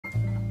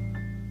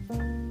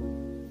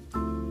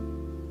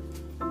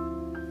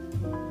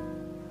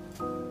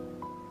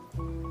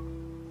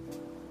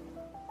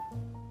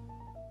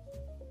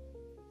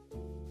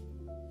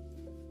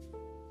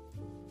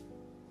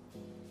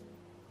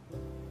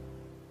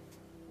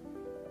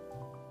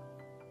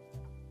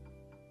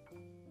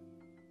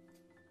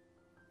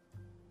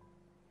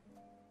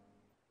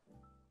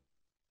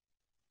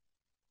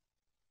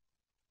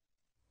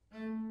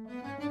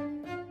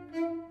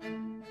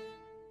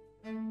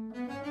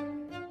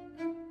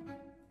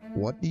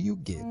what do you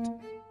get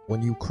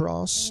when you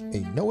cross a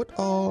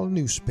know-it-all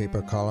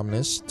newspaper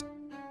columnist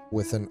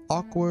with an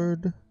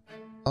awkward,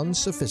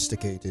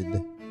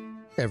 unsophisticated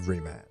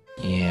everyman?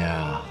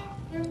 Yeah.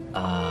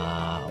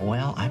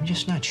 Well, I'm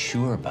just not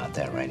sure about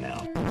that right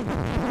now.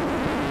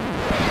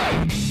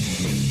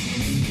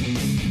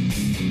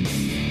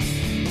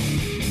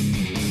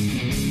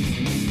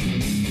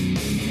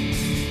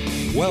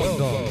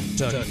 Welcome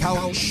to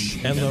Couch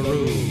and the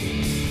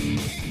Rube.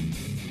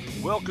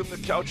 Welcome to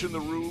Couch and the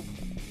Rube,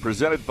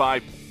 presented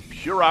by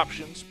Pure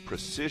Options,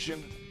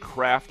 precision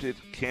crafted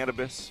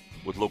cannabis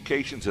with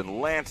locations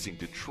in Lansing,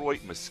 Detroit,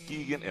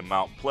 Muskegon, and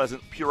Mount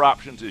Pleasant. Pure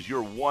Options is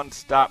your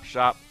one-stop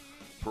shop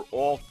for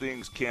all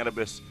things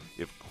cannabis.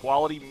 If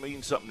quality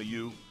means something to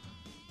you,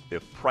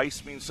 if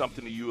price means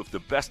something to you, if the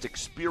best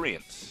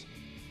experience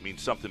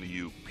means something to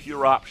you,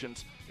 Pure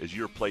Options is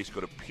your place.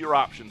 Go to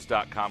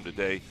pureoptions.com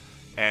today.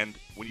 And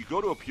when you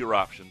go to a Pure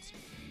Options,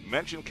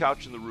 mention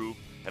Couch and the Rube,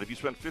 and if you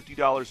spend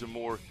 $50 or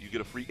more, you get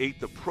a free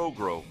eighth of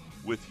Pro-Grow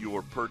with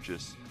your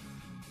purchase.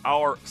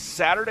 Our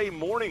Saturday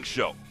morning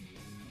show,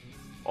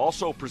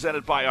 also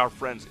presented by our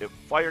friends at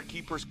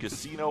Firekeepers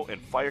Casino and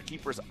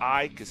Firekeepers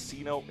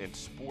iCasino and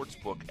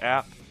Sportsbook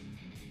app.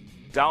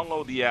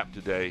 Download the app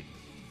today.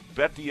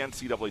 Bet the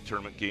NCAA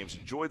tournament games.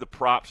 Enjoy the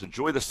props.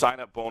 Enjoy the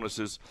sign-up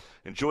bonuses.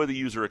 Enjoy the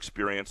user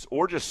experience.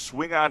 Or just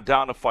swing on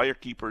down to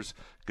Firekeepers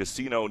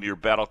Casino near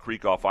Battle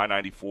Creek off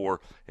I-94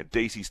 and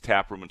Dacey's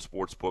Taproom and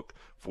Sportsbook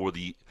for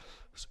the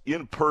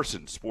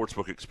in-person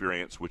sportsbook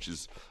experience, which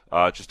is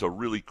just a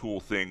really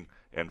cool thing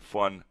and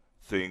fun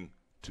thing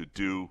to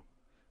do.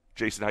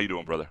 Jason, how you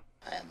doing, brother?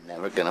 I am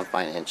never going to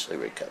financially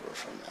recover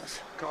from this.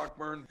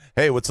 Cockburn.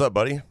 Hey, what's up,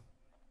 buddy?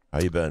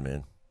 How you been,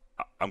 man?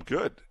 I'm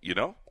good. You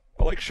know,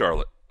 I like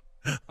Charlotte.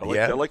 I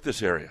like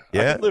this area.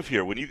 Yeah. I can live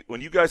here. When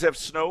you guys have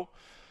snow,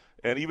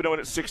 and even when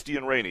it's 60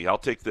 and rainy, I'll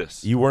take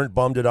this. You weren't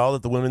bummed at all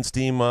that the women's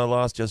team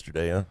lost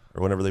yesterday, huh?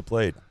 Or whenever they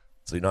played.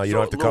 So now you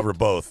don't have to cover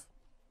both.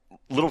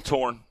 Little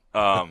torn.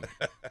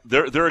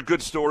 They're a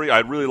good story.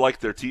 I really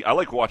like their team. I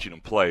like watching them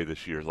play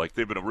this year. Like,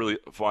 they've been a really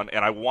fun,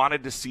 and I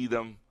wanted to see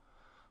them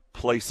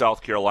play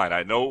South Carolina.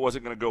 I know it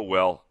wasn't going to go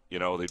well. You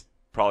know, they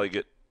probably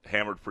get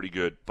hammered pretty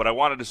good. But I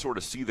wanted to sort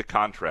of see the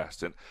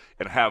contrast and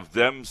have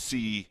them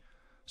see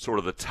sort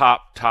of the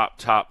top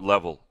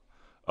level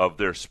of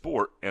their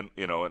sport, and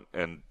you know,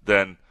 and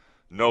then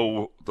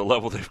know the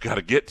level they've got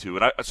to get to.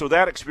 And so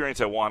that experience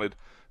I wanted.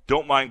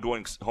 Don't mind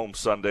going home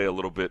Sunday a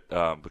little bit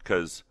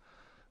because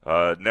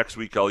next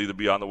week I'll either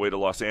be on the way to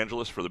Los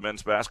Angeles for the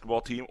men's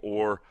basketball team,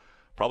 or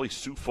probably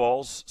Sioux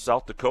Falls,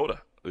 South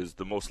Dakota is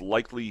the most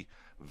likely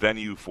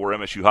venue for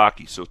MSU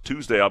hockey. So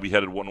Tuesday I'll be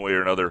headed one way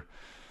or another,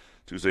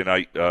 Tuesday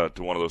night to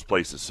one of those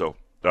places. So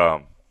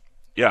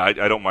yeah, I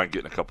don't mind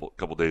getting a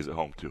couple days at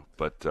home too.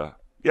 But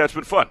yeah, it's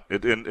been fun.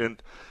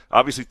 And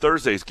obviously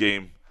Thursday's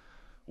game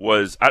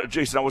was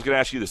Jason, I was going to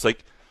ask you this,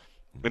 like,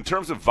 in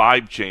terms of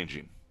vibe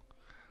changing,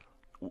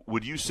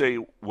 would you say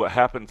what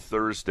happened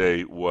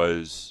Thursday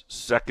was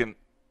second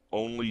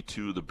only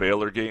to the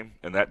Baylor game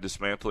and that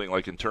dismantling,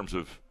 like in terms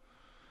of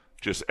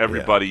just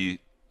everybody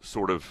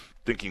sort of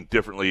thinking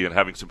differently and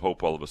having some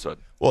hope all of a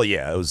sudden? Well,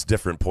 yeah, it was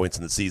different points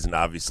in the season,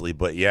 obviously.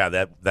 But, yeah,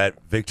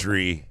 that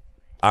victory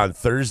on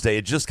Thursday,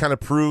 it just kind of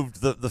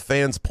proved the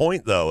fans'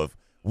 point, though. If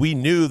we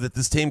knew that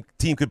this team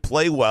could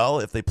play well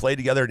if they play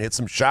together and hit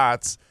some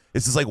shots.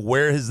 It's just like,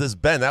 where has this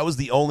been? That was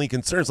the only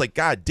concern. It's like,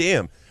 God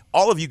damn,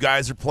 all of you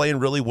guys are playing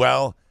really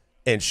well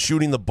and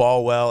shooting the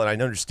ball well, and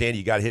I understand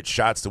you got to hit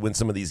shots to win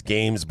some of these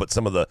games, but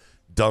some of the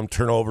dumb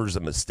turnovers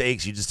and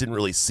mistakes, you just didn't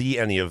really see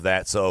any of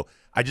that. So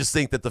I just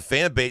think that the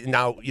fan base,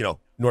 now, you know,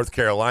 North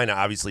Carolina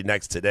obviously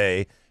next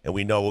today, and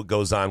we know what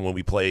goes on when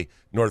we play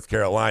North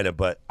Carolina,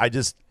 but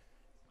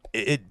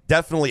it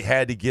definitely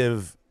had to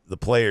give the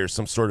players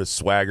some sort of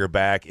swagger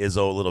back,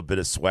 Izzo a little bit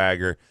of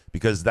swagger,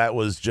 because that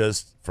was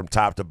just from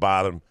top to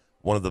bottom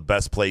one of the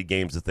best played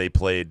games that they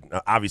played,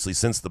 obviously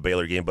since the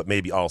Baylor game, but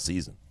maybe all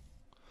season.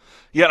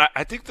 Yeah, and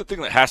I think the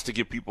thing that has to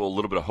give people a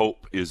little bit of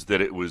hope is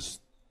that it's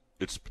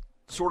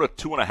sort of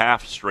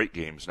 2.5 straight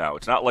games now.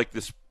 It's not like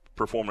this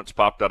performance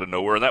popped out of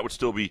nowhere, and that would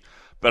still be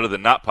better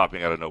than not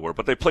popping out of nowhere.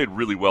 But they played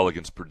really well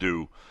against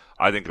Purdue,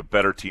 I think a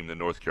better team than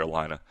North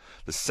Carolina.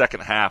 The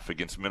second half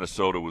against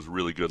Minnesota was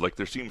really good. Like,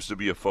 there seems to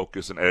be a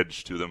focus and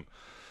edge to them,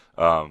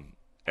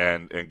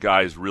 and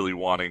guys really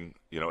wanting,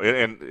 you know,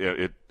 and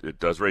it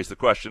does raise the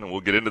question, and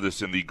we'll get into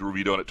this in the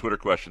Groovy Donut Twitter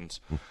questions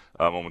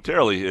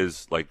momentarily,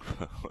 is like,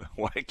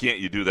 why can't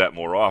you do that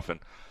more often?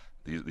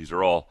 These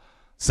are all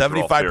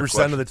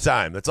 75% of the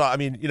time. That's all. I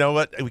mean, you know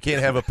what? We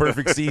can't have a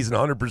perfect season.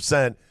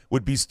 100%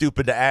 would be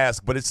stupid to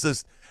ask, but it's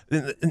just,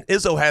 and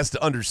Izzo has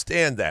to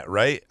understand that,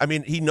 right? I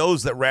mean, he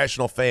knows that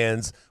rational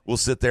fans will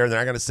sit there and they're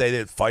not going to say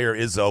that fire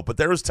Izzo, but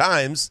there was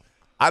times,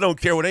 I don't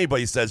care what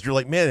anybody says, you're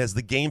like, man, has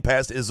the game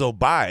passed Izzo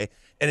by?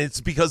 And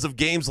it's because of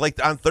games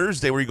like on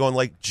Thursday where you're going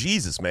like,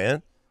 Jesus,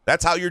 man,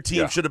 that's how your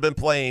team should have been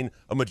playing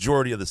a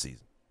majority of the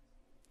season.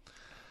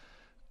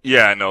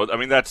 Yeah, no, I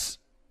mean,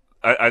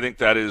 I think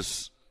that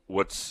is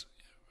what's,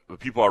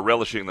 people are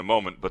relishing the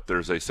moment, but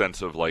there's a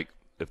sense of like,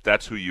 if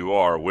that's who you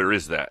are, where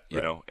is that?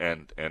 You know,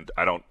 and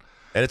I don't.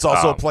 And it's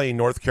also playing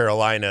North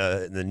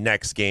Carolina in the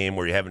next game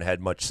where you haven't had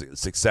much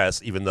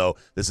success, even though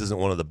this isn't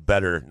one of the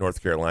better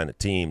North Carolina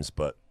teams.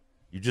 But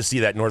you just see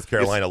that North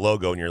Carolina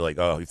logo, and you're like,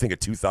 oh, you think of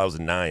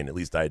 2009. At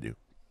least I do.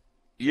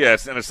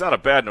 Yes, and it's not a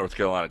bad North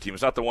Carolina team.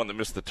 It's not the one that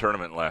missed the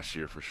tournament last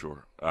year for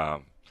sure.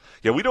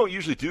 Yeah, we don't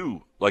usually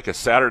do like a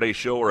Saturday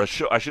show or a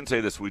show. I shouldn't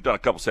say this. We've done a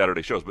couple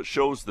Saturday shows, but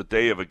shows the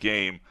day of a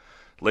game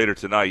later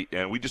tonight.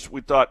 And we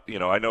thought,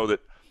 I know that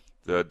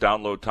the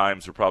download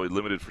times are probably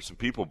limited for some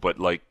people, but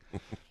like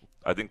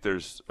I think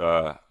there's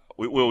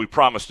we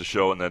promised a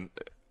show and then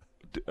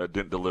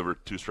didn't deliver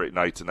 2 straight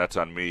nights, and that's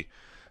on me.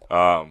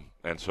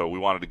 And so we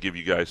wanted to give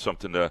you guys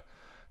something to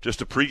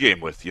pregame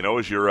with,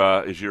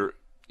 as you're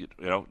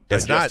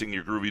digesting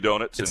your groovy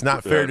donuts. It's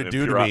not fair to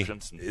do to me.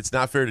 It's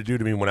not fair to do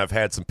to me when I've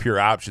had some pure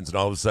options, and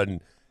all of a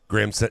sudden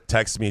Graham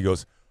texts me and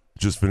goes,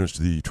 "Just finished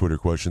the Twitter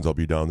questions. I'll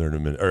be down there in a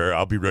minute, or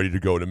I'll be ready to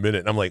go in a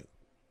minute." And I'm like,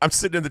 I'm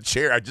sitting in the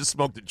chair. I just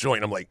smoked a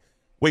joint. I'm like,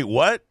 wait,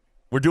 what?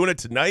 We're doing it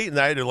tonight? And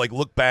I had to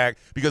look back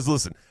because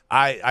listen,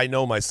 I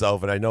know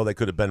myself, and I know that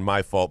could have been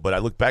my fault. But I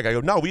look back, I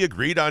go, no, we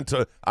agreed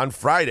on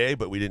Friday,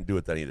 but we didn't do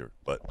it then either.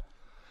 But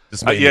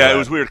just it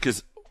was weird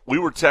because we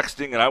were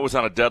texting, and I was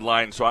on a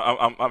deadline, so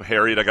I'm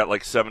harried. I got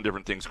like 7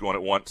 different things going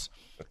at once,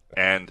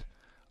 and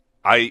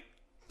I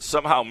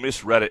somehow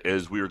misread it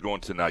as we were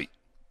going tonight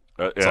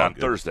on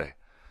Thursday,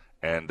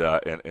 and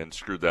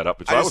screwed that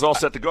up. And so I was all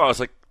set to go. I was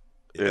like,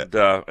 and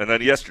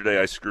then yesterday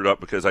I screwed up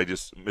because I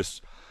just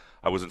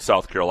I was in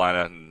South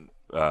Carolina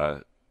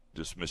and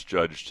just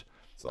misjudged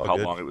how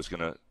long it was going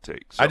to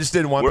take. So I just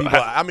didn't want people.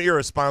 I'm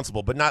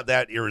irresponsible, but not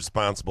that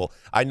irresponsible.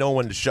 I know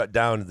when to shut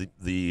down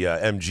the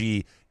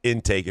MG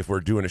intake if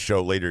we're doing a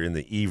show later in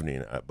the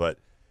evening. But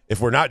if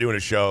we're not doing a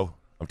show,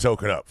 I'm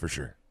toking up for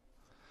sure.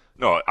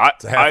 No,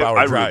 it's a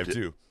half-hour drive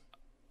too.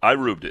 I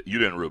rubed it. You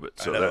didn't rube it.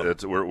 So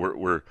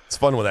we're it's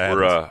fun when that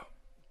happens.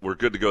 We're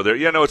good to go there.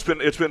 Yeah, no, it's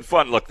been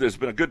fun. Look, there's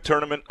been a good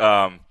tournament.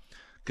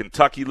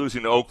 Kentucky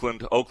losing to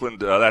Oakland.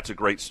 That's a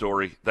great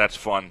story. That's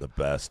fun. The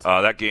best.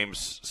 That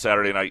game's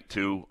Saturday night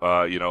too.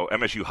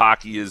 MSU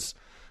hockey is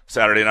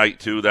Saturday night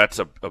too. That's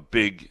a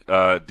big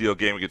deal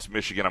game against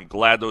Michigan. I'm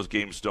glad those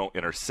games don't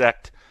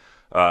intersect,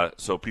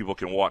 so people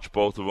can watch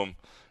both of them.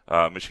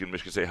 Michigan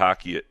State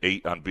hockey at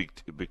 8 on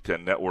Big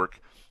Ten Network.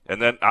 And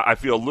then I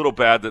feel a little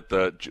bad that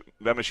the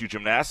MSU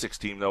gymnastics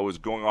team though is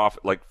going off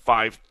at like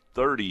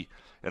 5:30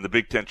 in the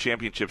Big Ten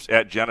championships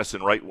at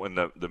Jenison right when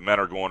the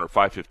men are going, or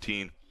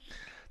 5:15.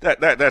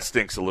 That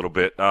stinks a little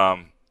bit.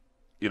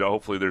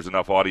 Hopefully there's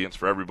enough audience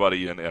for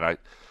everybody, and I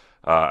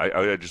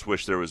just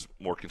wish there was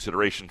more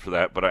consideration for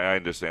that. But I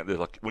understand that,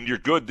 like, when you're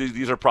good,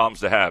 these are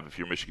problems to have. If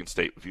you're Michigan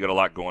State, if you got a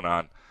lot going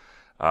on,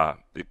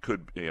 it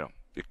could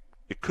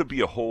it could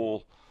be a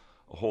whole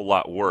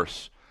lot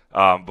worse.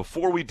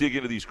 Before we dig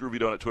into these Groovy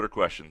Donut Twitter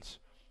questions,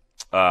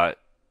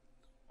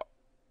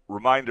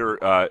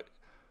 reminder.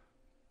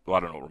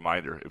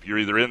 Reminder. If you're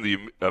either in the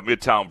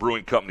Midtown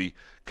Brewing Company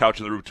Couch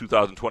in the Roof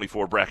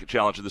 2024 bracket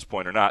challenge at this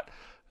point or not,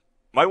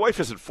 my wife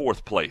is in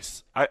 4th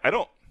place. I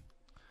don't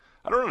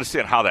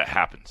understand how that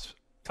happens.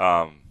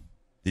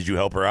 Did you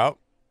help her out?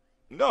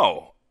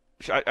 No,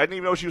 I didn't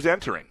even know she was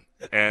entering,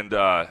 and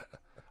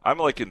I'm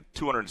like in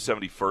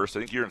 271st. I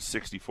think you're in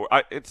 64.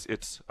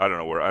 It's I don't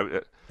know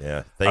where.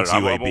 Thanks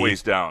UAB. I'm a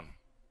ways down.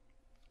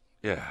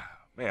 Yeah,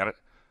 man.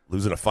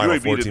 Losing a Final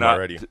Four team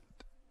already.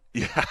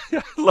 Yeah,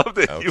 I love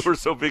that. Ouch. You were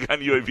so big on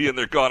UAB and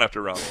they're gone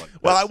after round 1.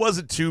 Well, I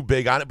wasn't too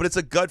big on it, but it's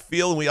a gut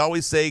feel, and we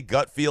always say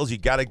gut feels, you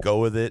got to go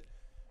with it.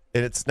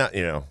 And it's not,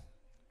 it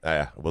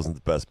wasn't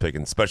the best pick,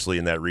 and especially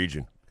in that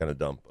region. Kind of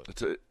dumb.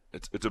 But.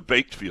 It's a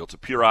baked feel. It's a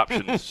pure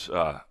options,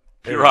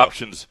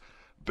 options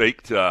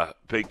baked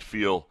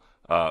feel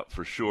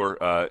for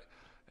sure.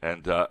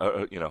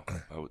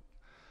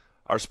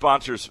 Our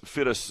sponsors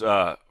fit us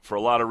for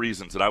a lot of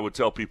reasons, and I would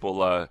tell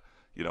people.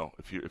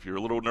 If you're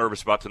a little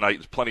nervous about tonight,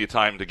 there's plenty of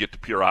time to get to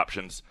Pure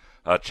Options.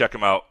 Check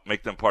them out.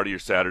 Make them part of your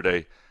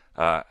Saturday.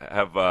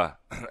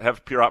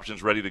 Have Pure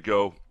Options ready to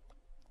go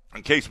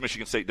in case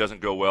Michigan State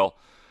doesn't go well.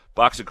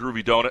 Box of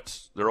Groovy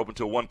Donuts. They're open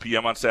till 1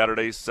 p.m. on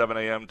Saturdays, 7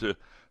 a.m. to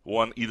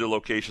 1 either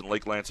location,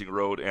 Lake Lansing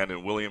Road and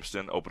in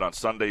Williamston. Open on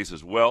Sundays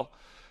as well,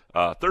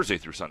 Thursday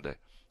through Sunday.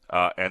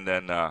 I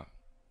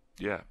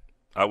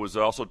was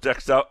also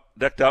decked out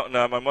in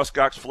my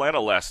muskox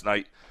flannel last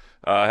night.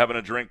 Having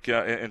a drink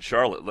in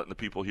Charlotte, letting the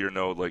people here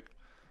know, like,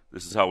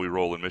 this is how we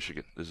roll in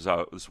Michigan. This is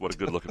what a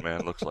good-looking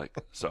man looks like.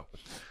 So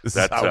this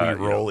is how we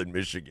roll in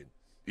Michigan.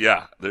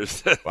 Yeah,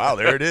 there's. Wow,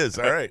 there it is.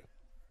 All right.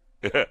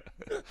 Yeah.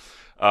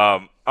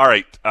 All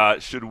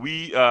right. Should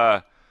we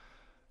dive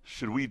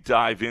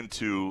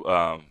into?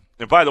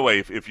 And by the way,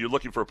 if you're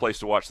looking for a place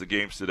to watch the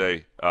games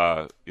today,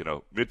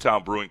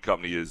 Midtown Brewing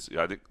Company is.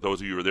 I think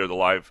those of you who are there, the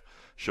live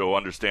show,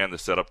 understand the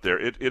setup there.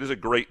 It is a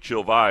great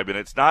chill vibe, and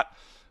it's not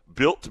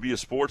built to be a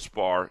sports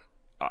bar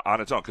on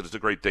its own because it's a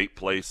great date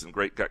place and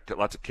got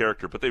lots of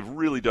character, but they've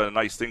really done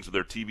nice things with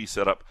their TV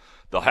setup.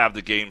 They'll have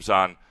the games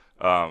on,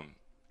 good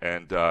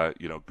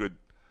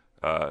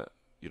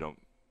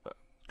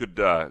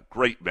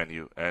great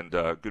menu and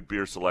good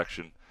beer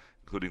selection,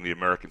 including the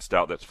American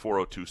Stout. That's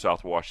 402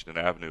 South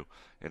Washington Avenue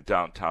in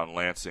downtown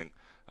Lansing.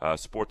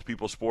 Support the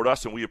people, support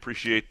us, and we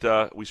appreciate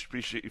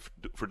you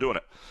for doing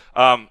it.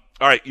 All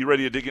right, you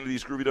ready to dig into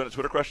these Groovy Donut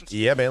Twitter questions?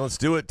 Yeah, man, let's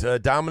do it.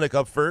 Dominic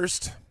up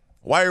first.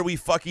 Why are we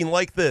fucking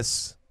like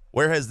this?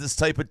 Where has this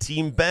type of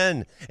team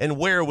been? And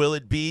where will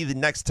it be the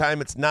next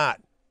time it's not?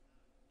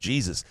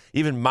 Jesus,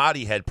 even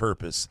Marty had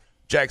purpose.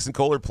 Jackson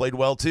Kohler played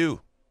well,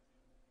 too.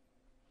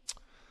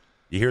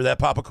 You hear that,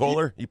 Papa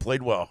Kohler? He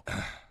played well.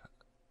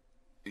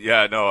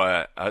 Yeah,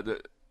 no,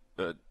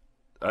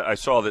 I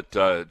saw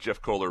that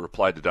Jeff Kohler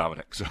replied to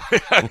Dominic, so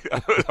I'm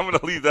going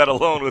to leave that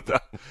alone with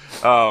that.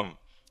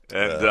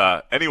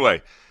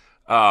 Anyway,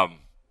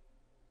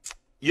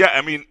 yeah,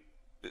 I mean,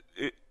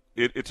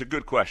 it's a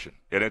good question,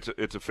 and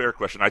it's a fair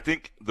question. I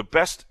think the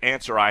best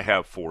answer I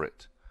have for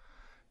it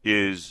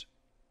is,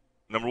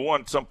 number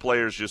one, some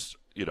players just,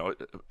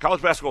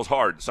 college basketball is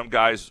hard. Some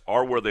guys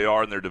are where they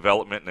are in their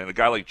development, and a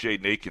guy like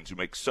Jaden Akins, who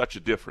makes such a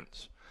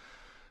difference,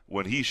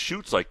 when he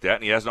shoots like that,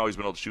 and he hasn't always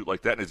been able to shoot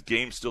like that, and his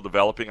game's still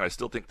developing, and I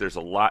still think there's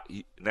a lot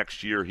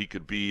next year he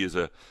could be as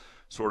a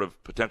sort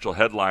of potential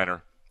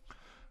headliner,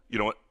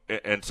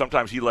 and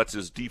sometimes he lets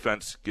his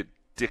defense get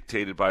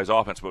dictated by his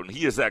offense, but when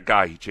he is that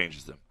guy, he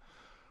changes them.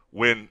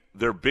 When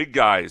they're big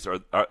guys,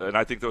 and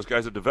I think those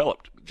guys have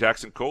developed.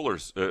 Jackson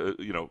Kohler's, I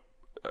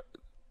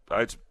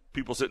had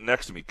people sitting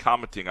next to me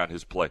commenting on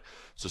his play.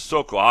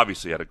 Sissoko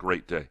obviously had a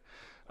great day.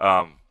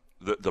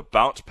 The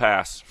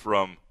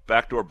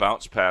backdoor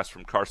bounce pass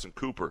from Carson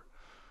Cooper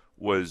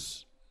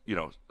was,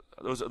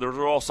 those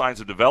are all signs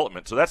of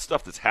development. So that's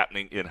stuff that's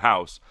happening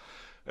in-house.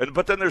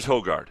 But then there's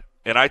Hogard.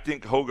 And I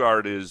think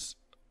Hogard's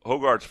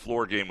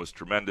floor game was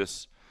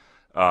tremendous.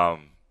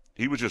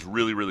 He was just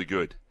really, really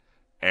good.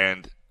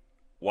 And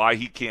why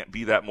he can't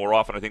be that more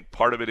often, I think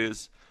part of it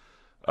is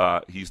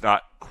he's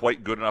not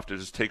quite good enough to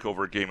just take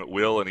over a game at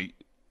will.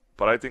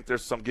 But I think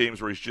there's some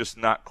games where he's just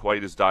not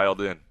quite as dialed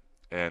in.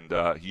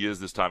 And he is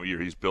this time of year.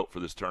 He's built for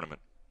this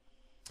tournament.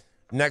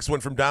 Next one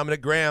from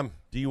Dominic Graham.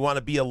 Do you want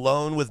to be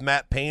alone with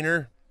Matt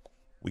Painter?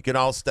 We can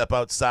all step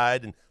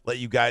outside and let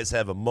you guys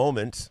have a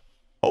moment.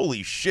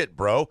 Holy shit,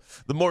 bro.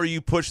 The more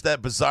you push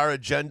that bizarre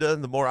agenda,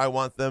 the more I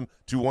want them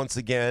to once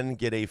again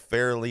get a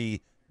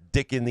fairly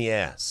dick in the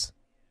ass.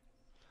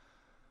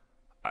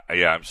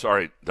 Yeah, I'm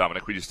sorry,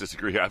 Dominic. We just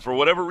disagree. For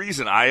whatever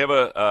reason, I have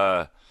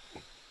I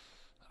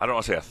don't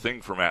want to say a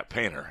thing for Matt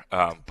Painter,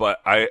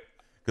 but I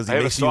have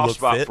a soft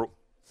spot fit. for.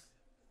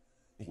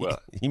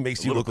 Well, he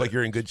makes you look like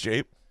you're in good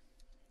shape.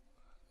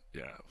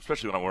 Yeah,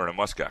 especially when I'm wearing a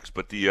muskox.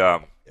 But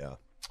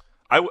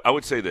I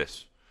would say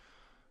this.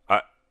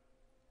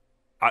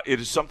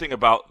 It is something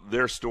about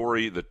their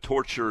story, the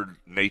tortured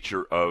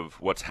nature of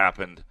what's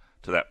happened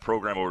to that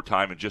program over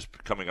time and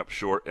just coming up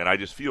short, and I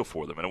just feel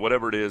for them. And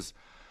whatever it is,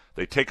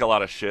 they take a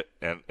lot of shit,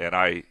 and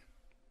I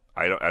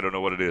don't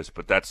know what it is,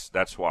 but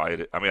that's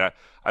why.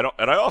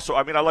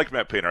 I like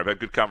Matt Painter. I've had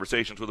good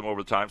conversations with him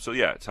over the time. So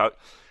yeah,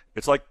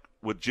 it's like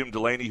with Jim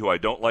Delaney, who I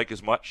don't like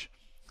as much,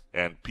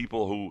 and Jim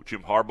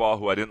Harbaugh,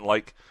 who I didn't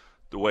like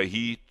the way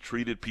he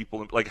treated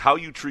people, like how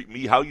you treat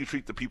me, how you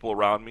treat the people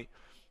around me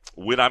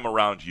when I'm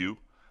around you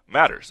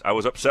matters. I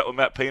was upset with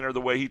Matt Painter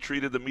the way he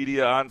treated the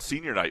media on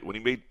senior night when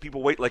he made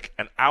people wait like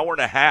an hour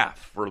and a half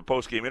for a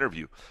post-game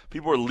interview.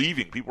 People were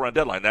leaving. People were on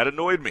deadline. That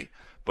annoyed me.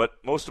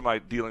 But most of my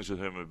dealings with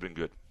him have been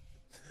good.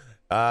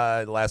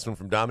 Last one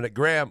from Dominic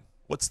Graham.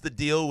 What's the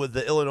deal with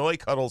the Illinois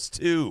Cuddles,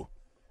 too?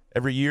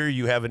 Every year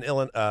you have an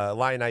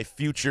Illini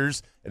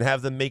Futures and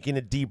have them making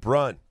a deep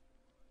run.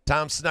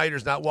 Tom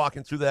Snyder's not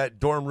walking through that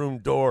dorm room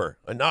door.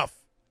 Enough.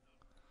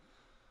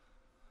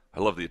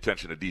 I love the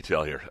attention to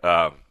detail here.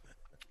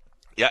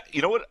 Yeah,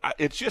 you know what?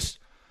 It's just,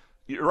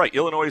 you're right.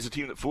 Illinois is a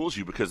team that fools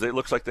you because it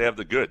looks like they have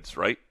the goods,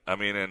 right? I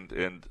mean,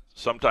 and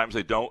sometimes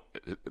they don't.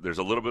 There's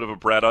a little bit of a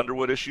Brad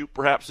Underwood issue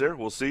perhaps there.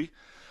 We'll see.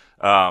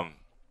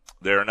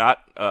 They're not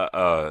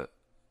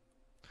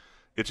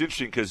it's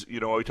interesting because,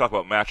 we talk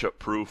about matchup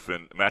proof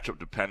and matchup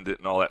dependent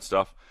and all that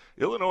stuff.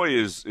 Illinois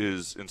is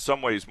in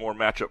some ways more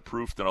matchup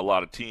proof than a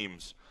lot of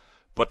teams,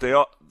 but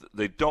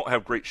they don't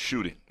have great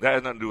shooting. That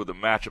has nothing to do with the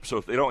matchup. So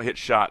if they don't hit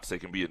shots, they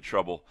can be in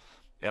trouble.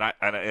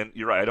 And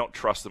you're right, I don't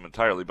trust them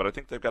entirely, but I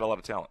think they've got a lot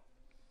of talent.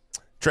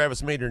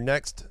 Travis Mater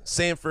next.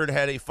 Sanford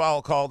had a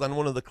foul called on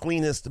one of the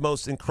cleanest,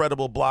 most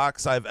incredible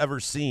blocks I've ever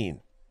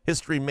seen.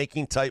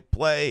 History-making type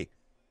play.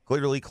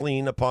 Clearly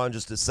clean upon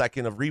just a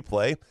second of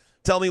replay.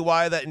 Tell me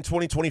why that in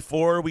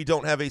 2024 we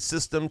don't have a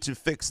system to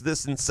fix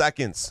this in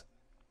seconds.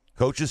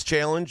 Coach's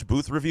challenge,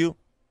 booth review.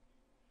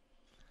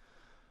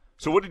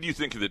 So what did you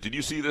think of it? Did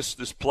you see this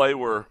play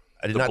where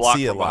I did the not block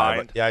see it from live.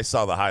 behind? Yeah, I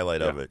saw the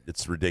highlight of it.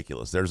 It's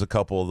ridiculous. There's a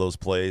couple of those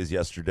plays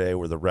yesterday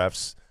where the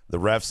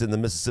refs in the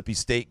Mississippi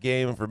State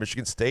game for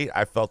Michigan State,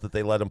 I felt that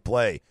they let them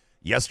play.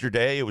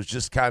 Yesterday, it was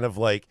just kind of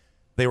like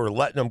they were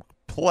letting them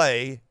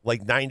play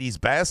like 90s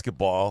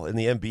basketball in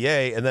the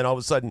NBA, and then all of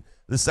a sudden,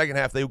 the second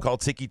half they would call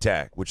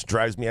ticky-tack, which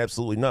drives me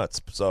absolutely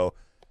nuts. So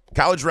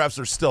college refs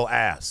are still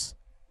ass,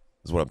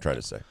 is what I'm trying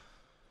to say.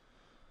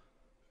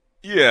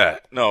 Yeah,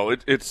 no,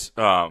 it's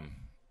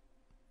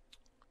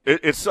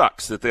It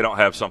sucks that they don't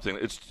have something.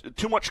 It's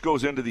too much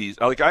goes into these.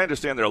 Like, I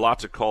understand there are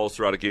lots of calls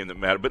throughout a game that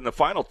matter, but in the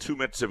final 2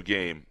 minutes of a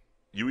game,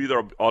 you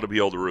either ought to be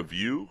able to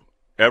review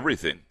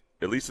everything,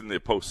 at least in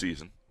the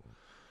postseason,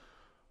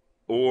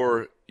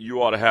 or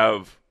you ought to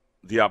have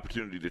the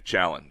opportunity to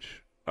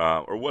challenge,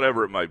 or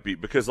whatever it might be,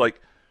 because, like,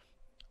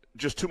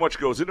 just too much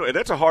goes into it. And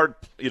that's a hard,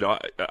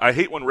 I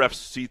hate when refs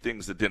see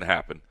things that didn't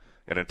happen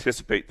and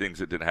anticipate things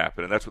that didn't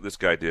happen, and that's what this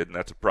guy did, and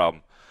that's a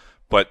problem.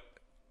 But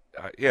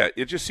yeah,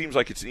 it just seems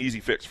like it's an easy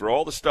fix. For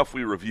all the stuff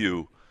we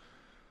review,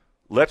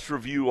 let's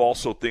review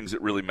also things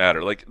that really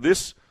matter. Like,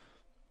 this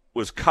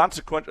was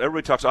consequent.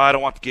 Everybody talks, I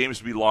don't want the games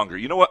to be longer.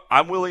 You know what?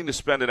 I'm willing to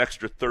spend an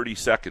extra 30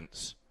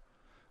 seconds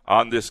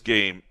on this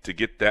game to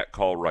get that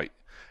call right.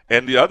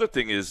 And the other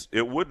thing is,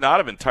 it would not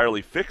have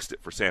entirely fixed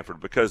it for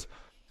Sanford, because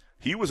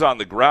he was on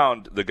the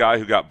ground, the guy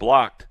who got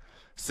blocked.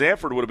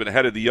 Sanford would have been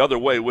headed the other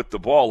way with the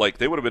ball. Like,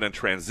 they would have been in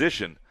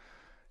transition.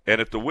 And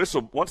if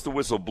once the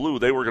whistle blew,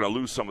 they were going to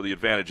lose some of the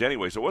advantage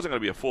anyway. So it wasn't going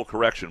to be a full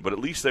correction, but at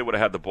least they would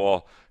have had the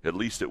ball. At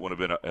least it would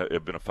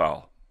have been a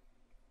foul.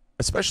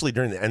 Especially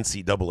during the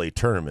NCAA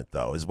tournament,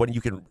 though, is when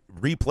you can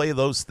replay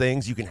those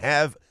things. You can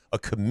have a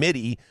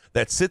committee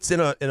that sits in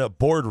a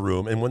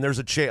boardroom, and when there's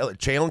a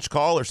challenge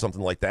call or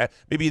something like that,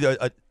 maybe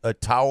a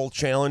towel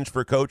challenge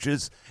for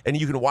coaches, and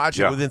you can watch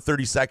it within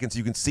 30 seconds.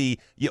 You can see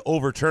you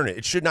overturn it.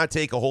 It should not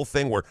take a whole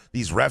thing where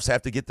these refs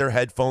have to get their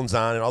headphones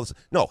on and all this.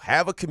 No,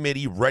 have a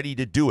committee ready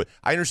to do it.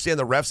 I understand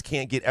the refs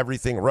can't get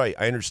everything right.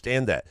 I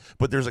understand that.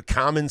 But there's a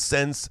common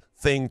sense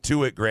thing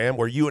to it, Graham,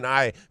 where you and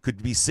I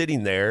could be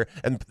sitting there,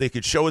 and they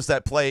could show us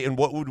that play, and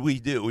what would we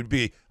do? It would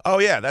be, oh,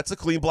 yeah, that's a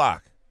clean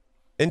block.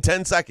 In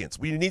 10 seconds,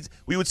 we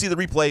would see the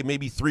replay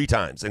maybe 3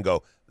 times and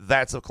go,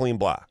 "That's a clean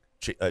block.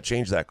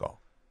 Change that call."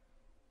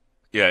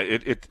 Yeah,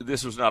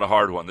 this was not a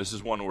hard one. This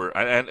is one where,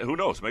 and who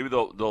knows? Maybe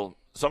they'll.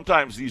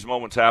 Sometimes these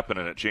moments happen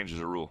and it changes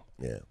a rule.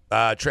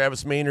 Yeah.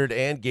 Travis Maynard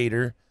and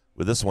Gator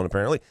with this one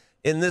apparently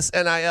in this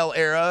NIL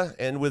era,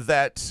 and with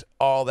that,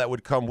 all that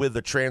would come with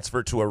the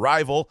transfer to a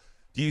rival.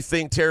 Do you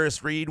think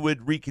Terrace Reed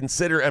would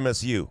reconsider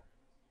MSU?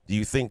 Do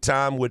you think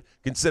Tom would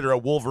consider a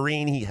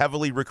Wolverine he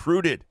heavily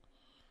recruited?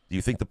 Do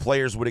you think the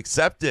players would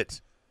accept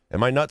it?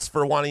 Am I nuts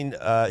for wanting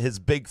his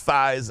big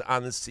thighs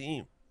on this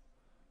team?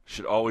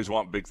 Should always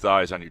want big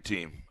thighs on your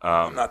team.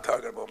 I'm not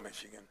talking about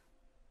Michigan.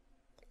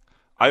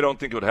 I don't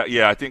think it would.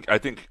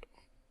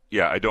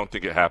 I don't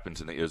think it happens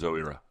in the Izzo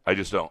era. I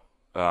just don't.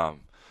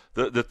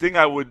 The thing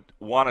I would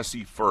want to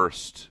see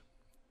first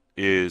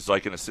is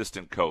like an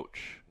assistant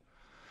coach.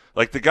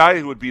 Like, the guy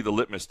who would be the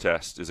litmus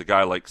test is a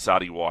guy like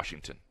Sadi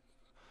Washington,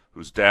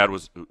 whose dad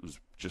who's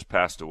just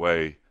passed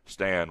away.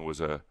 Stan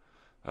was a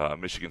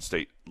Michigan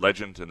State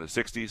legend in the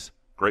 60s,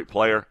 great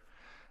player,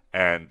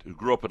 and who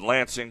grew up in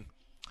Lansing,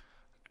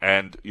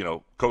 and,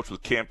 coached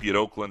with Campy at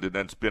Oakland, and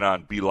then's been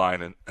on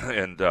Beeline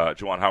and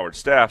Juwan Howard's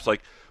staffs.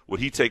 Like, would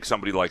he take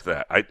somebody like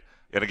that?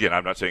 And again,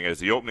 I'm not saying as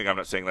the opening, I'm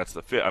not saying that's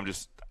the fit.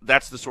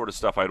 That's the sort of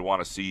stuff I'd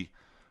want to see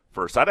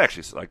first. I'd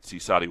actually like to see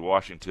Sadi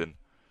Washington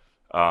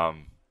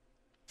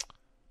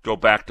go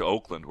back to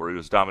Oakland, where he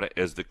was dominant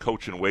as the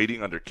coach in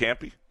waiting under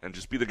Campy, and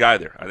just be the guy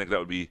there. I think that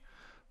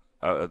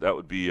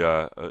would be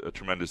a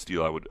tremendous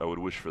deal. I would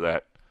wish for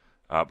that.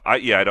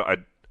 I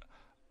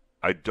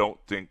don't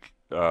think,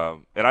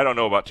 and I don't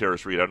know about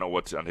Terrace Reed. I don't know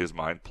what's on his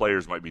mind.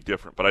 Players might be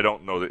different, but I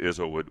don't know that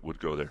Izzo would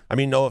go there. I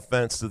mean, no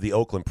offense to the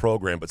Oakland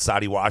program, but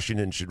Sadi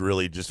Washington should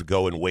really just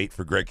go and wait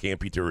for Greg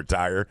Campy to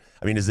retire.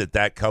 I mean, is it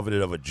that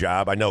coveted of a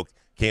job? I know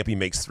Campy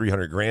makes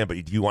 $300,000,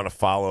 but do you want to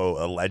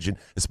follow a legend,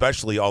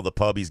 especially all the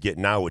pub he's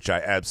getting now, which I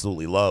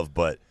absolutely love,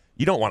 but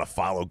you don't want to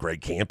follow Greg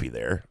Campy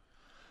there.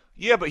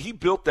 Yeah, but he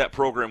built that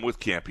program with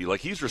Campy. Like,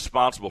 he's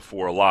responsible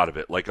for a lot of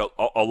it. Like,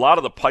 a lot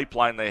of the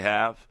pipeline they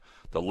have,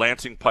 the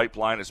Lansing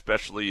pipeline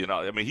especially,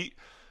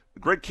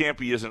 Greg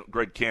Campy isn't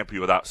Greg Campy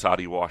without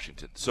Sadi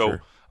Washington. So,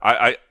 sure.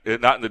 I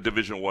not in the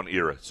Division I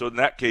era. So, in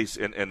that case,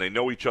 and they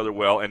know each other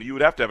well, and you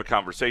would have to have a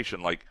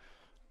conversation like,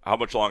 how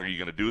much longer are you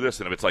going to do this?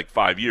 And if it's like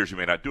 5 years, you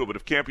may not do it. But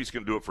if Campy's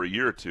going to do it for a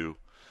year or two,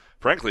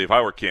 frankly, if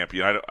I were Campy,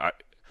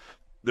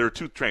 there are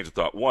 2 trains of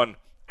thought. One,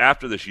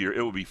 after this year,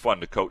 it will be fun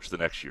to coach the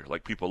next year.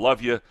 Like, people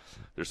love you.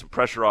 There's some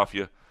pressure off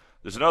you.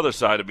 There's another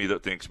side of me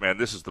that thinks, man,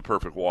 this is the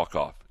perfect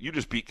walk-off. You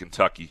just beat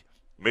Kentucky,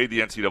 made the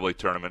NCAA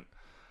tournament.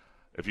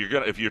 If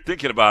you're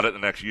thinking about it the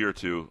next year or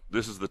two,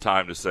 this is the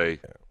time to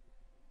say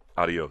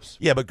adios.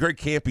 Yeah, but Greg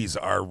Campy's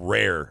are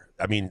rare.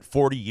 I mean,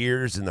 40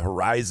 years in the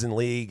Horizon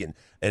League,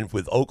 and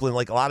with Oakland,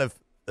 like a lot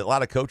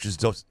of coaches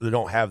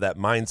don't have that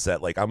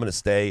mindset. Like, I'm going to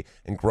stay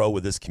and grow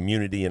with this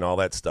community and all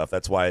that stuff.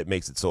 That's why it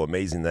makes it so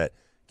amazing that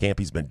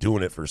Campy's been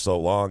doing it for so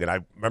long. And I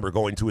remember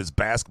going to his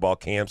basketball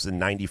camps in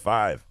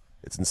 '95.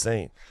 It's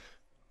insane.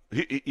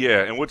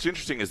 Yeah, and what's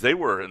interesting is they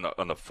were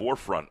on the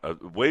forefront,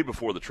 way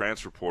before the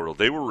transfer portal.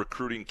 They were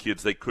recruiting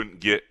kids they couldn't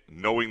get,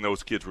 knowing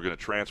those kids were going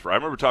to transfer. I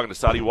remember talking to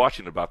Sadi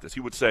Washington about this. He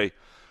would say,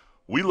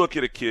 we look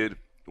at a kid,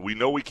 we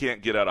know we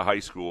can't get out of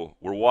high school.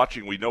 We're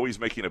watching, we know he's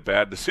making a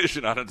bad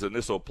decision on his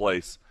initial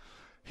place.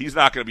 He's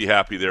not going to be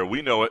happy there.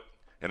 We know it,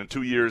 and in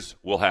 2 years,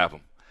 we'll have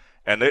him.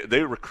 And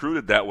they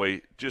recruited that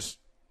way just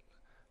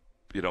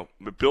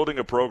building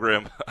a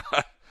program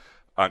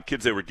on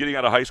kids they were getting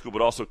out of high school,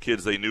 but also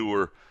kids they knew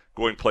were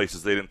going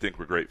places they didn't think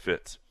were great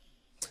fits.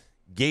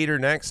 Gator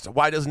next.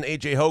 Why doesn't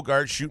A.J.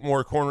 Hogarth shoot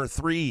more corner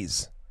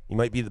threes? He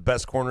might be the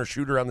best corner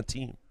shooter on the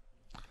team.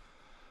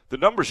 The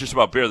numbers just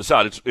about bear this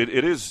out.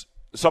 It is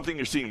something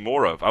you're seeing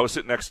more of. I was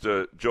sitting next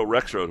to Joe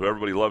Rexroad, who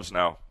everybody loves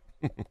now.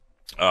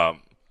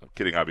 I'm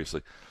kidding,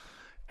 obviously.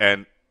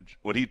 And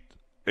when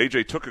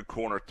AJ took a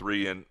corner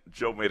three, and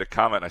Joe made a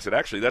comment, and I said,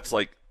 actually,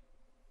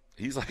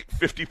 he's like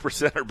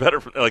 50% or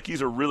better. Like,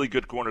 he's a really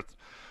good corner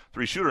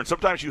three shooter. And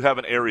sometimes you have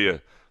an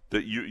area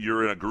that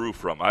you're in a groove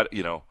from. I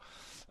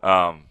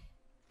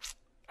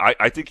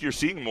think you're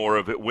seeing more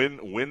of it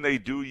when they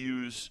do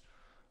use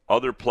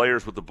other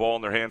players with the ball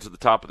in their hands at the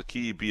top of the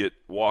key, be it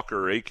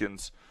Walker or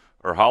Akins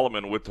or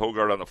Holloman with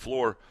Hogarth on the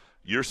floor.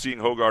 You're seeing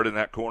Hogarth in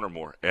that corner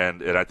more,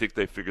 and I think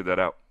they figured that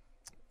out.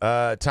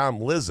 Tom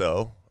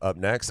Lizzo up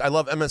next. I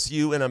love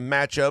MSU in a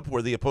matchup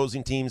where the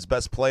opposing team's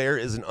best player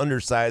is an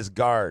undersized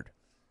guard.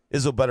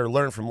 Izzo better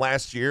learn from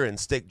last year and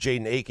stick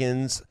Jaden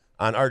Akins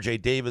on R.J.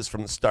 Davis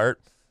from the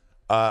start.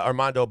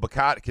 Armando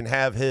Bacot can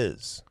have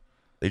his.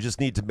 They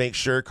just need to make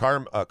sure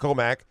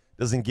Comac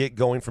doesn't get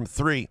going from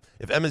three.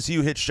 If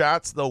MSU hits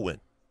shots, they'll win.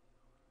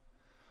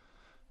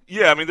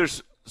 Yeah, I mean,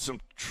 there's some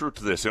truth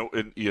to this.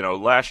 And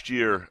last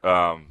year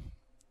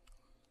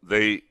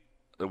they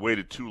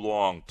waited too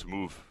long to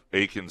move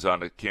Akins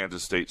on a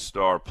Kansas State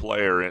star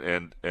player,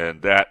 and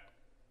that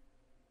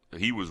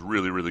he was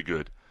really, really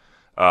good.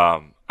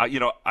 I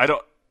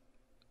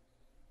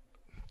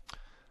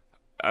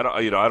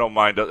don't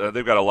mind.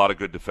 They've got a lot of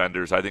good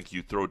defenders. I think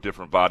you throw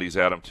different bodies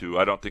at them too.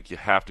 I don't think you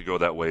have to go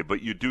that way,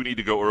 but you do need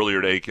to go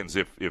earlier to Akins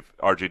if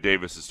R.J.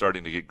 Davis is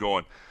starting to get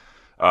going.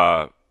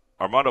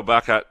 Armando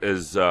Bacot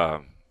is,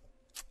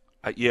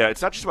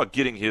 it's not just about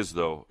getting his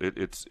though.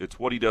 It's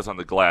what he does on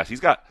the glass.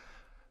 He's got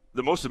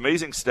the most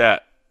amazing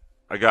stat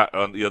I got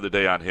on the other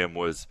day on him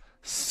was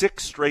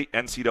 6 straight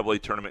NCAA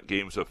tournament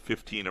games of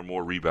 15 or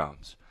more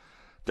rebounds.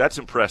 That's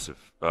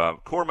impressive.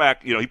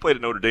 Cormac, he played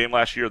at Notre Dame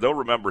last year. They'll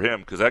remember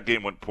him because that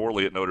game went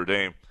poorly at Notre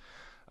Dame.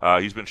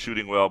 He's been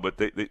shooting well, but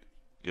I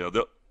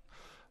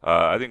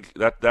think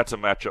that's a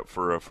matchup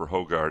for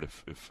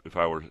Hogarth if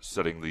I were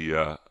setting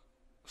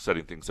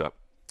things up.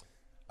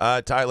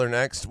 Tyler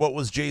next. What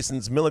was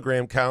Jason's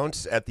milligram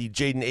count at the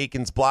Jaden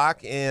Akins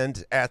block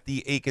and at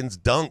the Akins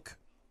dunk?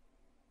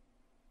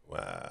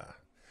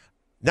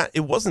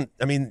 It wasn't.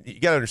 I mean, you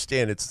got to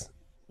understand it's.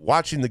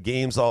 Watching the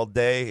games all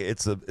day,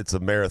 it's a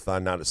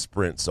marathon, not a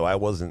sprint. So I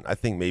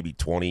think maybe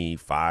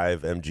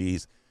 25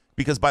 mgs,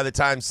 because by the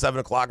time 7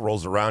 o'clock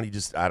rolls around,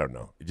 I don't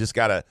know. I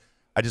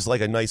just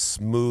like a nice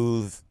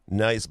smooth,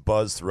 nice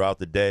buzz throughout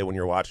the day when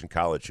you're watching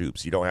college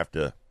hoops. You don't have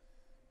to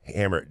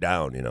hammer it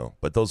down,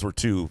 But those were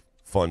 2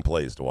 fun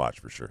plays to watch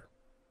for sure.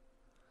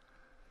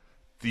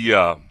 I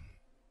mean,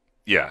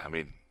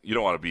 you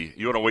want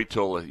to wait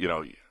till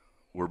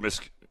we're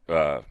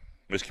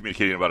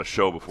miscommunicating about a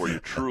show before you're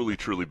truly,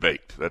 truly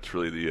baked. That's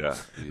really the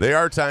There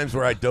are times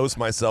where I dose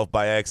myself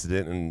by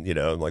accident and,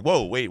 I'm like,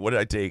 whoa, wait, what did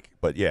I take?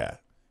 But, yeah,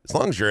 as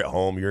long as you're at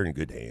home, you're in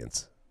good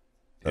hands.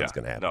 That's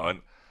going to happen. No,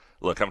 and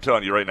look, I'm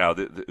telling you right now,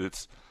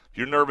 if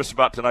you're nervous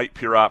about tonight,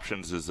 Pure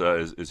Options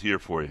is here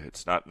for you.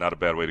 It's not a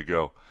bad way to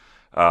go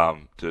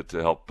to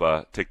help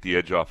take the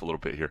edge off a little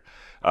bit here.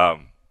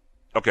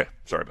 Okay,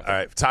 sorry about that. All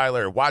right,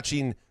 Tyler,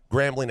 watching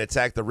Grambling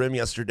attack the rim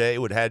yesterday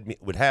would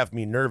have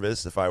me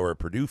nervous if I were a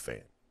Purdue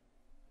fan.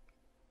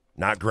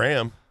 Not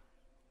Graham.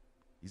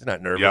 He's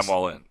not nervous. Yeah, I'm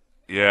all in.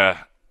 Yeah.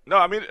 No,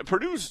 I mean,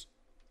 Purdue's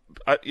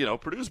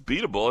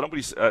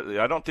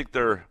beatable. I don't think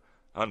they're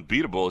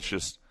unbeatable. It's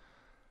just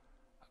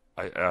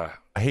I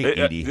hate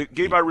Edie. The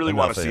game I really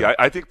want to see.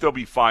 I think they'll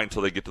be fine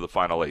until they get to the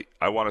Final 8.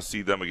 I want to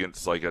see them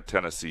against like a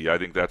Tennessee. I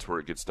think that's where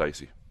it gets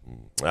dicey.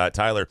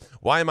 Tyler,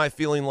 why am I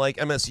feeling like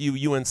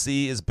MSU UNC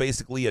is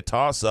basically a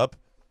toss-up?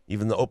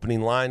 Even the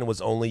opening line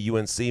was only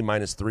UNC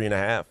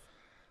 -3.5.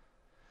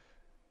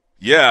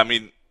 Yeah, I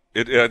mean,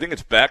 I think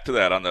it's back to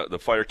that on the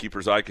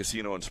Firekeeper's Eye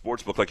Casino and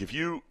Sportsbook. Like if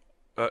you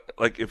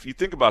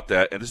think about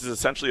that, and this is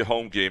essentially a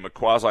home game, a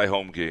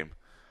quasi-home game,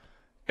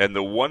 and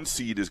the 1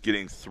 seed is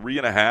getting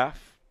 3.5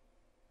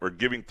 or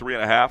giving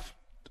 3.5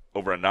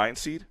 over a 9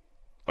 seed,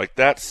 like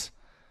that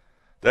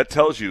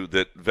tells you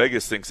that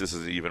Vegas thinks this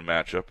is an even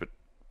matchup. It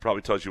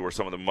probably tells you where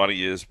some of the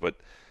money is, but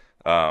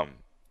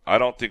I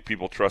don't think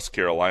people trust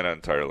Carolina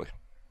entirely.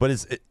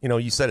 But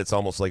you said it's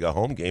almost like a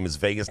home game. Is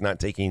Vegas not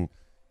taking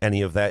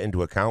any of that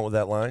into account with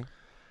that line?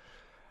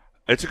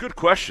 It's a good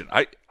question.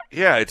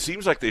 It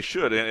seems like they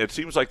should, and it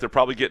seems like they're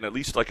probably getting at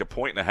least like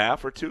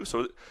 1.5 or 2.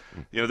 So,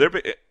 they're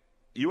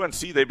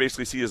UNC they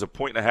basically see as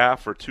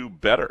 1.5 or 2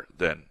 better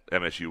than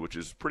MSU, which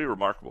is pretty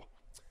remarkable.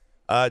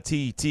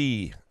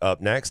 TT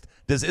up next.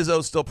 Does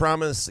Izzo still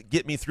promise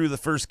get me through the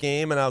first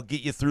game and I'll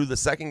get you through the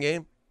second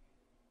game?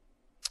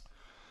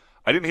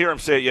 I didn't hear him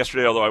say it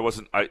yesterday, although I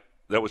wasn't.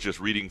 That was just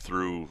reading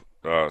through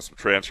some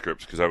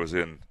transcripts because I was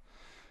in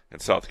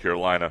South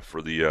Carolina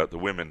for the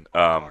women.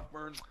 But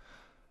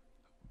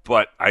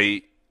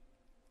I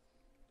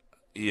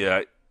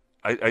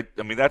I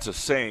mean, that's a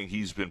saying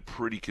he's been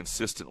pretty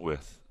consistent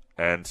with.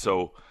 And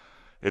so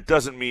it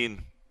doesn't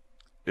mean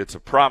it's a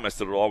promise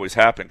that it'll always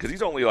happen, because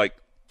he's only like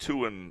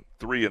 2-3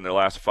 in the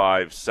last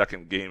 5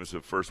 second games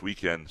of first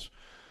weekends.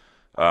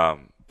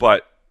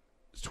 But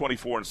it's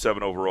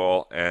 24-7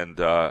 overall. And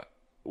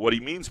what he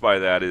means by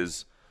that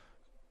is,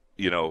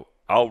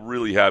 I'll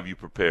really have you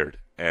prepared.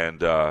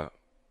 And I'll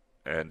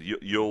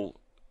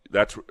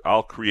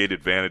create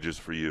advantages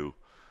for you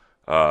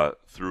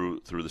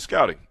through the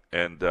scouting.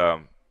 And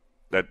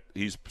that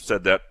he's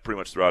said that pretty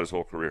much throughout his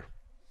whole career.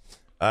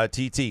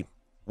 TT,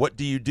 what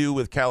do you do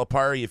with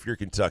Calipari if you're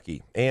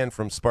Kentucky? And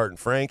from Spartan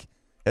Frank,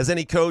 has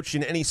any coach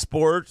in any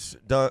sport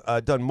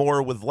done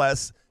more with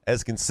less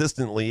as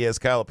consistently as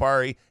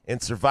Calipari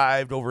and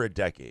survived over a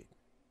decade?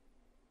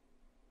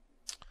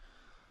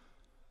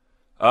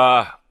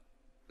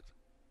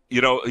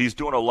 He's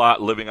doing a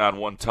lot living on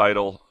one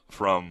title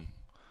from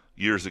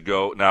years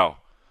ago. Now,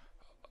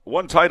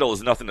 one title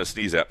is nothing to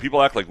sneeze at.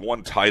 People act like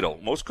one title.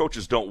 Most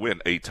coaches don't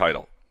win a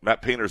title.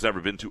 Matt Painter's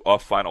never been to a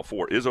Final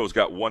Four. Izzo's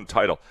got one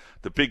title.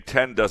 The Big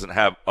Ten doesn't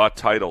have a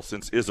title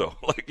since Izzo.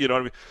 You know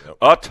what I mean? Yep.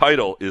 A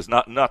title is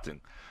not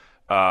nothing.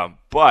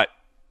 But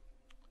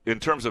in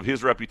terms of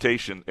his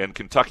reputation and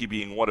Kentucky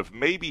being one of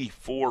maybe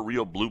 4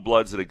 real blue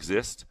bloods that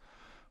exist,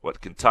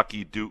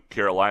 Kentucky, Duke,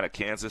 Carolina,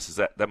 Kansas,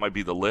 that might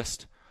be the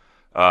list.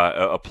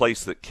 A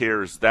place that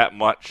cares that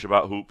much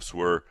about hoops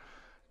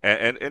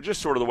and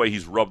just sort of the way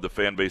he's rubbed the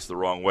fan base the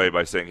wrong way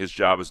by saying his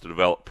job is to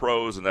develop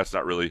pros, and that's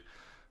not really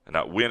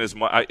not win as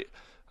much.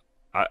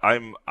 I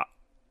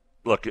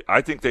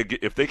think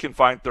if they can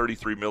find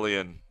 $33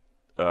 million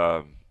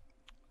to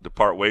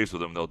part ways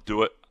with him, they'll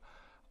do it.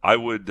 I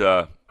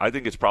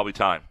think it's probably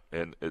time,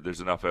 and there's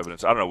enough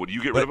evidence. I don't know. Would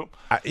you get rid of him?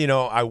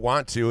 I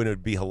want to, and it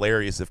would be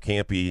hilarious if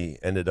Campy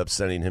ended up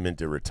sending him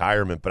into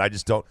retirement. But I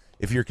just don't.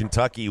 If you're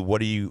Kentucky,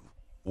 who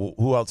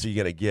else are you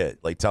going to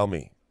get? Like, tell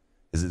me.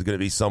 Is it going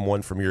to be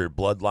someone from your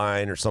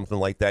bloodline or something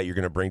like that you're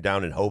going to bring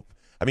down and hope?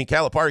 I mean,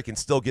 Calipari can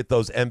still get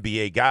those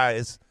NBA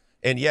guys.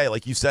 And, yeah,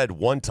 like you said,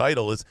 one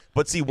title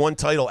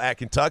at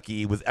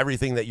Kentucky with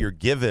everything that you're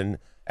given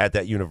at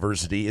that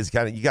university is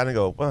you got to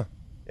go, well,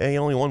 he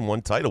only won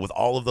one title with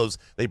all of those.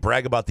 They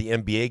brag about the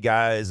NBA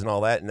guys and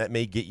all that, and that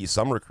may get you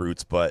some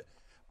recruits. But,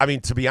 I mean,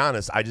 to be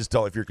honest, I just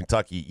don't. If you're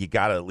Kentucky, you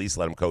got to at least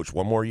let him coach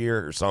one more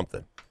year or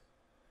something.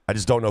 I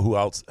just don't know who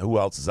else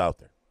is out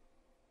there.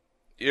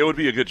 It would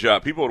be a good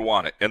job. People would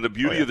want it. And the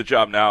beauty of the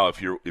job now,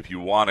 if you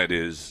want it,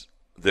 is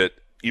that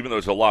even though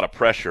there's a lot of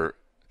pressure,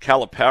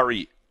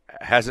 Calipari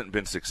hasn't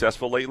been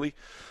successful lately.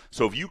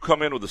 So if you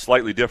come in with a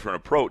slightly different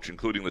approach,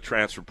 including the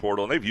transfer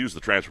portal, and they've used the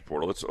transfer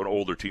portal. It's an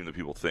older team than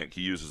people think.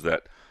 He uses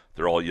that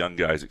they're all young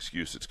guys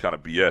excuse. It's kind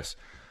of BS.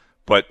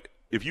 But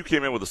if you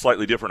came in with a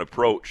slightly different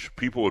approach,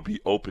 people would be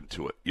open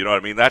to it. You know what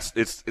I mean?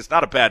 It's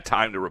not a bad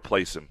time to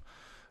replace him.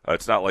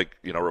 It's not like,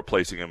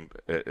 replacing him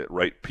at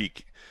right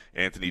peak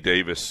Anthony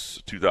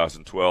Davis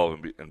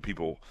 2012 and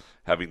people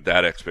having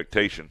that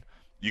expectation.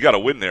 You got to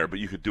win there, but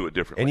you could do it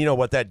differently. And you know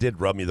what? That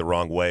did rub me the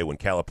wrong way when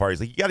Calipari's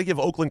like, you got to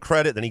give Oakland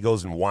credit. Then he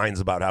goes and whines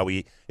about how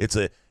it's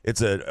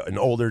an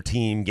older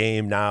team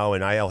game now,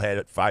 and IL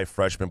had 5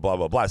 freshmen, blah,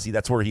 blah, blah. See,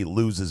 that's where he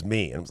loses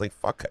me. And I was like,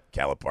 fuck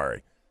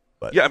Calipari.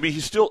 But yeah, I mean,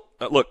 he's still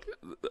look,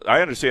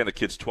 I understand the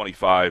kid's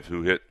 25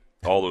 who hit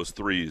all those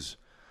threes,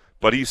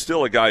 but he's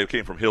still a guy who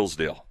came from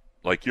Hillsdale.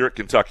 Like, you're at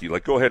Kentucky.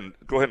 Like, go ahead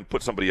and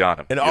put somebody on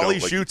him. And all he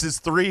shoots is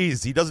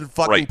threes. He doesn't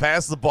fucking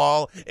pass the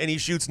ball, and he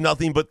shoots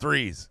nothing but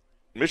threes.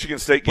 Michigan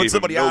State gave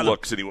him no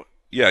looks, and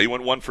he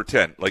went 1 for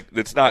 10. Like,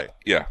 it's not. Right.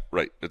 Yeah,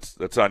 right.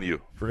 That's on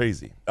you.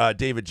 Crazy.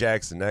 David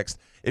Jackson next.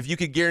 If you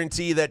could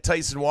guarantee that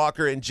Tyson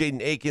Walker and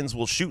Jaden Akins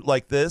will shoot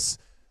like this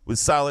with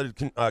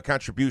solid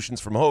contributions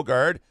from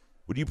Hogard,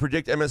 would you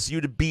predict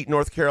MSU to beat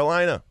North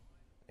Carolina?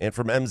 And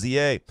from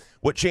MZA,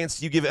 what chance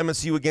do you give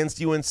MSU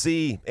against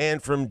UNC?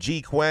 And from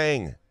G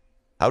Kwang,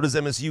 how does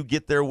MSU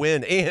get their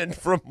win? And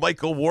from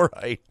Michael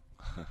Warhite,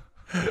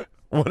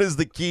 what is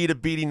the key to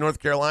beating North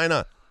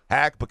Carolina?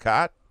 Hack,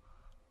 Bacot?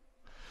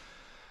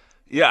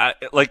 Yeah,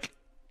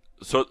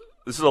 so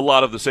this is a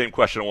lot of the same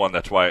question one.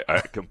 That's why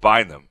I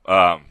combined them.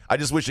 I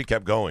just wish it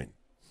kept going.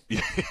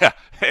 Yeah.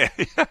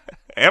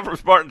 And from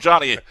Spartan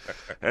Johnny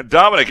and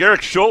Dominic,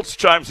 Eric Schultz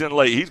chimes in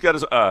late. He's got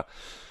his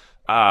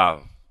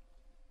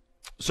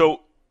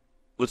so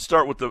let's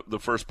start with the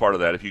first part of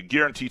that. If you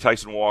guarantee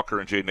Tyson Walker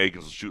and Jaden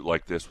Akins will shoot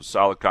like this with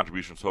solid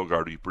contributions from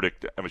Hogard, do you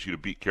predict MSU to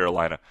beat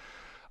Carolina?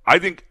 I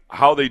think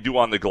how they do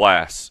on the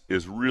glass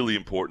is really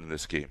important in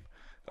this game.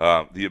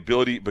 The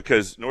ability,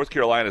 because North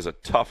Carolina is a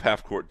tough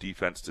half-court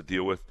defense to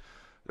deal with.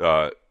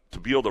 To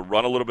be able to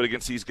run a little bit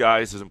against these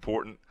guys is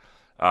important.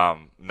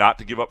 Not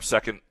to give up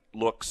second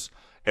looks.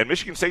 And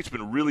Michigan State's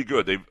been really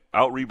good. They've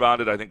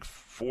out-rebounded, I think,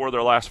 4 of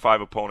their last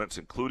 5 opponents,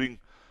 including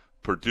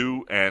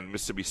Purdue and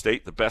Mississippi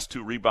State, the best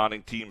 2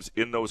 rebounding teams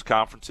in those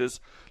conferences.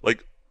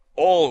 Like,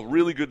 all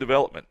really good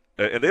development.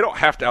 And they don't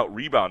have to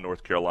out-rebound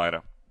North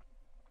Carolina.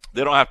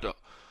 They don't have to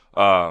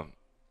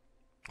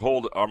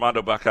hold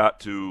Armando Bacot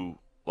to,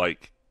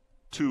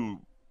 2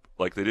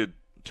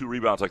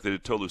 rebounds like they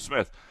did Tolu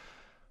Smith.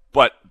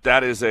 But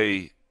that is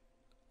a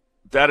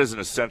that is an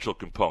essential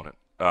component.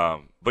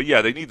 But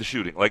yeah, they need the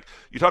shooting. Like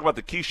you talk about,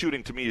 the key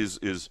shooting to me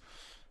is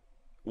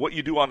what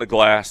you do on the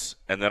glass,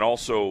 and then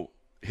also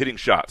hitting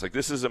shots. Like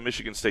this is a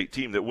Michigan State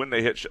team that when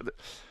they hit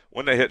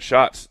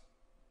shots,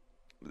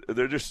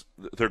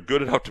 they're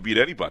good enough to beat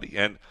anybody,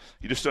 and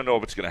you just don't know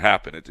if it's going to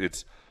happen.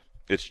 It's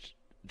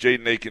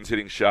Jaden Akins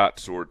hitting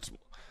shots, or it's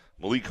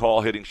Malik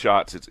Hall hitting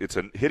shots. It's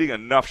hitting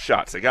enough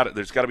shots.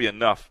 There's got to be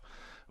enough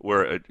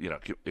where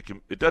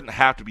it doesn't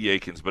have to be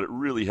Akins, but it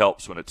really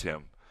helps when it's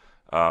him.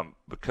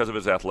 Because of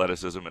his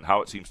athleticism and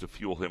how it seems to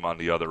fuel him on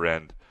the other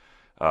end.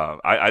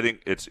 I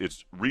think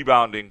it's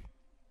rebounding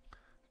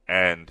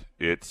and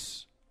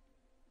it's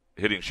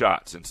hitting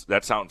shots. And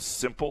that sounds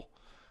simple,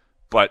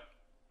 but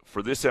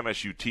for this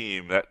MSU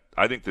team,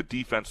 I think the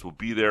defense will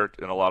be there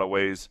in a lot of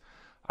ways.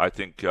 I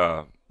think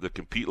the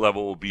compete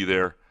level will be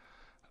there.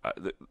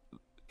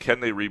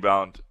 Can they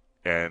rebound,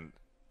 and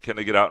can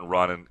they get out and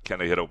run, and can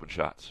they hit open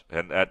shots?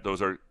 And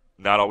those are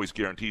not always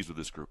guarantees with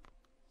this group.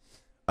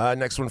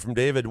 Next one from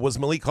David. Was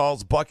Malik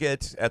Hall's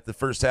bucket at the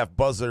first half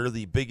buzzer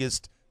the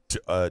biggest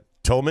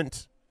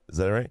moment? Is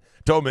that right?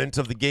 Moment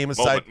of the game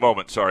aside.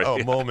 Moment. Sorry. Oh,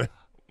 moment.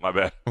 My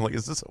bad. I'm like,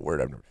 is this a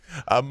word I've never?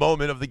 A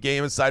moment of the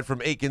game aside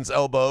from Akins'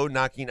 elbow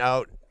knocking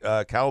out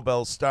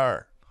Cowbell's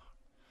star.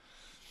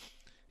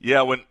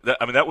 Yeah,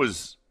 that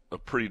was a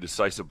pretty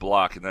decisive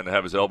block, and then to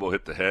have his elbow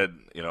hit the head.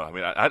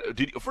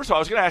 First of all, I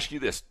was going to ask you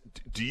this: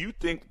 do you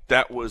think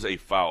that was a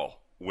foul?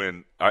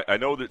 When I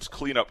know that it's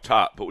clean up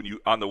top, but when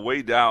you on the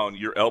way down,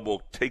 your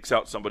elbow takes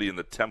out somebody in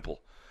the temple.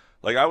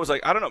 Like I was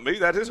like, I don't know, maybe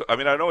that is. I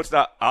mean, I know it's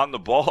not on the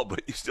ball,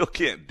 but you still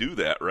can't do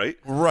that, right?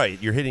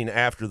 Right. You're hitting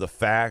after the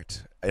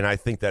fact, and I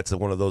think that's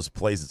one of those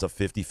plays. It's a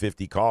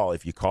 50-50 call.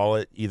 If you call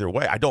it either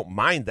way, I don't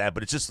mind that,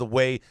 but it's just the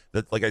way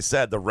that, like I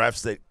said, the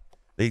refs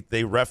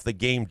they ref the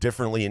game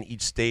differently in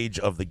each stage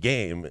of the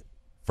game.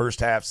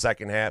 First half,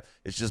 second half,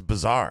 it's just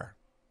bizarre.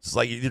 It's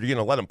like you're going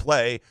to let them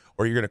play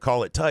or you're going to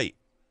call it tight,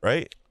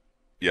 right?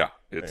 Yeah,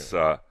 it's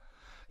I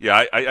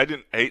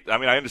didn't hate. I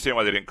mean, I understand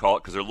why they didn't call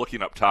it because they're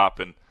looking up top,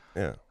 and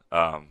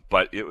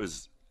but it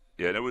was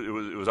it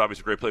was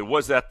obviously a great play.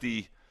 Was that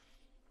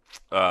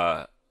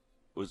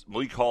was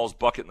Malik Hall's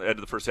bucket in the end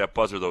of the first half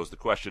buzzer? Though was the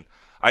question.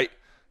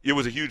 It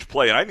was a huge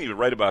play, and I didn't even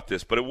write about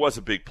this, but it was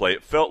a big play.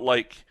 It felt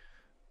like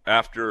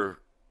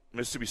after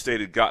Mississippi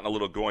State had gotten a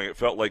little going, it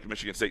felt like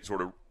Michigan State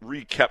sort of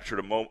recaptured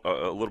a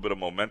little bit of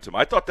momentum.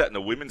 I thought that in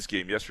the women's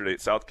game yesterday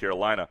at South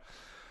Carolina.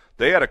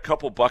 They had a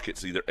couple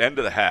buckets, either end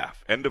of the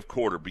half, end of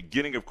quarter,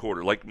 beginning of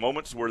quarter, like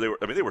moments where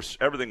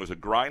everything was a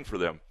grind for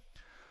them,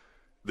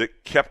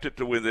 that kept it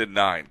to within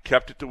 9,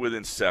 kept it to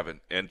within 7,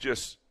 and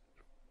just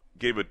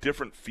gave a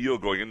different feel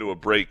going into a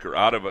break or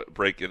out of a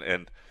break,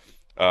 and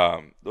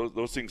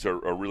those things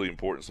are really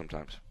important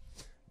sometimes.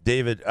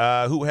 David,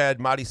 who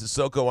had Madi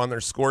Sissoko on their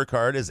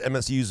scorecard as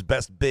MSU's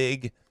best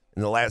big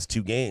in the last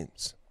 2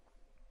 games?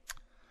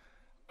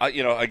 I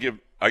give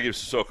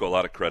Sissoko a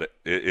lot of credit.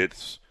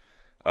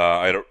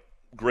 I had a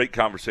great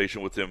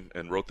conversation with him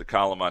and wrote the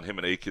column on him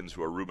and Akins,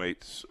 who are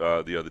roommates,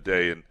 the other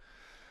day, and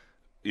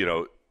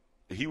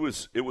it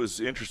was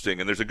interesting.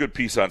 And there's a good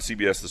piece on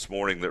CBS this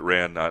morning that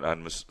ran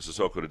on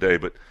Sissoko today,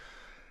 but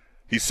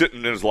he's sitting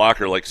in his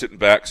locker, like sitting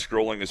back,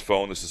 scrolling his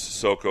phone. This is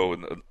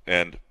Sissoko,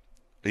 and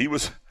he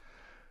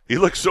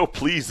looked so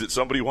pleased that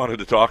somebody wanted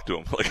to talk to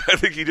him. Like I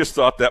think he just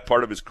thought that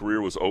part of his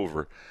career was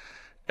over,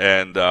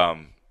 and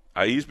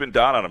he's been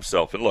down on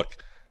himself. And look,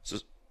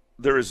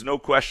 there is no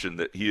question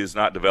that he has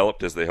not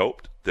developed as they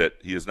hoped, that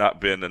he has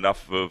not been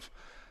enough of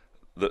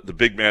the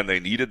big man they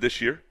needed this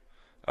year.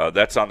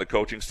 That's on the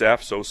coaching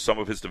staff, so some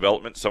of his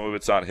development, some of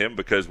it's on him,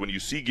 because when you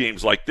see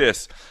games like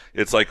this,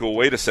 it's like, well,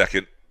 wait a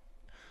second,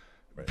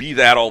 be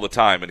that all the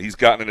time. And he's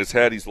gotten in his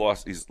head, he's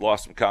lost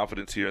some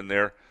confidence here and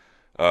there,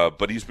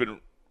 but he's been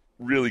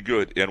really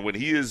good. And when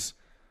he's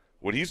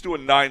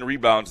doing 9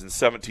 rebounds in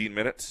 17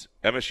 minutes,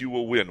 MSU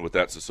will win with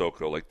that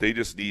Sissoko. Like they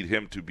just need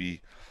him to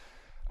be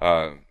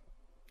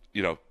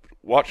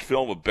watch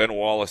film of Ben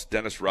Wallace,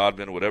 Dennis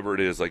Rodman, whatever it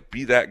is, like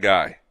be that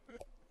guy.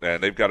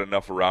 And they've got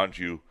enough around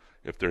you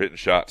if they're hitting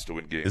shots to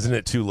win games. Isn't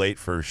it too late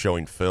for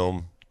showing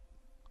film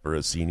for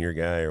a senior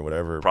guy or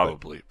whatever?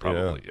 Probably.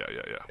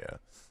 Yeah.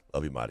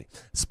 Love you, Madi.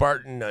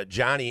 Spartan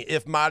Johnny,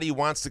 if Madi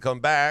wants to come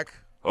back.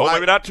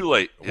 Maybe not too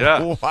late.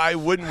 Yeah. Why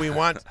wouldn't we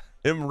want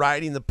him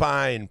riding the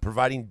pine,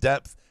 providing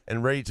depth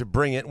and ready to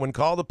bring it when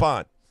called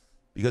upon?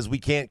 Because we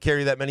can't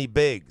carry that many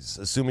bigs,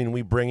 assuming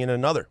we bring in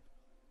another.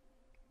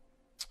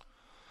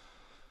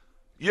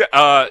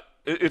 Yeah,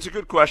 it's a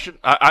good question.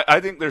 I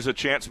think there's a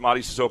chance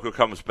Madi Sissoko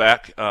comes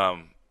back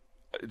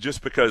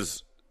just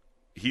because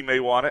he may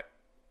want it,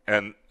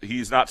 and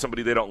he's not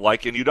somebody they don't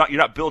like. And you're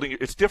not building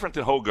 – it's different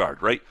than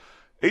Hogard, right?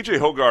 A.J.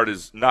 Hogard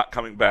is not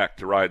coming back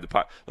to ride the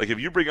pot. Like, if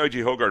you bring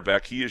A.J. Hogard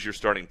back, he is your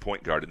starting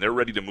point guard, and they're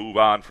ready to move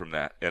on from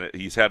that. And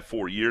he's had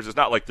 4 years. It's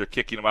not like they're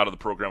kicking him out of the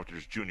program after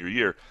his junior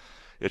year.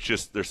 It's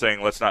just they're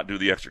saying, let's not do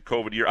the extra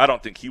COVID year. I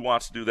don't think he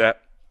wants to do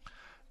that.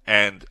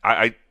 And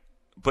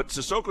but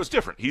Sissoko's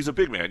different. He's a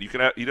big man. He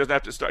doesn't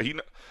have to start.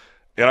 And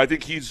I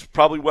think he's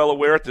probably well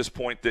aware at this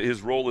point that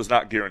his role is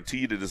not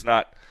guaranteed. It is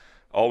not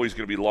always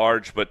going to be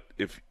large, but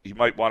if he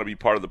might want to be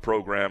part of the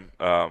program,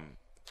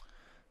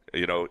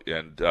 you know,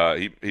 and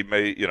he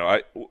may, you know,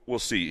 we'll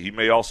see. He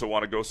may also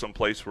want to go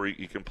someplace where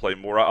he can play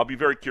more. I'll be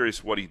very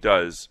curious what he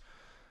does,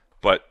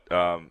 but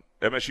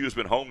MSU has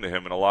been home to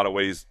him in a lot of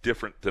ways,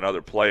 different than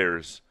other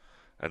players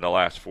in the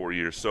last 4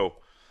 years. So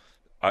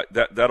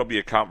that'll be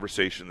a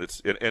conversation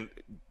that's and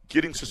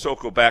getting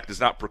Sissoko back does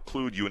not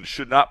preclude you and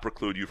should not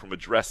preclude you from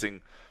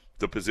addressing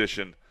the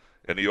position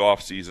in the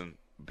offseason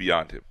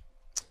beyond him.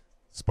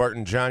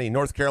 Spartan Johnny,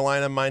 North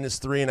Carolina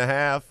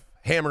 -3.5.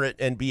 Hammer it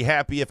and be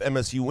happy if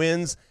MSU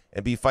wins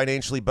and be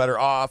financially better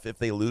off if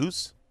they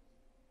lose.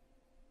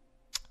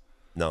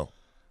 No,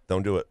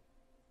 don't do it.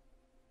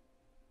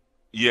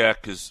 Yeah,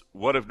 because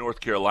what if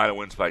North Carolina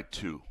wins by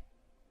 2?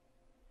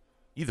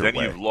 Either then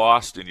way. You've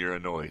lost and you're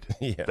annoyed.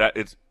 Yeah.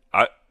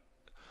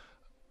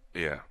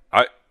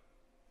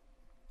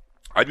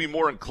 I'd be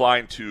more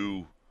inclined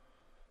to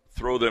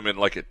throw them in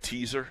like a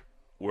teaser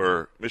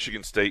where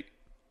Michigan State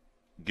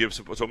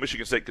so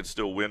Michigan State could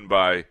still win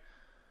by,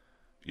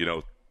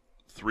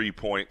 3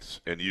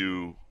 points and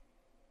you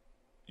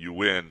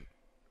win.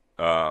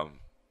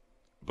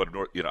 But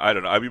I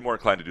don't know. I'd be more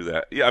inclined to do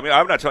that. Yeah, I mean,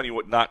 I'm not telling you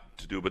what not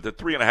to do, but the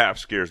 3.5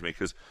 scares me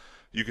because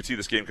you could see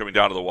this game coming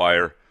down to the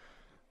wire.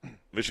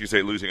 Michigan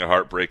State losing a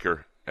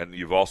heartbreaker, and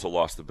you've also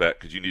lost the bet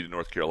because you needed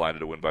North Carolina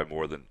to win by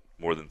more than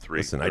 3.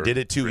 Listen, I did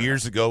it 2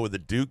 years ago with the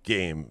Duke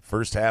game.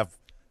 First half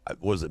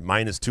was it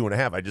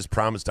 -2.5. I just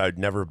promised I'd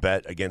never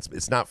bet against.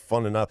 It's not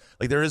fun enough.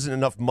 Like there isn't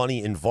enough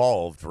money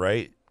involved,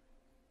 right,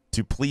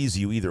 to please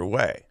you either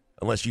way,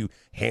 unless you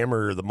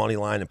hammer the money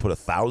line and put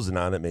 1,000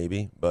 on it,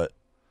 maybe. But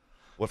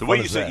the way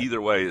you say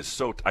either way is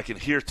so. I can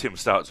hear Tim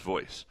Stout's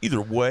voice.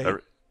 Either way.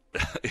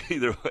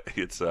 Either way,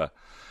 it's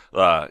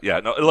yeah.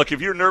 No, look, if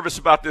you're nervous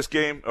about this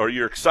game or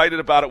you're excited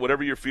about it,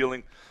 whatever you're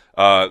feeling,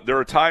 there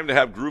are time to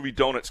have Groovy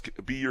Donuts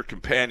be your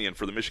companion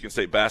for the Michigan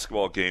State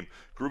basketball game.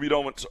 Groovy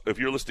Donuts, if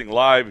you're listening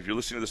live, if you're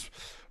listening to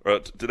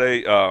this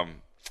today,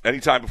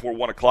 anytime before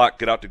 1 o'clock,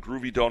 get out to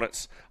Groovy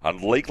Donuts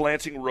on Lake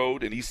Lansing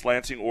Road in East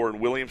Lansing or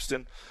in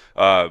Williamston.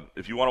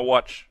 If you want to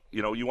watch,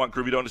 you want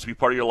Groovy Donuts to be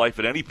part of your life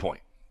at any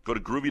point, go to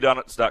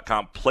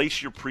groovydonuts.com,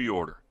 place your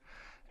pre-order,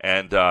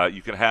 and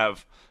you can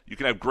have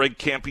Greg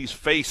Campy's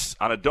face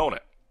on a donut.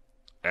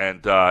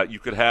 And you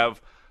could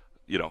have,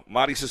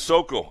 Madi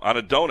Sissoko on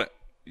a donut.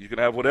 You can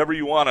have whatever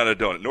you want on a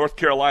donut. North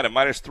Carolina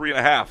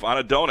 -3.5 on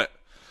a donut.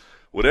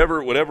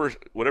 Whatever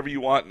you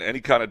want in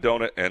any kind of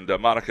donut. And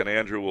Monica and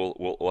Andrew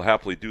will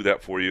happily do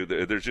that for you.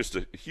 There's just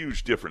a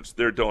huge difference.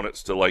 Their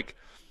donuts to like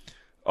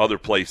other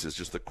places.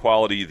 Just the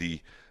quality,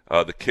 the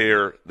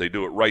care. They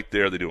do it right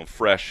there. They do them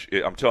fresh.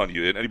 I'm telling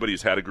you, anybody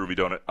who's had a Groovy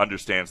Donut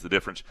understands the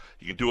difference.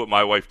 You can do what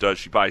my wife does.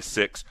 She buys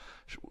 6.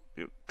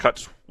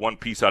 Cuts one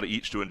piece out of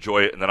each to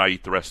enjoy it, and then I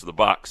eat the rest of the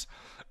box.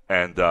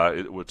 And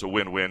it's a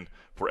win-win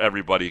for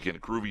everybody. Again,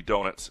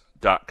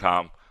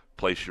 groovydonuts.com.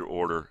 Place your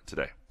order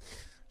today.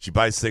 She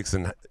buys 6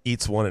 and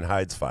eats 1 and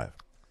hides 5.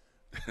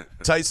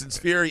 Tyson's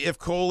Fury, if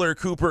Kohler,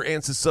 Cooper,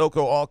 and Sissoko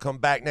all come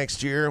back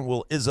next year,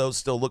 will Izzo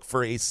still look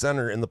for a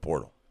center in the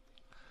portal?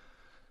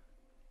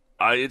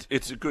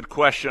 It's a good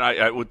question.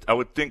 I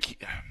would think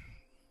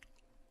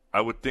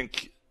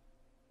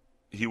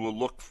he will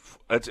look.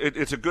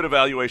 It's a good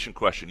evaluation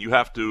question. You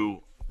have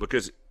to,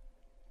 because,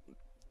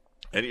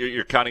 and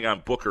you're counting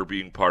on Booker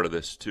being part of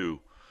this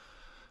too.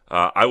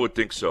 I would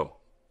think so.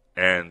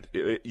 And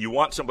you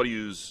want somebody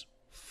who's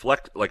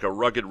like a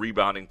rugged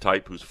rebounding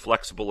type, who's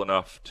flexible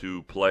enough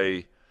to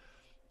play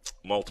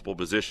multiple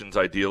positions,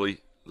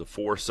 ideally the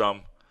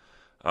foursome.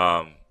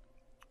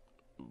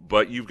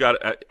 But you've got.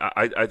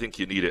 I think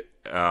you need it.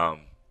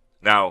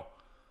 Now,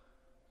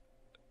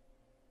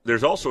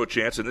 there's also a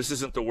chance, and this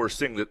isn't the worst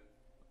thing, that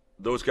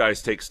those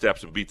guys take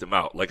steps and beat them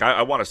out. Like,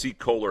 I want to see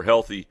Kohler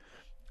healthy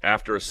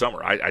after a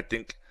summer. I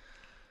think,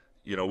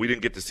 we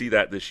didn't get to see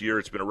that this year.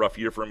 It's been a rough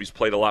year for him. He's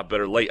played a lot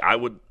better late. I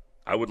would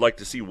like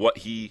to see what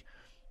he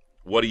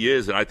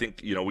is, and I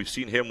think, we've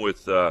seen him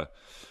with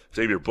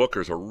Xavier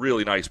Booker's a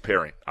really nice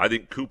pairing. I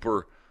think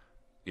Cooper,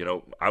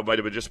 I might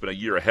have just been a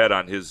year ahead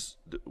on his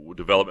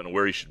development and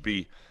where he should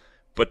be,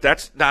 but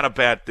that's not a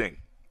bad thing.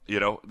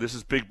 This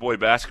is big boy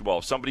basketball.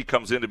 If somebody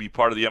comes in to be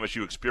part of the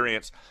MSU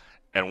experience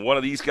and one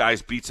of these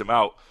guys beats him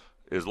out,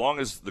 as long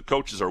as the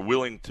coaches are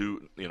willing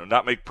to,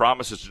 not make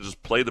promises to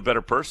just play the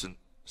better person,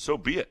 so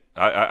be it.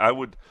 I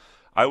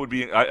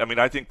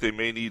think they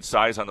may need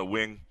size on the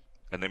wing,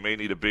 and they may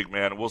need a big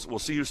man. We'll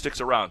see who sticks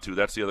around too.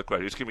 That's the other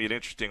question. It's going to be an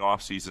interesting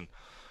offseason.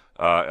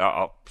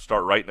 I'll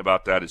start writing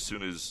about that as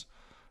soon as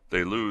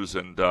they lose,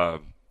 and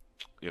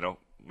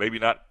maybe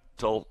not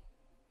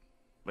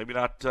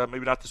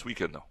this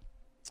weekend though.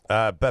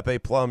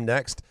 Beppe Plum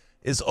next.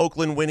 Is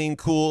Oakland winning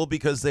cool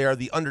because they are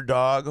the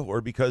underdog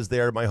or because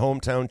they are my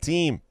hometown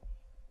team?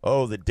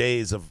 Oh, the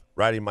days of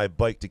riding my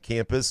bike to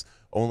campus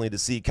only to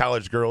see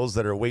college girls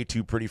that are way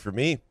too pretty for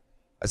me.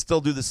 I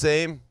still do the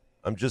same.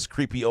 I'm just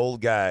creepy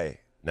old guy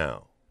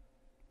now.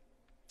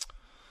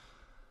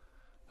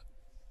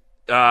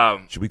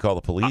 Should we call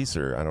the police,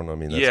 or I don't know? I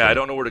mean, that's I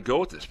don't know where to go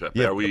with this, Pepe.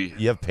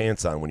 You have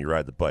pants on when you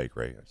ride the bike,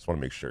 right? I just want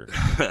to make sure.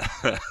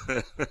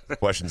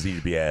 Questions need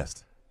to be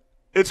asked.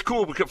 It's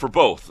cool for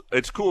both.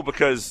 It's cool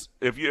because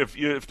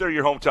if they're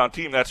your hometown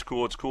team, that's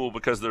cool. It's cool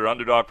because they're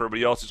underdog for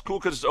everybody else. It's cool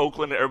because it's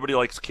Oakland. Everybody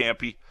likes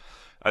Campy.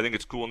 I think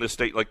it's cool in this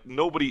state. Like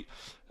nobody,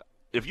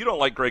 if you don't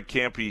like Greg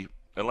Campy,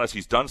 unless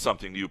he's done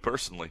something to you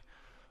personally,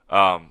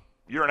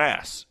 you're an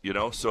ass.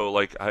 So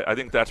like I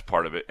think that's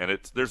part of it, and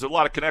there's a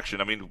lot of connection.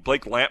 I mean,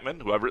 Blake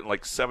Lampman, who I've written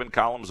like 7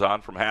 columns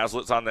on from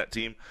Hazlitt's on that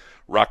team.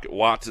 Rocket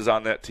Watts is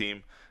on that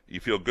team. You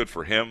feel good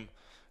for him.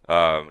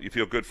 You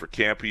feel good for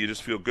Campy. You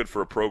just feel good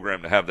for a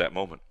program to have that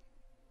moment.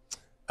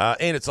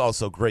 And it's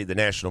also great the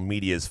national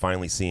media is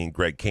finally seeing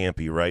Greg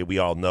Campy, right? We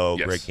all know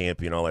Greg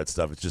Campy and all that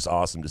stuff. It's just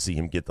awesome to see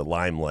him get the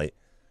limelight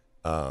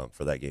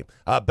for that game.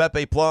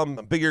 Beppe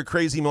Plum, bigger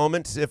crazy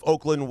moment if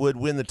Oakland would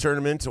win the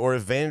tournament or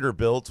if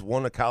Vanderbilt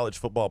won a college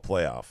football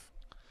playoff.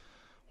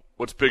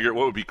 What's bigger?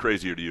 What would be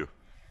crazier to you?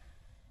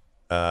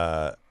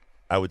 I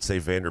would say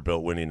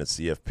Vanderbilt winning a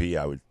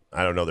CFP.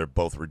 I don't know. They're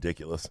both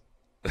ridiculous.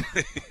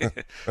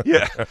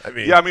 Yeah.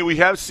 I mean, we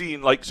have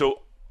seen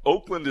so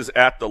Oakland is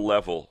at the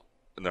level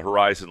in the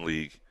Horizon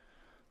League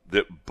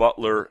that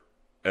Butler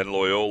and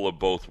Loyola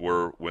both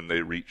were when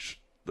they reached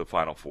the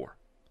Final Four.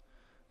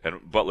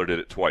 And Butler did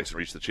it twice and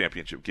reached the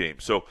championship game.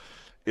 So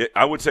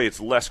I would say it's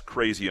less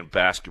crazy in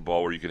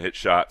basketball where you can hit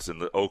shots,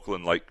 and the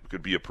Oakland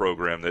could be a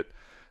program that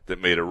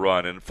made a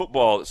run. And in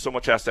football, so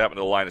much has to happen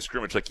to the line of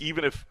scrimmage. Like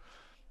even if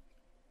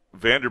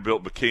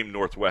Vanderbilt became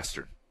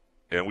Northwestern,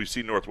 and we've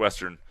seen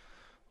Northwestern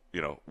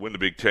win the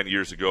Big Ten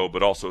years ago,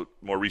 but also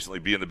more recently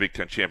be in the Big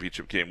Ten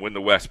championship game, win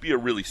the West, be a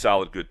really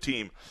solid, good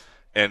team,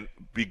 and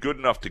be good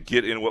enough to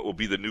get in what will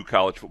be the new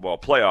college football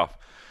playoff.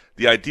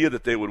 The idea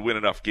that they would win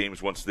enough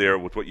games once there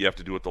with what you have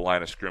to do at the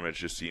line of scrimmage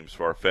just seems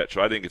far-fetched.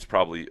 So I think it's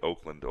probably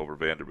Oakland over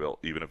Vanderbilt,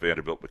 even if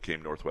Vanderbilt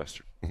became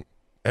Northwestern.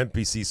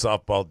 NPC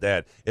softball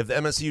dad. If the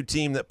MSU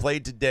team that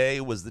played today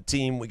was the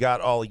team we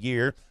got all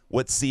year,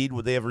 what seed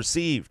would they have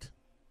received?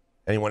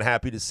 Anyone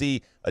happy to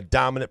see a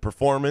dominant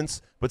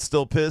performance, but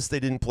still pissed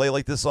they didn't play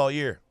like this all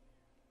year?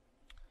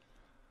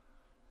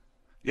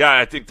 Yeah,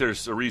 I think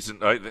there's a reason.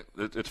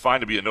 It's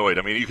fine to be annoyed.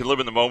 I mean, you can live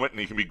in the moment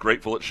and you can be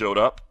grateful it showed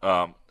up.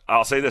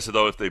 I'll say this,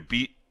 though. If they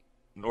beat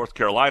North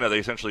Carolina, they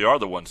essentially are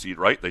the 1 seed,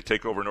 right? They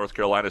take over North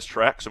Carolina's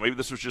track. So maybe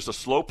this was just a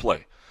slow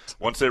play.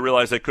 Once they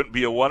realized they couldn't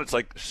be a 1, it's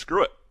like,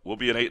 screw it. We'll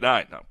be an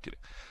 8-9. No, I'm kidding.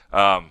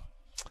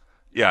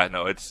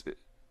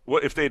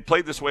 If they had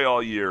played this way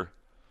all year,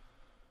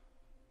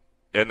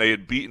 and they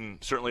had beaten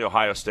certainly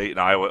Ohio State and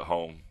Iowa at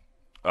home,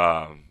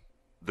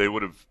 they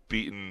would have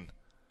beaten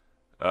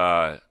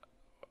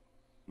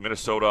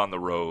Minnesota on the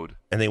road.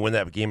 And they win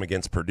that game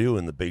against Purdue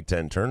in the Big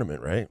Ten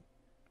tournament, right?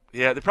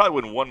 Yeah, they probably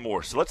win 1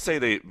 more. So let's say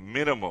they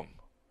minimum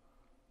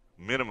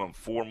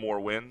 4 more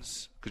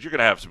wins, because you're going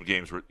to have some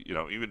games where,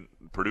 even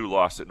Purdue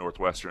lost at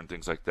Northwestern and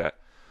things like that.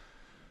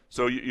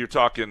 So you're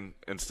talking,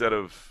 instead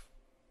of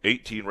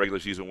 18 regular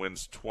season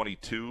wins,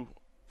 22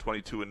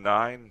 and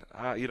 9.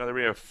 They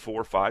may have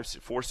 4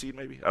 seed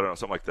maybe. I don't know,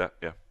 something like that.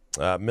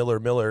 Yeah.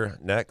 Miller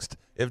next.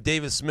 If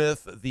Davis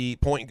Smith, the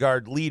point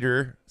guard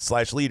leader,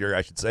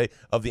 I should say,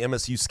 of the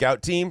MSU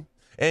scout team,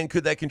 and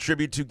could that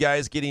contribute to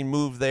guys getting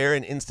moved there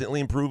and instantly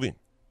improving?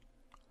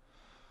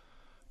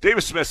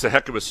 Davis Smith's a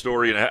heck of a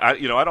story, and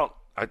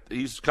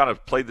he's kind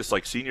of played this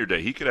like senior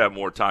day. He could have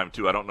more time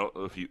too. I don't know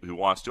if he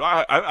wants to.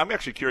 I'm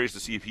actually curious to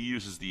see if he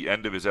uses the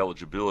end of his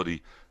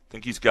eligibility. I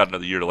think he's got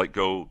another year to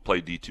go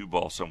play D2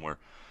 ball somewhere.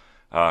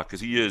 Because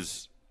he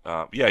is,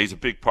 he's a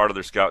big part of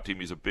their scout team.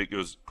 It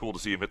was cool to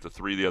see him hit the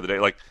 3 the other day.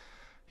 Like,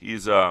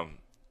 he's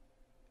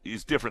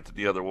different than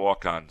the other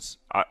walk-ons.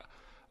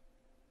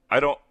 I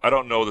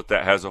don't know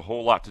that has a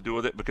whole lot to do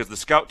with it, because the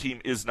scout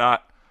team is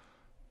not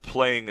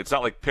playing. It's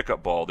not like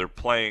pickup ball. They're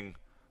playing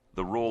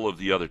the role of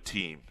the other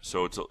team.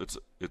 So it's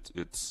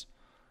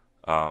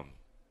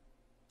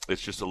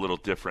just a little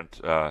different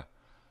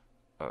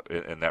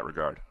in that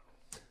regard.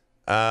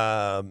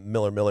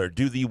 Miller.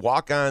 Do the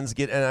walk-ons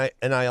get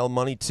NIL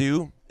money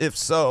too? If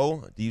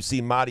so, do you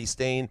see Marty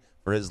staying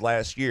for his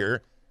last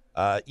year,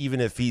 even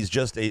if he's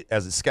just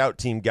as a scout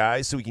team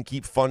guy, so he can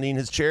keep funding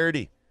his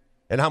charity?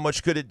 And how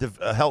much could it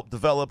help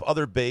develop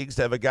other bigs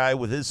to have a guy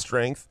with his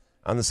strength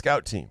on the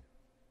scout team?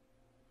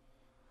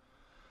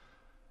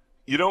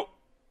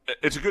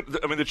 It's a good.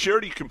 I mean, the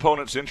charity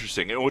component's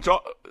interesting, and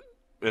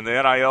in the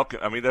NIL.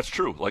 I mean, that's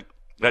true. Like,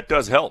 that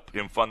does help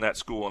him fund that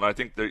school, and I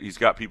think that he's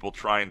got people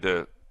trying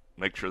to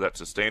make sure that's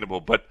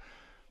sustainable. But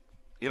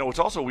what's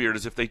also weird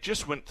is if they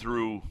just went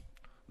through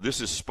This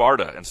is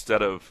Sparta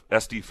instead of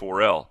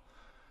SD4L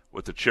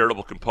with the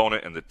charitable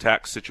component and the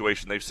tax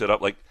situation they've set up.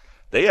 Like,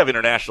 they have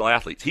international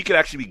athletes. He could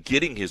actually be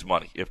getting his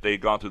money if they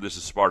had gone through This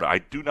is Sparta. I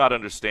do not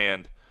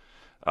understand.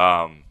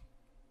 I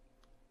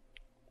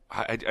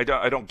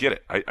don't get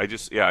it.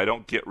 I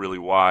don't get really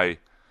why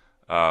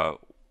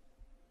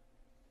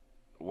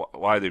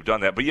they've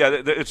done that. But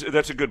yeah,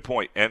 that's a good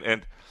point.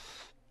 And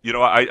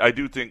I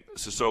do think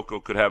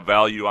Sissoko could have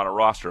value on a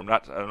roster. I'm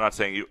not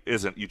saying he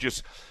isn't.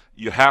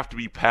 You have to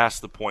be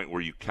past the point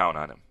where you count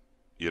on him.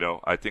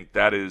 I think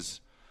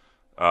that's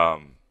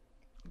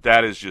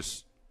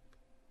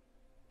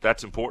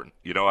important.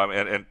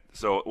 And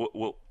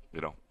so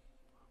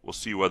we'll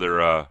see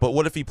whether. But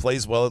what if he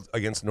plays well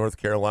against North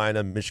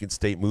Carolina? Michigan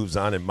State moves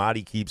on, and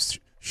Marty keeps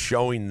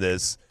showing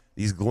these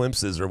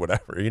glimpses or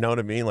whatever. You know what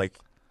I mean? Like,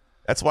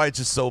 that's why it's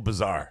just so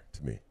bizarre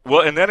to me.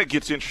 Well, and then it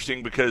gets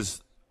interesting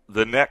because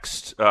the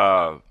next,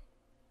 the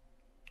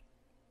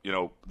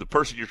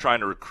person you're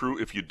trying to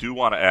recruit, if you do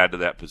want to add to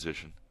that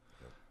position,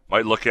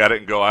 might look at it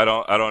and go, I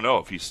don't know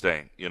if he's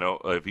staying.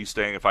 If he's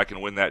staying, if I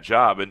can win that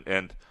job,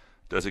 and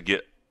does it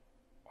get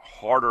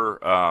harder?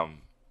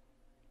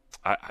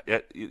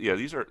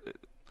 These are.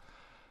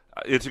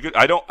 It's a good.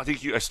 I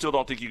still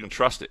don't think you can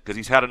trust it because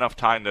he's had enough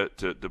time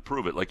to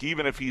prove it. Like,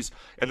 even if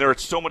and there are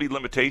so many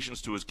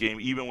limitations to his game,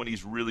 even when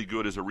he's really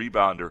good as a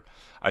rebounder,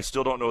 I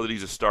still don't know that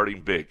he's a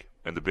starting big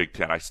in the Big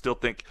Ten. I still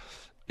think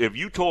if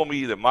you told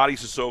me that Mady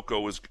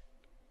Sissoko was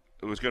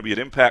going to be an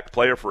impact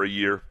player for a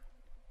year,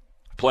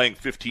 playing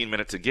 15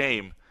 minutes a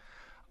game,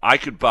 I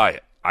could buy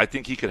it. I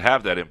think he could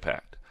have that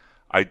impact.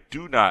 I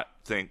do not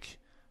think.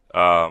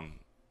 I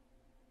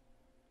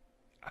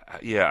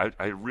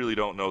really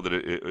don't know that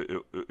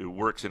it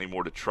works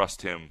anymore to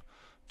trust him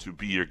to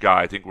be your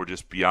guy. I think we're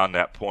just beyond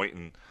that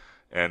point,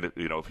 and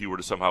if he were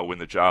to somehow win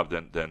the job,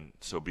 then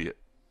so be it.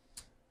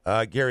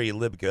 Gary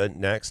Libka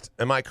next.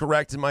 Am I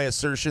correct in my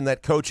assertion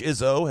that Coach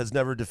Izzo has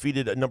never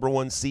defeated a number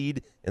 1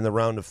 seed in the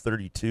round of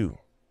 32?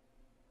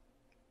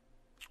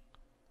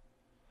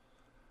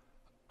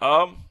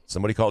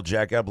 Somebody called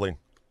Jack Ebling.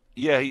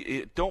 Yeah,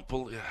 I don't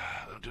believe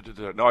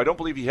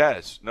he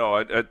has.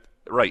 No,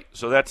 right.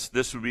 So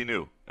this would be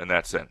new in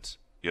that sense.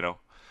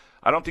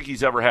 I don't think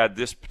he's ever had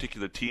this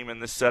particular team in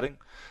this setting.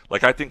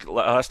 Like, I think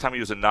last time he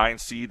was a 9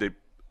 seed, it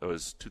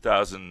was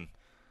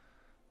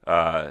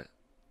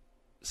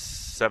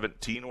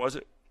 2017, was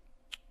it?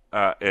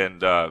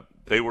 And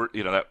they were,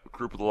 that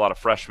group with a lot of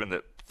freshmen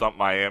that thumped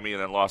Miami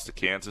and then lost to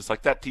Kansas.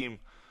 Like, that team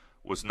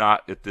was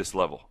not at this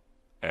level,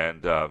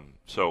 and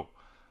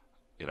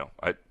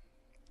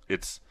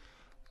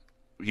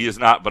he is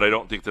not. But I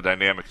don't think the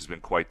dynamic has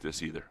been quite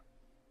this either.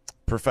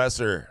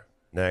 Professor,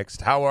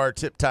 next. How are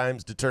tip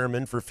times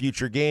determined for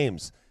future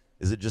games?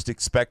 Is it just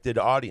expected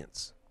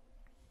audience?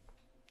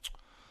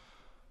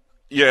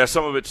 Yeah,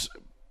 some of it's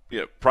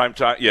prime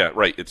time. Yeah,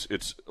 right.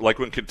 It's like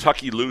when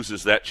Kentucky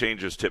loses, that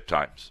changes tip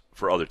times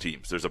for other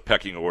teams. There's a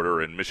pecking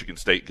order, and Michigan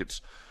State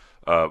gets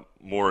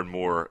more and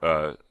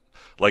more.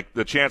 Like,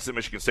 the chance that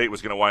Michigan State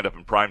was going to wind up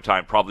in prime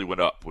time probably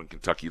went up when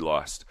Kentucky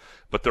lost.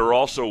 But there are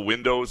also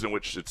windows in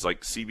which it's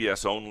like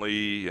CBS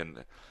only,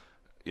 and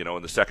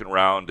in the second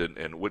round,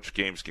 and which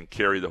games can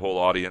carry the whole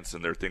audience,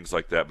 and there are things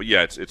like that. But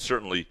yeah, it's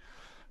certainly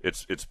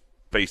it's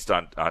based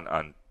on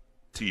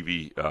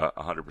TV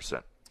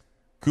 100%.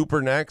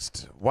 Cooper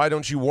next. Why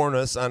don't you warn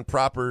us on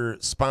proper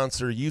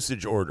sponsor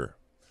usage order?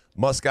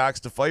 Muskox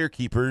to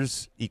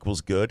Firekeepers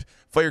equals good.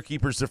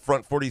 Firekeepers to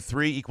Front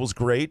 43 equals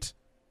great.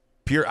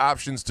 Pure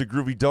Options to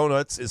Groovy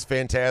Donuts is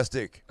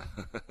fantastic.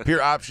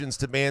 Pure Options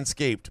to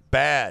Manscaped,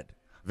 bad.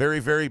 Very,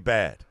 very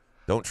bad.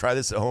 Don't try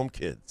this at home,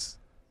 kids.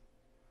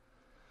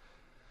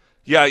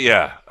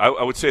 Yeah.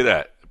 I would say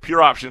that.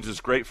 Pure Options is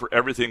great for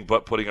everything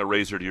but putting a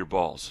razor to your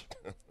balls.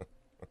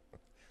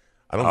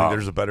 I don't think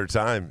there's a better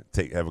time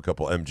to have a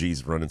couple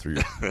MGs running through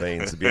your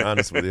veins, to be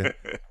honest with you.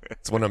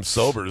 It's when I'm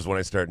sober is when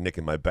I start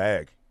nicking my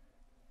bag.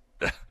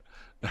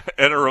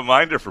 And a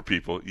reminder for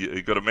people,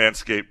 you go to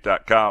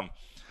manscaped.com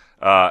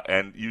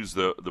and use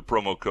the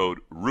promo code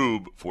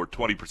RUBE for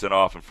 20%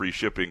 off and free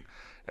shipping,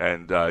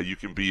 and you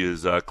can be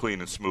as clean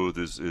and smooth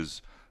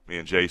as me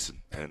and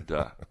Jason, and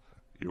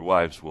your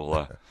wives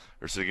will,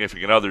 or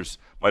significant others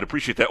might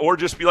appreciate that, or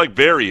just be like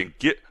Harry,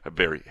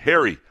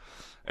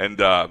 and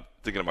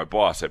thinking of my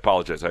boss. I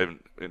apologize, I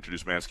haven't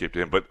introduced Manscaped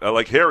to him, but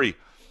like Harry,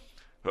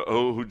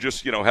 who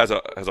just has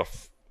a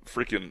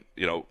freaking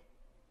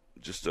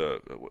just a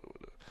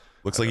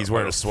looks like he's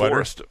wearing a sweater.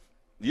 Forest.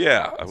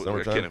 Yeah, I'm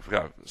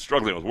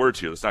struggling with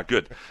words here. That's not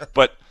good.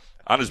 But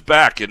on his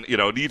back, and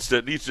needs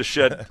to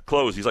shed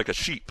clothes. He's like a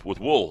sheep with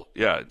wool.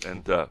 Yeah,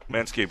 and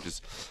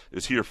Manscaped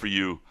is here for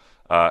you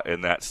in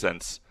that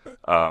sense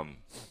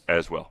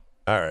as well.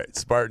 All right,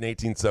 Spartan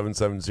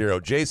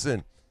 18770.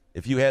 Jason,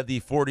 if you had the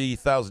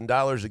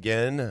 $40,000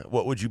 again,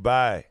 what would you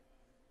buy?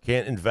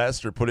 Can't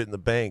invest or put it in the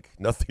bank.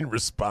 Nothing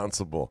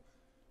responsible.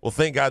 Well,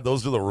 thank God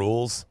those are the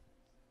rules.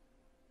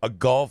 A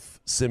golf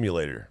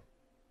simulator.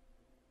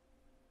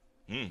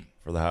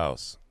 For the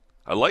house.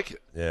 I like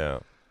it. Yeah.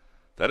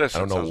 That is. I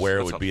don't know where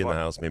it would be in the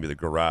house, maybe the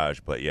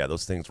garage, but yeah,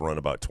 those things run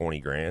about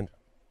 $20,000.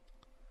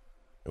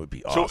 It would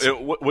be awesome. So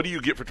what do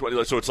you get for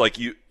 20? So it's like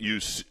you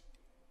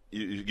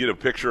get a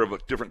picture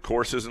of different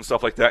courses and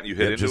stuff like that, and you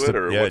hit into it,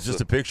 or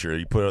just a picture.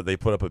 They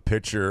put up a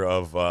picture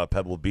of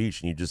Pebble Beach,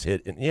 and you just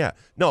hit. And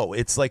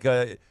it's like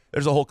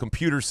there's a whole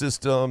computer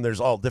system. There's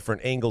all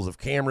different angles of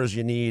cameras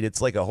you need.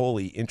 It's like a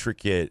wholly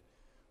intricate,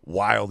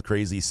 wild,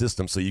 crazy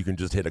system, so you can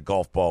just hit a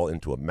golf ball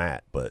into a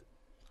mat. But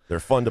they're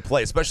fun to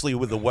play, especially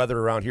with the weather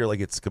around here.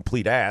 Like, it's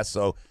complete ass,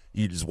 so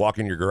you just walk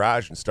in your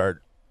garage and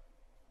start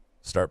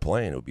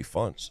playing. It would be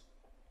fun.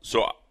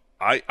 So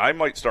I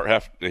might start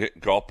having to hit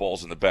golf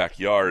balls in the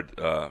backyard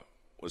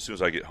as soon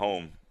as I get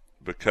home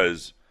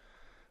because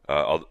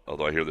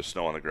although I hear the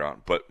snow on the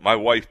ground. But my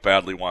wife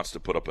badly wants to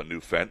put up a new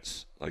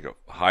fence, like a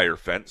higher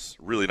fence,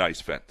 really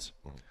nice fence.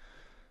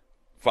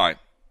 Fine.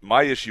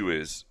 My issue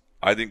is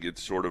I think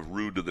it's sort of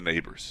rude to the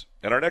neighbors.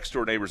 And our next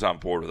door neighbor's on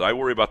board with it. I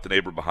worry about the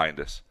neighbor behind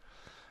us.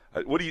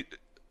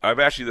 I've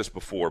asked you this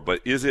before,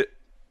 but is it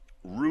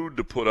rude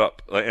to put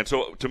up? And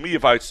so to me,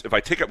 if I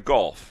take up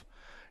golf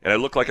and I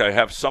look like I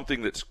have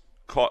something that's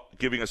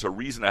giving us a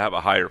reason to have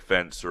a higher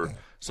fence or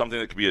something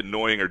that could be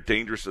annoying or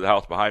dangerous to the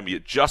house behind me,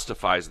 it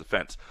justifies the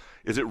fence.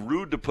 Is it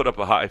rude to put up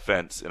a high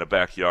fence in a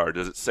backyard?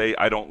 Does it say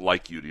I don't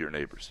like you to your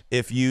neighbors?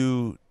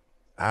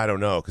 I don't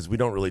know, because we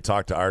don't really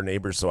talk to our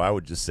neighbors, so I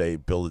would just say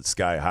build it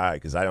sky high,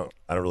 because I don't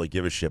really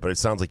give a shit. But it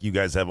sounds like you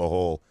guys have a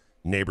whole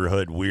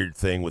neighborhood weird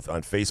thing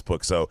on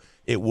Facebook, so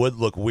it would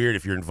look weird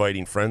if you're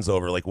inviting friends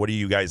over. Like, what are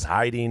you guys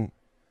hiding,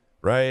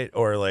 right?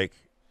 Or like,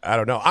 I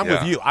don't know. I'm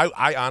with you.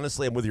 I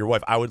honestly am with your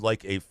wife. I would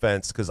like a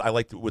fence because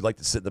would like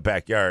to sit in the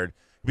backyard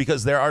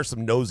because there are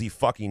some nosy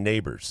fucking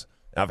neighbors.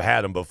 I've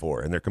had them before,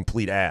 and they're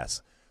complete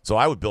ass. So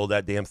I would build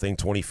that damn thing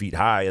 20 feet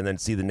high and then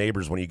see the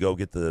neighbors when you go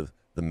get the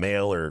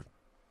mail or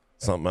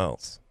something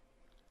else.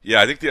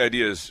 Yeah, I think the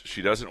idea is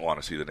she doesn't want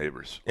to see the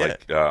neighbors.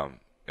 Yeah.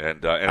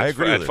 And I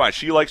agree with it's fine.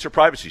 She likes her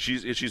privacy.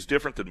 She's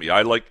different than me.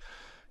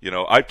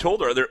 I've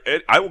told her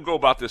I will go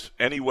about this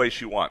any way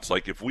she wants.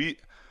 Like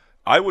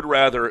I would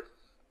rather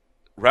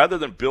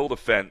than build a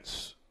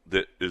fence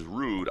that is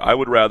rude, I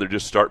would rather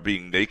just start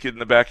being naked in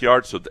the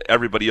backyard so that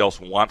everybody else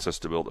wants us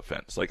to build a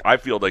fence. Like I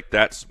feel like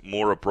that's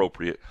more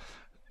appropriate,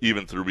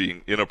 even through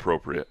being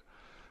inappropriate.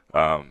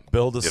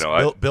 Build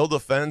a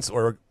fence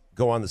or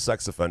go on the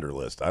sex offender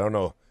list. I don't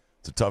know.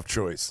 It's a tough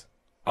choice.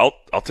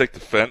 I'll take the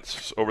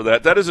fence over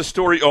that. That is a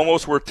story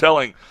almost worth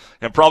telling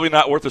and probably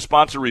not worth a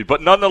sponsor read,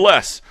 but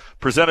nonetheless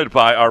presented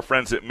by our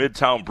friends at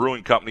Midtown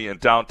Brewing Company in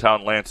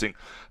downtown Lansing,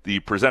 the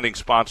presenting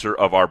sponsor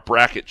of our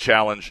bracket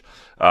challenge,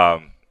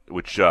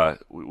 which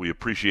we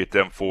appreciate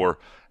them for,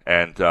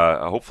 and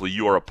hopefully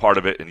you are a part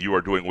of it and you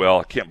are doing well.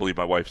 I can't believe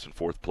my wife's in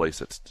fourth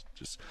place. It's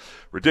just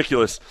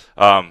ridiculous.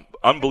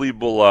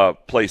 Unbelievable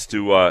place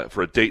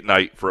for a date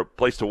night, for a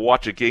place to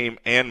watch a game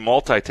and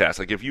multitask.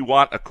 Like if you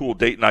want a cool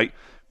date night,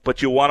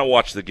 but you want to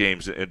watch the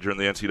games during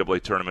the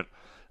NCAA tournament,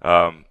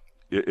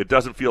 it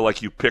doesn't feel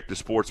like you picked a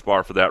sports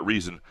bar for that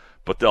reason,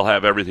 but they'll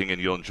have everything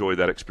and you'll enjoy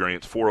that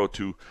experience.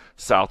 402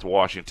 South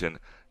Washington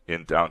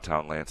in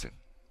downtown Lansing.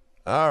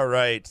 All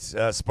right,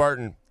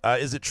 Spartan,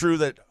 is it true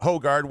that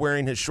Hogard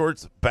wearing his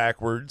shorts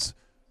backwards,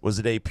 was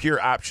it a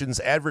pure options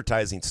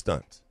advertising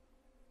stunt?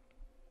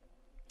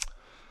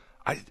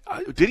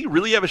 Did he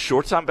really have his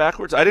shorts on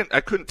backwards? I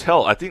couldn't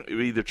tell. I think it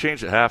either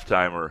changed at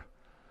halftime or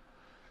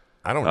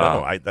I don't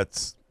know.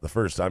 That's the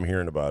first I'm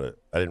hearing about it.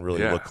 I didn't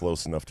really look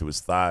close enough to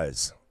his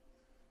thighs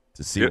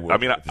to see if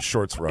the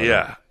shorts were on.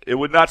 Yeah, it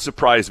would not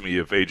surprise me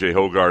if A.J.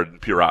 Hogard and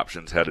Pure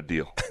Options had a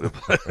deal.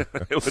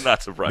 It would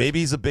not surprise me. Maybe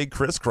he's a big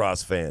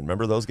crisscross fan.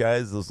 Remember those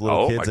guys, those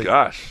little kids? Oh, my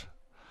gosh.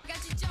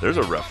 There's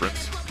a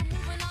reference.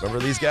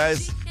 Remember these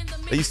guys?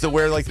 They used to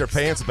wear, like, their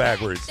pants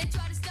backwards.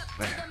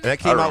 And that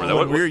came out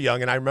when we were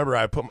young, and I remember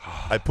I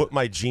put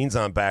my jeans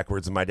on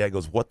backwards, and my dad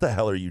goes, "What the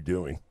hell are you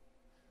doing?"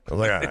 I was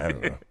like, I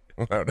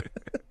don't know.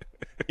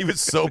 He was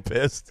so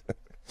pissed. I'm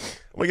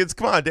like,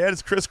 come on, Dad,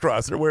 it's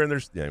crisscross. They're wearing their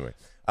anyway.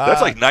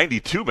 That's like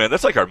 92, man.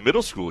 That's like our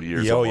middle school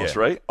years almost,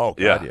 right? Oh,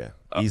 God, yeah.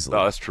 Easily.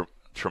 No, that's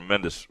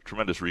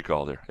tremendous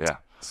recall there. Yeah.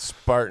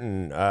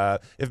 Spartan,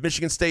 if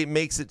Michigan State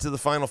makes it to the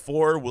Final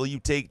Four, will you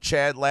take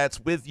Chad Latz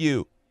with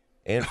you?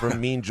 And from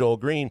Mean Joel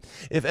Green,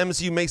 if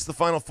MSU makes the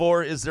Final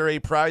Four, is there a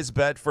prize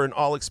bet for an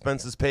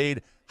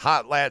all-expenses-paid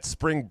Hot Latz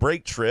spring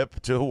break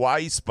trip to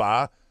Hawaii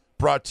Spa,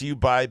 brought to you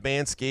by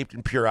Manscaped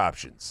and Pure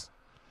Options?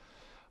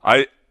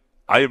 I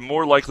am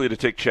more likely to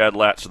take Chad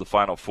Latz to the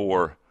Final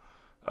Four,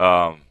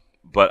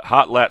 but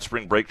Hot Latz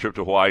spring break trip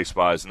to Hawaii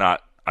Spa is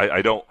not.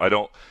 I don't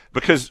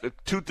because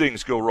two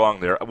things go wrong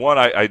there. One,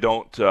 I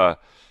don't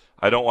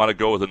want to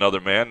go with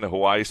another man to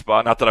Hawaii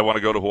Spa. Not that I want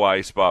to go to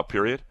Hawaii Spa,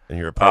 period. And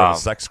you're a part of a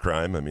sex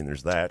crime. I mean,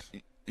 there's that.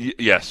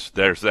 Yes,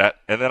 there's that.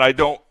 And then I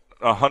don't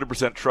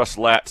 100% trust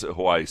Latz at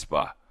Hawaii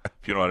Spa,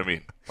 if you know what I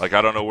mean. Like,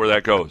 I don't know where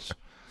that goes.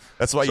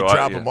 That's why you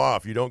drop them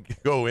off. You don't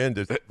go in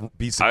to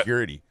be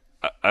security.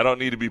 I don't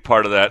need to be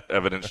part of that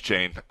evidence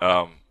chain.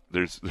 I'm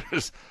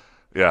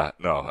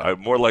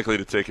more likely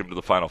to take him to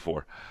the Final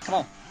Four.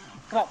 Come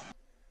on.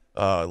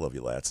 I love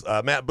you, Latz.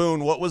 Matt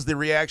Boone, what was the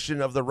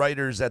reaction of the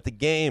writers at the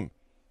game?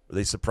 Were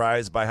they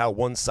surprised by how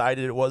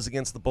one-sided it was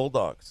against the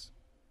Bulldogs?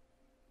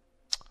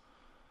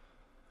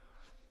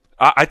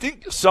 I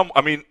think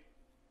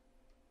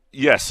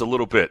yes, a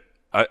little bit.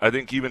 I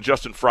think even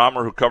Justin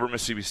Frommer, who covered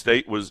Mississippi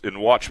State,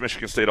 watched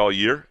Michigan State all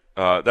year.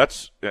 And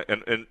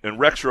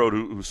Rexroad,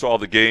 who saw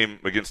the game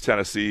against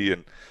Tennessee,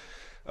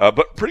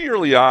 but pretty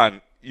early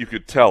on you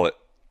could tell it.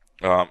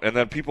 And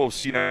then people have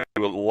seen it a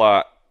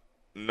lot,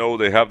 know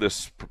they have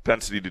this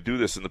propensity to do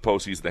this in the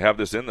postseason. They have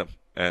this in them,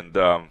 and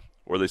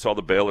or they saw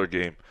the Baylor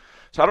game.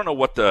 So I don't know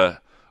what the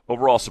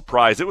overall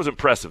surprised. It was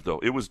impressive, though.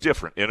 It was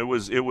different, and it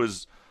was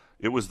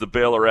the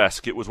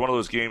Baylor-esque. It was one of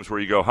those games where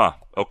you go,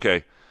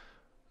 okay,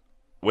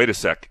 wait a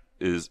sec.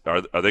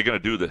 Are they going to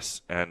do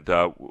this? And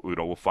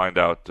we'll find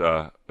out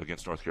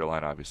against North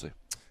Carolina, obviously.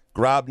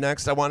 Grob,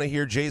 next, I want to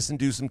hear Jason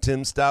do some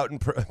Tim Stout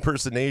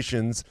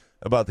impersonations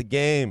about the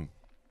game.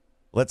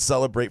 Let's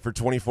celebrate for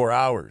 24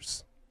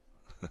 hours.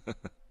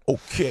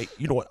 Okay,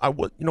 you know what?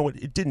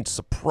 It didn't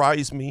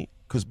surprise me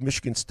because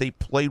Michigan State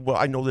played well.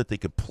 I know that they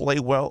could play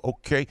well.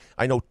 Okay,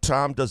 I know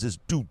Tom does his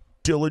due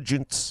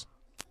diligence.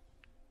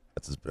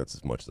 That's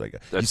as much as I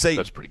got.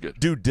 That's pretty good.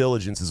 Due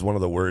diligence is one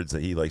of the words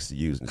that he likes to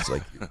use, and it's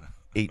like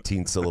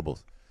 18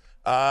 syllables.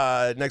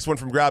 Next one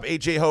from Grob.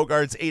 A.J.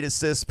 Hogarth's 8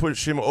 assists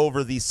push him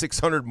over the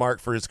 600 mark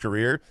for his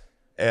career,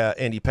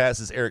 and he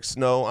passes Eric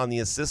Snow on the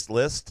assist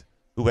list,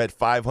 who had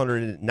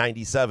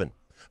 597.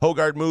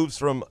 Hogarth moves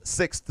from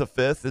 6th to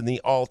 5th in the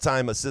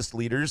all-time assist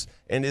leaders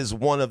and is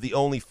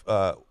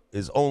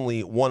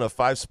only one of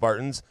 5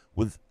 Spartans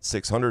with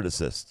 600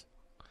 assists.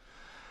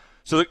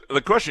 So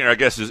the question here, I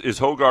guess, is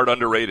Hogarth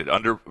underrated,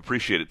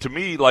 underappreciated? To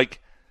me,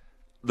 like,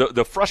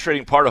 the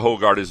frustrating part of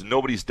Hogarth is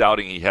nobody's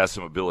doubting he has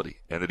some ability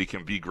and that he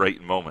can be great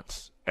in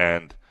moments.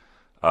 And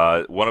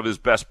one of his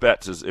best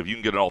bets is if you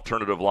can get an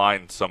alternative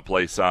line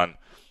someplace on,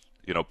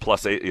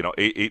 plus 8,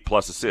 8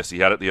 plus assists. He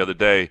had it the other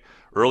day.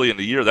 Early in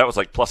the year, that was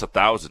like plus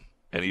 1,000,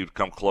 and he would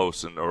come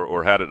close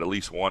or had it at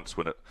least once.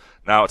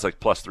 Now it's like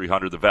plus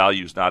 300. The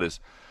value's not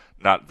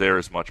there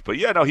as much. But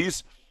yeah, no,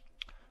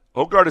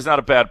 Hogarth is not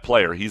a bad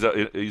player. He's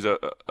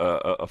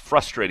a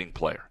frustrating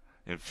player,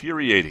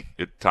 infuriating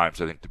at times,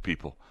 I think, to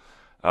people.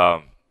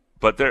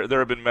 But there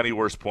have been many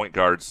worse point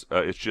guards.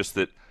 It's just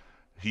that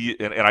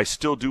and I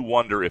still do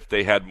wonder if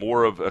they had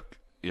more of a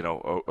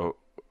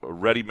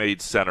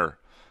ready-made center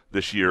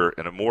this year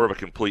and more of a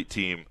complete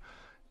team,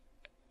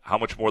 how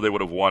much more they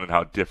would have won and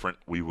how different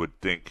we would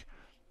think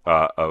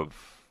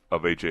of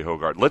A.J.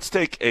 Hogarth. Let's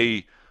take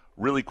a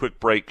really quick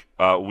break.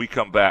 We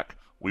come back.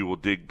 We will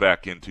dig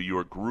back into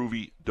your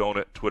Groovy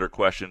Donut Twitter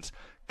questions.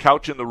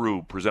 Couch in the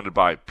Rube, presented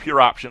by Pure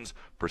Options,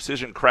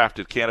 Precision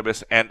Crafted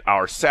Cannabis, and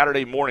our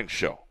Saturday morning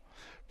show,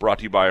 brought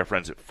to you by our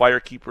friends at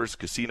Firekeepers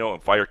Casino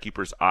and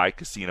Firekeepers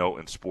iCasino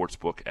and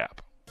Sportsbook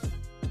app.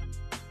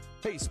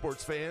 Hey,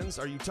 sports fans,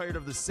 are you tired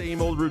of the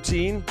same old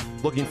routine?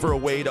 Looking for a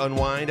way to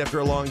unwind after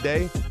a long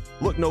day?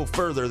 Look no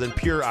further than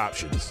Pure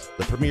Options,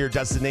 the premier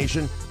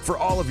destination for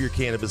all of your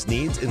cannabis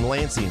needs in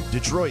Lansing,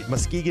 Detroit,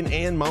 Muskegon,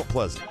 and Mount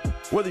Pleasant.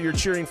 Whether you're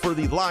cheering for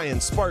the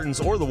Lions, Spartans,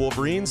 or the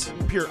Wolverines,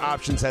 Pure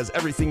Options has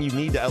everything you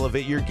need to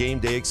elevate your game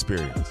day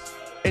experience.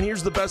 And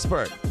here's the best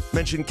part.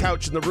 Mention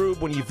Couch in the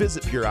Rube when you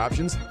visit Pure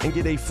Options and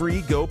get a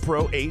free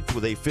GoPro 8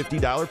 with a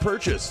 $50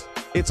 purchase.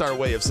 It's our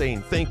way of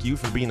saying thank you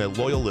for being a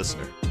loyal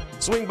listener.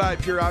 Swing by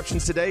Pure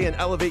Options today and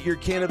elevate your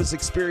cannabis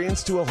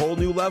experience to a whole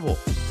new level.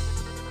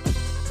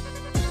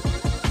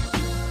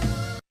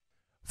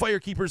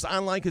 Firekeepers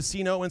Online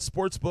Casino and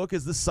Sportsbook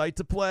is the site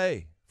to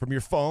play from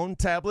your phone,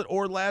 tablet,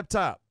 or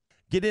laptop.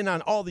 Get in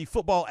on all the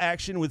football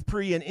action with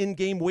pre- and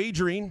in-game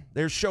wagering.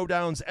 There's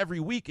showdowns every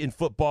week in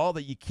football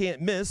that you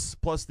can't miss.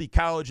 Plus, the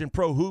college and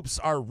pro hoops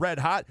are red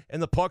hot,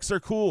 and the pucks are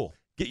cool.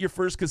 Get your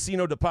first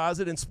casino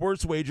deposit and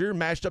sports wager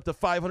matched up to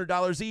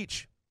 $500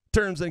 each.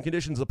 Terms and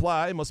conditions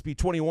apply. Must be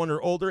 21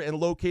 or older and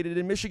located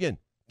in Michigan.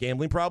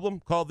 Gambling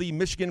problem? Call the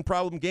Michigan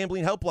Problem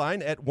Gambling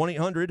Helpline at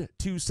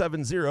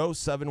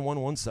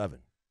 1-800-270-7117.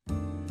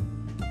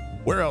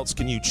 Where else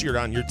can you cheer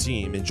on your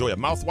team? Enjoy a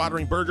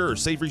mouth-watering burger or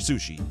savory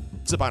sushi.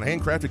 Sip on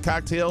handcrafted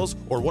cocktails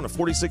or one of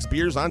 46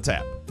 beers on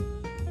tap.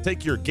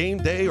 Take your game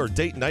day or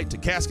date night to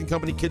Cask &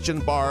 Company Kitchen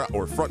Bar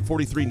or Front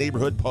 43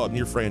 Neighborhood Pub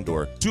near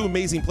Frandor. 2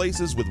 amazing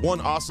places with 1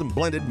 awesome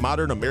blended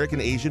modern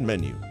American Asian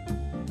menu.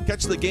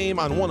 Catch the game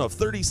on one of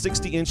 30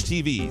 60-inch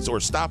TVs or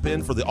stop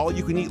in for the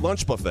all-you-can-eat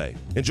lunch buffet.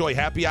 Enjoy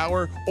happy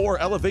hour or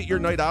elevate your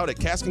night out at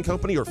Cask &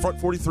 Company or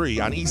Front 43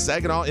 on East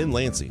Saginaw in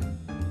Lansing.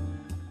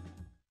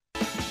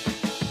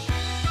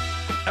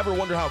 Ever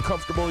wonder how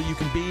comfortable you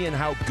can be and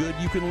how good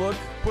you can look?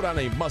 Put on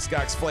a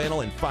Muskox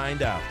flannel and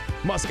find out.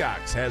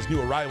 Muskox has new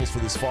arrivals for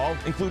this fall,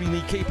 including the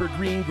Caper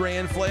Green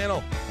Grand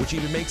Flannel, which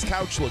even makes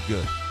couch look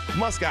good.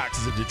 Muskox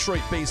is a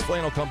Detroit-based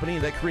flannel company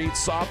that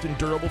creates soft and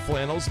durable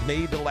flannels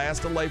made to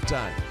last a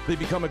lifetime. They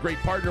become a great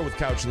partner with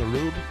Couch in the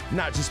Rube,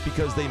 not just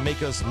because they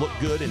make us look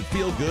good and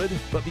feel good,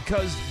 but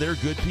because they're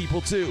good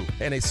people too,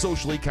 and a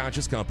socially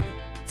conscious company.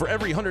 For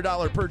every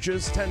 $100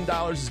 purchase,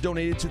 $10 is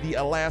donated to the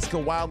Alaska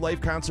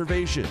Wildlife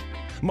Conservation.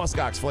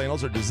 Muskox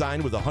flannels are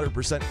designed with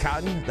 100%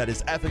 cotton that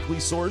is ethically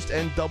sourced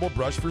and double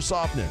brushed for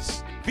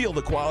softness. Feel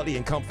the quality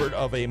and comfort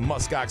of a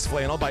Muskox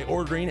flannel by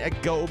ordering at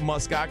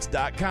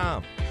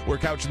GoMuskox.com, where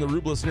Couch in the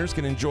Rube listeners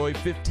can enjoy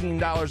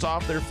 $15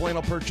 off their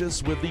flannel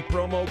purchase with the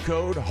promo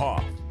code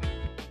HOFF.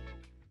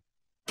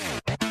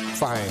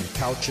 Find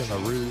Couch in the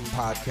Rube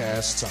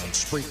podcasts on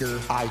Spreaker,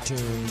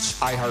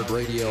 iTunes,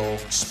 iHeartRadio,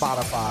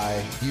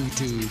 Spotify,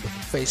 YouTube,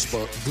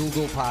 Facebook,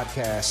 Google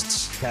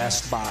Podcasts,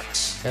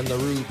 CastBox, and the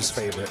Rube's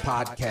favorite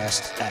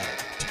podcast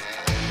addict.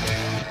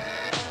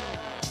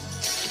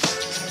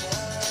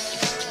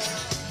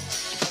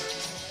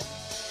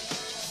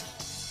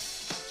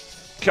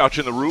 Couch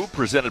in the Room,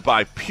 presented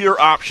by Pure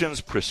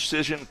Options,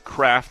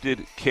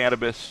 precision-crafted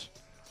cannabis.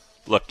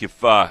 Look,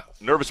 if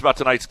nervous about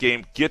tonight's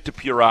game, get to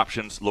Pure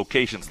Options.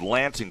 Locations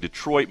Lansing,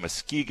 Detroit,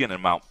 Muskegon,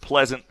 and Mount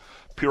Pleasant.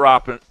 Pure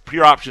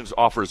Options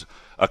offers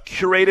a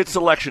curated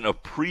selection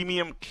of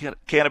premium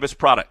cannabis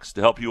products to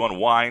help you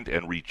unwind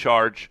and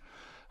recharge.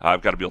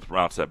 I've got to be able to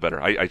pronounce that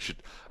better.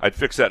 I'd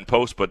fix that in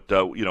post, but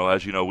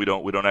as you know, we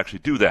don't actually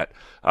do that.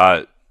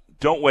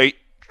 Don't wait.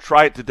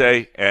 Try it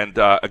today, and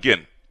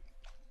again,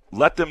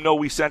 let them know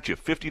we sent you.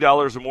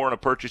 $50 or more on a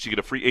purchase, you get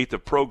a free eighth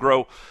of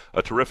ProGrow,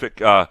 a terrific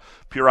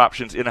Pure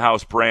Options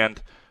in-house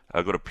brand.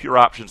 Go to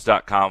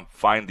pureoptions.com,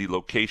 find the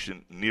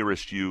location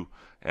nearest you,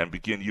 and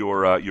begin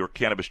your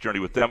cannabis journey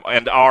with them.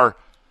 And our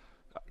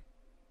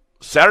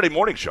Saturday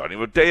morning show, I mean,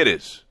 what day it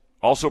is,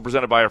 also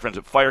presented by our friends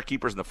at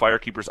Firekeepers and the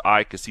Firekeepers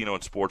iCasino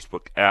and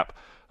Sportsbook app.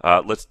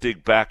 Let's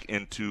dig back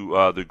into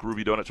the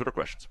Groovy Donut Twitter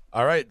questions.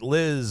 All right,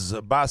 Liz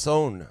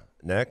Basson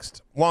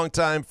next. Long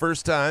time,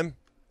 first time,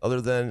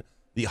 other than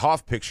the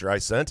Hoff picture I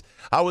sent.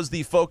 How was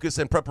the focus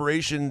and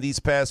preparation these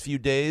past few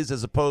days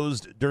as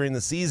opposed during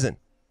the season?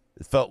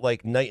 It felt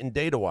like night and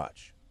day to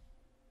watch.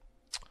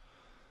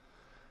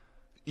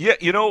 Yeah,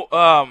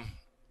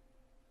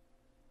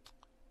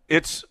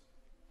 it's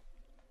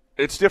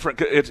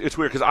different. It's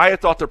weird because I had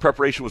thought their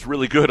preparation was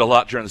really good a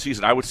lot during the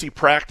season. I would see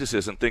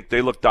practices and think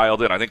they looked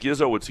dialed in. I think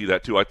Izzo would see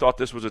that too. I thought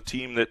this was a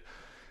team that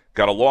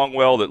got along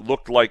well, that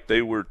looked like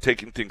they were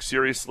taking things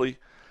seriously.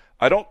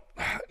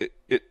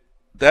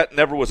 That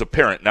never was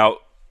apparent. Now,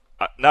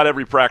 not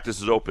every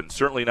practice is open.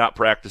 Certainly not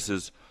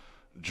practices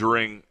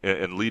during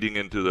and leading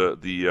into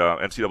the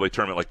NCAA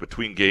tournament, like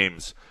between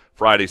games.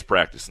 Friday's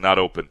practice, not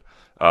open.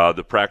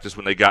 The practice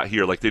when they got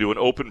here, like they do an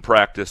open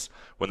practice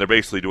when they're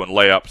basically doing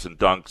layups and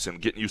dunks and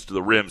getting used to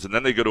the rims, and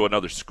then they go to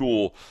another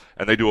school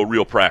and they do a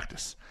real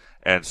practice.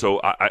 And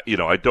so,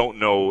 I don't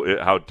know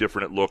how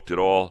different it looked at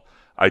all.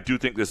 I do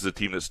think this is a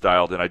team that's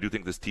dialed in. I do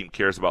think this team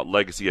cares about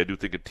legacy. I do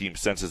think a team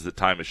senses that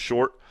time is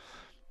short.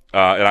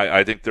 And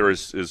I think they're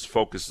as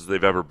focused as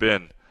they've ever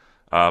been.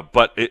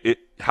 But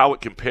how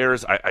it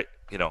compares,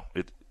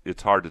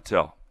 it's hard to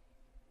tell.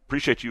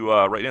 Appreciate you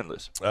writing in,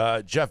 Liz.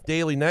 Jeff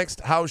Daly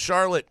next. How's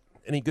Charlotte?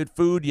 Any good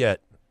food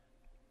yet?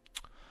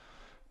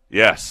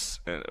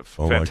 Yes.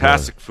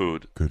 Fantastic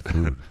food. Good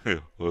food. Yeah,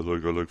 I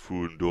like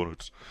food and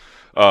donuts.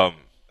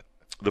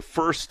 The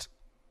first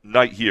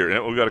night here,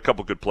 and we've got a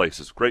couple good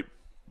places. Great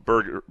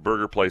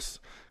burger place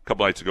a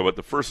couple nights ago. But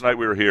the first night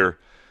we were here,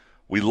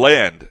 we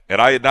land,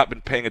 and I had not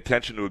been paying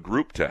attention to a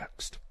group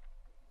text.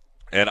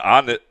 And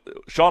on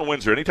Sean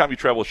Windsor, anytime you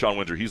travel with Sean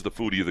Windsor, he's the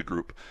foodie of the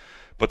group.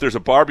 But there's a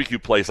barbecue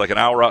place like an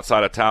hour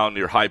outside of town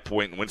near High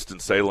Point in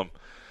Winston-Salem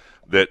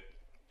that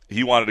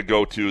he wanted to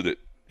go to, that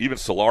even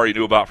Solari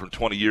knew about from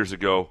 20 years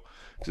ago.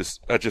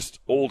 Just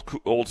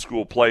old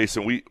school place.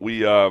 And we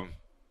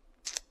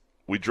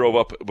drove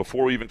up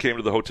before we even came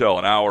to the hotel,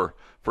 an hour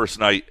first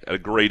night, had a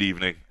great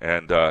evening,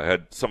 and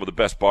had some of the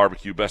best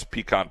barbecue, best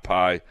pecan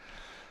pie,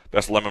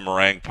 best lemon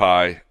meringue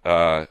pie.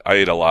 I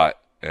ate a lot,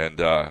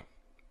 and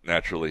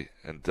naturally.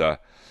 And,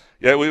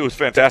 it was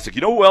fantastic.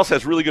 You know who else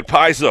has really good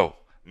pies, though?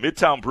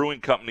 Midtown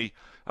Brewing Company,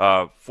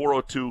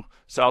 402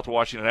 South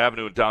Washington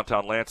Avenue in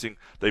downtown Lansing.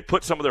 They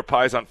put some of their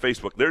pies on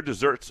Facebook. Their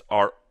desserts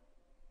are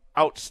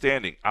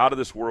outstanding, out of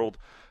this world,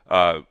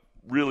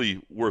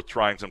 really worth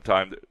trying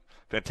sometime.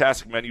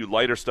 Fantastic menu,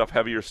 lighter stuff,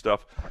 heavier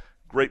stuff.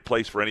 Great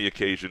place for any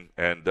occasion,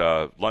 and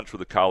lunch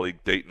with a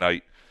colleague, date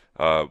night,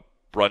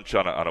 brunch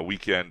on a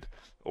weekend,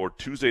 or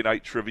Tuesday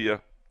night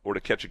trivia, or to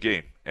catch a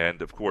game.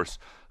 And, of course,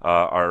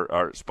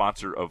 our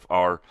sponsor of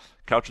our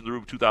Couch in the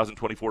Room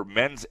 2024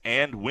 men's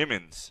and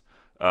women's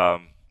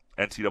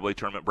NCAA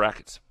tournament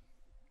brackets.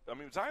 I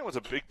mean, Zion was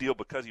a big deal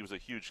because he was a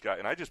huge guy,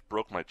 and I just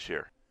broke my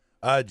chair.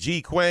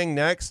 G. Quang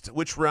next.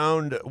 Which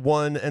round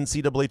one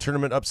NCAA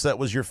tournament upset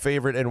was your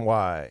favorite and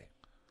why?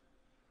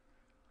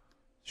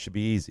 Should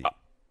be easy.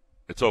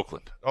 It's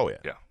Oakland. Oh, yeah.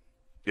 Yeah.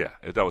 Yeah,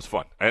 that was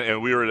fun,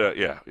 and we were at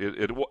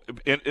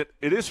it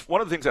is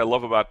one of the things I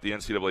love about the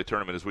NCAA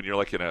tournament is when you're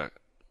like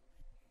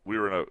we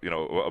were in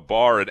a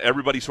bar and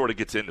everybody sort of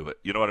gets into it.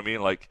 You know what I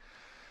mean? Like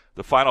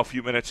the final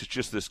few minutes, it's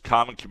just this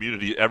common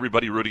community,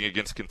 everybody rooting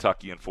against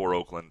Kentucky and for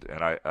Oakland,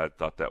 and I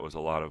thought that was a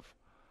lot of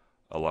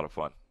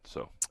fun.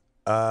 So,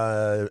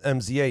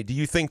 MZA, do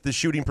you think the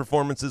shooting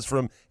performances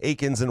from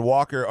Akins and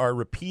Walker are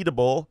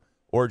repeatable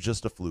or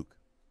just a fluke?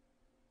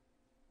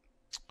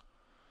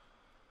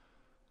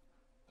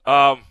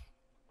 They're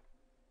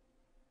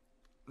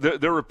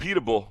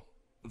repeatable.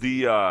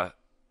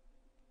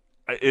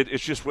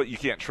 It's just what you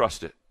can't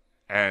trust it,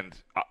 and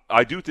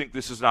I do think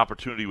this is an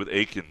opportunity with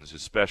Akins,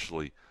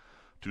 especially,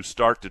 to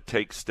start to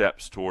take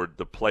steps toward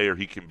the player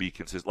he can be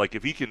consistent. Like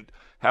if he can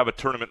have a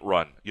tournament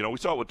run, we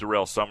saw it with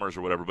Darrell Summers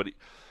or whatever, but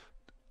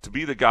to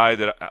be the guy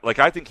that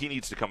I think he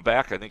needs to come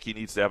back. I think he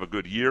needs to have a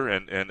good year,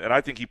 and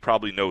I think he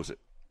probably knows it,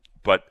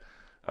 but.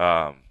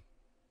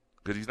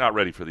 Because he's not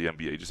ready for the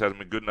NBA. He just hasn't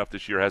been good enough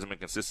this year, hasn't been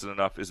consistent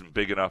enough, isn't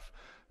big enough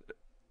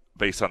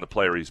based on the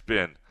player he's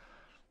been.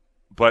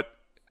 But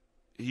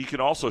he can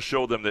also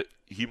show them that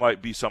he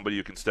might be somebody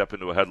who can step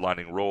into a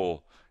headlining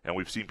role and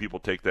we've seen people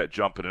take that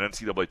jump, and an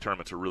NCAA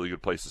tournament's a really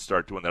good place to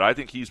start doing that. I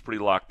think he's pretty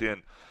locked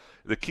in.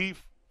 The key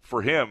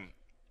for him,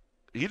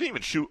 he didn't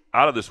even shoot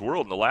out of this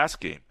world in the last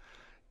game.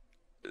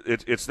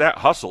 It's that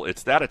hustle.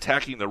 It's that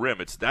attacking the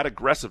rim. It's that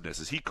aggressiveness,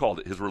 as he called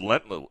it, his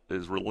relentless,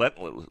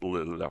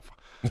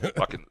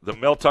 fucking the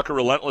Mel Tucker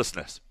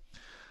relentlessness.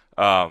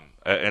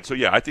 And so,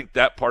 yeah, I think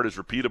that part is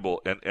repeatable.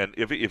 And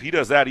if he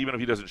does that, even if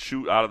he doesn't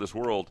shoot out of this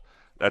world,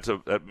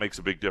 that makes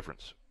a big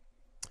difference.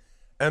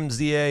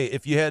 MZA,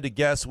 if you had to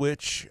guess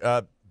which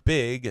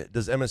big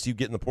does MSU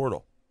get in the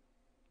portal?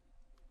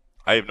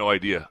 I have no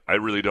idea. I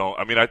really don't.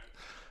 I mean,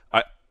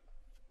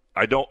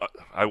 I don't.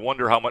 I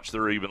wonder how much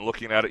they're even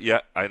looking at it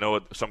yet. I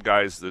know some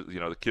guys,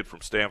 the kid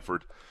from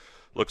Stanford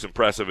looks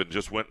impressive and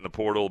just went in the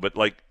portal, but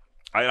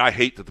I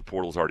hate that the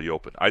portal's already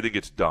open. I think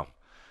it's dumb.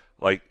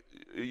 Like,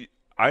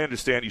 I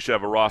understand you should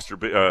have a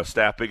roster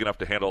staff big enough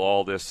to handle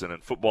all this, and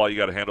in football you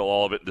got to handle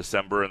all of it in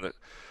December. And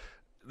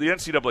the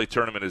NCAA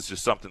tournament is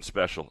just something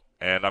special,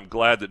 and I'm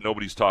glad that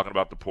nobody's talking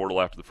about the portal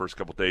after the first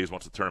couple of days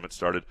once the tournament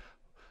started.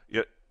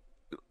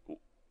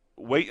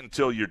 Wait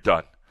until you're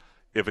done.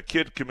 If a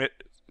kid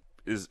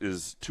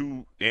is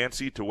too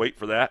antsy to wait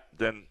for that,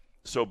 then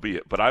so be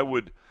it. But I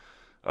would.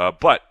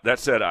 But that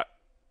said,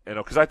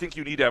 because I think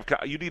you need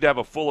to have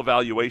a full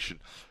evaluation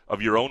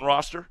of your own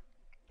roster.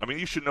 I mean,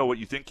 you should know what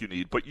you think you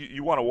need, but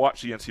you want to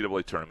watch the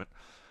NCAA tournament.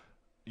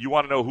 You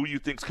want to know who you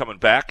think's coming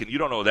back, and you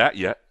don't know that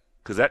yet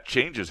because that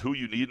changes who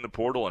you need in the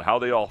portal and how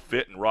they all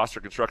fit in roster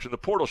construction. The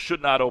portal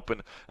should not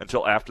open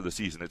until after the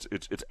season.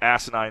 It's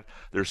asinine.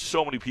 There's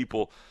so many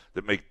people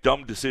that make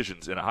dumb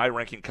decisions in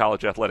high-ranking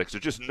college athletics.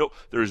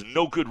 There is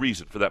no good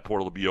reason for that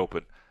portal to be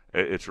open.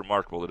 It's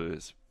remarkable that it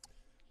is.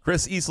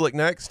 Chris Eastlick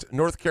next.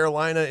 North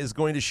Carolina is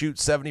going to shoot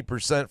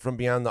 70% from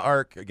beyond the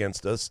arc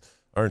against us,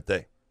 aren't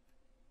they?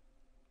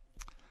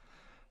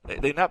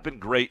 They've not been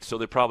great, so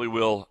they probably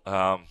will.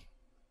 I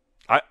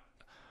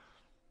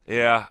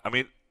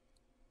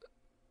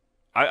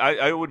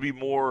would be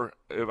more,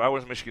 if I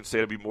was Michigan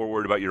State, I'd be more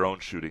worried about your own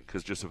shooting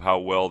because just of how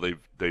well they've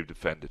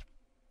defended.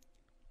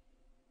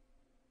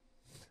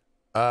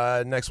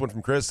 Next one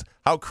from Chris.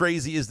 How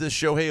crazy is this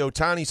Shohei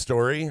Ohtani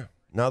story?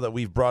 Now that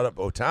we've brought up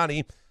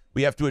Ohtani,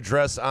 we have to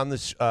address on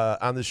this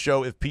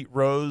show if Pete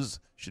Rose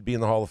should be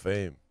in the Hall of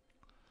Fame.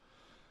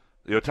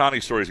 The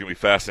Ohtani story is going to be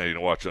fascinating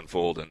to watch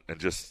unfold, and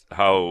just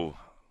how.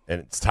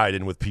 And it's tied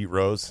in with Pete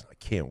Rose. I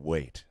can't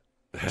wait.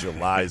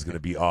 July is going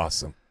to be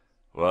awesome.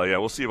 Well, yeah,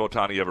 we'll see if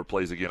Ohtani ever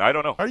plays again. I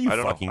don't know. Are you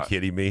fucking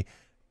kidding me?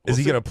 Is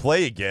he going to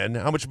play again?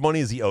 How much money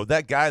is he owed?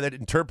 That guy, that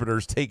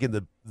interpreter's taking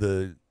the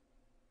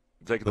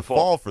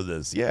fall for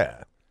this.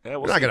 Yeah.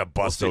 We're not going to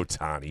bust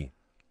Ohtani.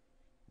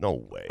 No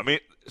way. I mean,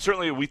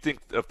 certainly we think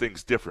of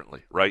things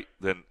differently, right?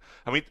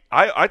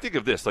 I think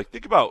of this. Like,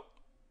 think about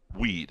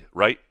weed,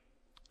 right?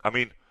 I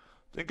mean,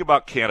 think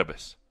about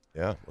cannabis.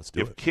 Yeah, let's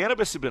do it. If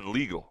cannabis had been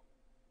legal,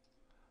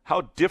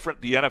 how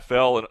different the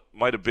NFL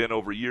might have been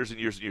over years and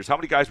years and years. How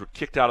many guys were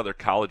kicked out of their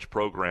college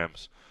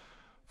programs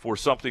for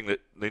something that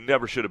they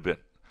never should have been?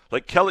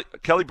 Like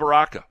Kelly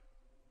Baraka,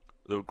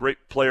 the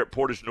great player at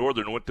Portage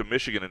Northern, went to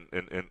Michigan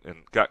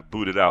and got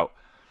booted out.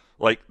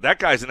 Like, that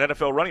guy's an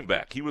NFL running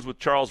back. He was with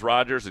Charles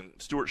Rogers and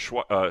Stuart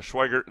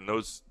Schweigert and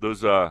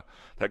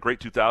that great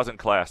 2000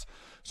 class.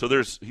 So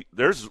there's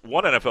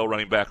one NFL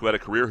running back who had a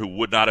career who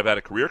would not have had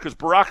a career because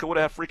Baraka would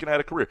have freaking had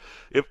a career.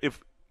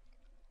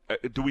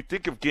 Do we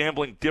think of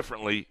gambling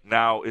differently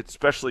now,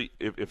 especially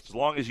if as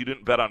long as you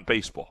didn't bet on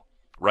baseball,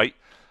 right?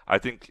 I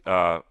think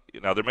now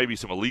there may be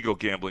some illegal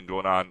gambling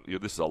going on.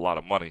 This is a lot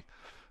of money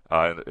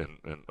and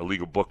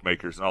illegal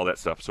bookmakers and all that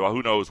stuff. So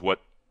who knows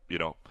what,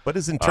 But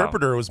his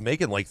interpreter was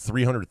making like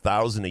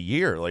 $300,000 a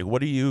year. Like,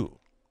 what do you?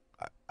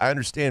 I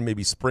understand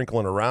maybe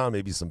sprinkling around,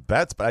 maybe some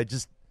bets, but I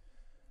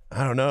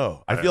don't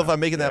know. I feel if I'm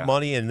making that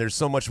money and there's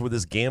so much with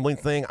this gambling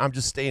thing, I'm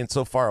just staying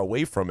so far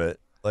away from it.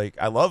 Like,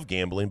 I love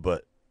gambling,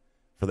 but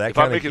for that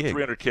kind of gig. If I'm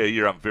making $300K a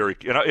year, I'm very.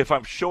 If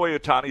I'm Shohei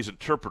Ohtani's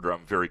interpreter,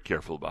 I'm very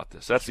careful about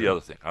this. That's the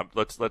other thing.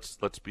 Let's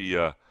be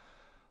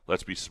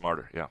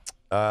smarter.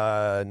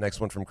 Yeah.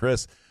 Next one from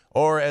Chris.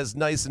 Or as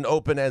nice and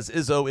open as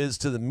Izzo is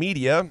to the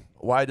media,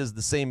 why does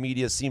the same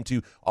media seem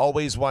to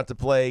always want to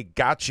play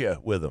gotcha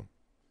with him?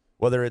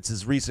 Whether it's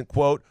his recent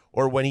quote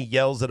or when he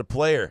yells at a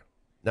player.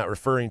 Not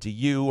referring to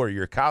you or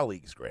your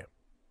colleagues, Graham.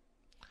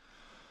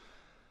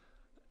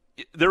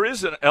 There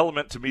is an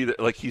element to me that,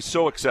 like, he's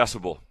so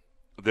accessible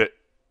that,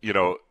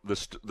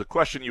 the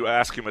question you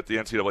ask him at the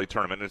NCAA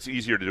tournament, and it's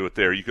easier to do it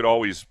there. You could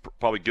always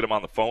probably get him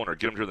on the phone or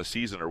get him during the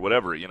season or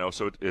whatever,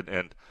 So, it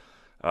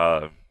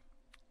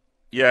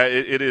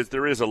is.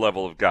 There is a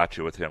level of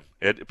gotcha with him.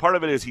 And part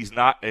of it is he's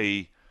not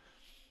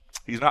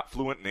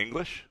fluent in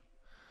English,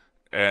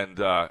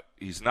 and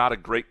he's not a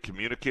great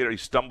communicator. He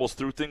stumbles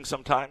through things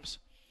sometimes.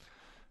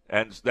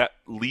 And that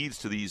leads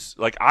to these,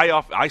 like,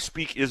 I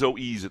speak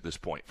Izzo-ese at this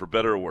point, for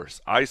better or worse.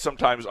 I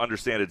sometimes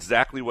understand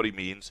exactly what he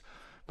means,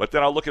 but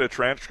then I'll look at a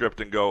transcript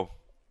and go,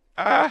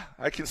 I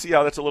can see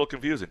how that's a little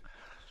confusing.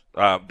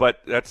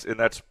 But that's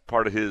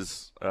part of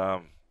his,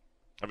 one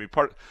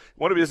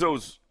of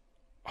Izzo's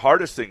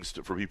hardest things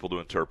for people to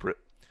interpret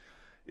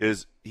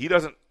is he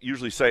doesn't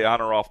usually say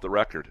on or off the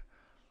record.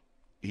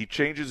 He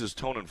changes his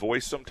tone and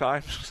voice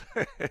sometimes.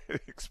 He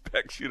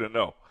expects you to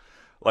know.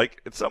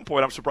 Like, at some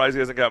point, I'm surprised he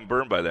hasn't gotten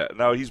burned by that.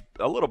 Now, he's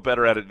a little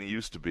better at it than he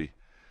used to be,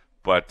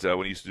 but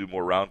when he used to do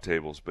more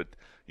roundtables. But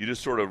you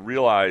just sort of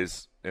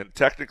realize, and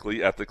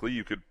technically, ethically,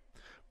 you could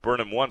burn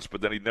him once,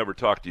 but then he'd never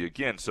talk to you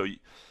again. So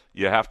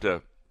you have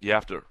to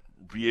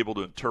be able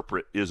to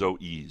interpret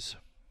Izzo-E's.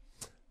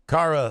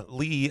 Cara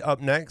Lee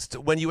up next.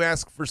 When you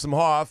ask for some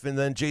Hoff and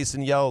then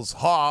Jason yells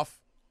Hoff,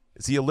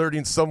 is he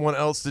alerting someone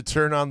else to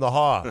turn on the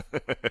Hoff?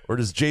 Or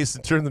does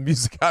Jason turn the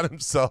music on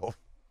himself?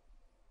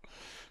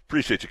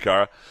 Appreciate you,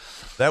 Cara.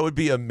 That would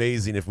be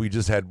amazing if we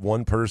just had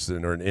one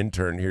person or an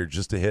intern here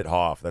just to hit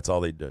Hoff. That's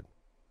all they did.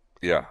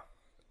 Yeah.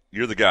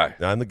 You're the guy.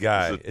 I'm the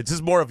guy. It's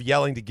just more of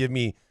yelling to give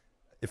me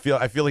 – I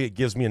feel like it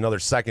gives me another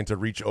second to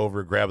reach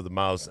over, grab the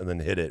mouse, and then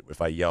hit it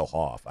if I yell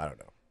Hoff. I don't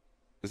know.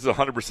 This is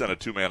 100% a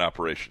two-man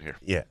operation here.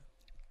 Yeah.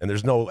 And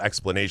there's no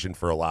explanation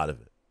for a lot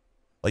of it.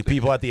 Like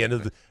people at the end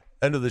of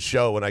the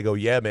show when I go,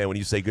 yeah, man, when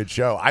you say good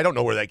show, I don't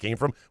know where that came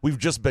from. We've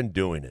just been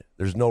doing it.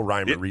 There's no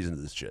rhyme or reason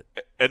to this shit.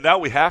 And now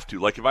we have to.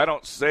 Like, if I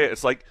don't say it,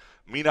 it's like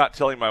me not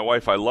telling my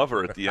wife I love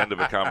her at the end of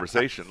a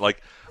conversation.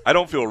 Like, I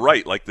don't feel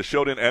right. Like, the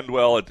show didn't end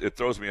well. It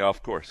throws me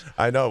off course.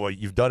 I know. Well,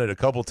 you've done it a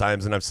couple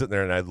times, and I'm sitting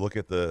there, and I look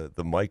at the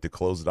mic to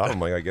close it off. I'm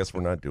like, I guess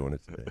we're not doing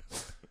it today.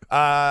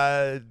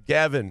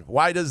 Gavin,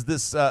 why does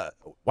this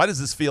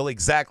feel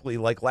exactly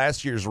like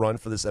last year's run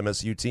for this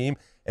MSU team,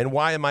 and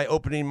why am I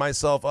opening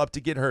myself up to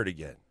get hurt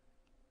again?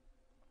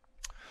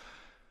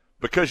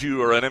 Because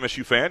you are an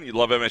MSU fan, you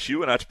love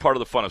MSU, and that's part of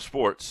the fun of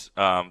sports.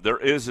 There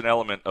is an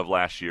element of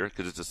last year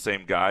because it's the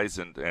same guys,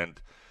 and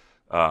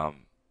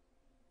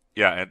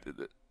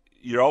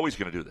you're always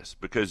going to do this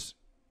because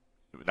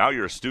now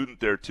you're a student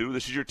there too.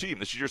 This is your team.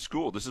 This is your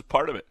school. This is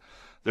part of it.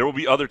 There will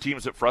be other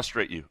teams that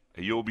frustrate you.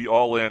 You'll be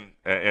all in,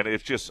 and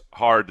it's just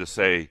hard to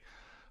say,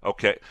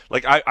 okay.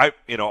 Like I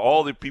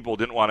all the people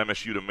didn't want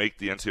MSU to make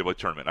the NCAA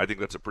tournament. I think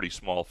that's a pretty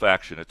small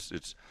faction.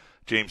 It's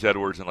James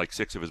Edwards and like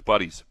 6 of his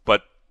buddies,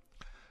 but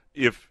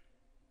if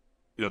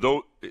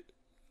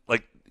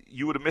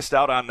you would have missed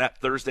out on that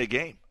Thursday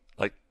game.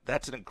 Like,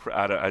 that's an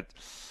incredible.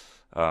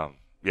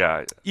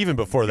 Even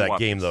before that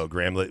game, though,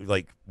 Graham,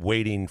 like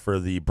waiting for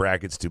the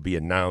brackets to be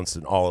announced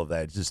and all of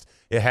that,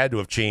 it had to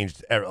have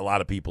changed a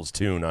lot of people's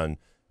tune on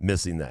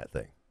missing that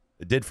thing.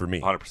 It did for me.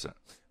 100%.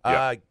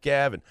 Yeah.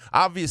 Gavin,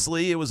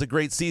 obviously it was a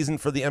great season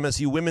for the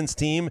MSU women's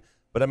team,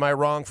 but am I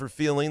wrong for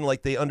feeling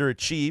like they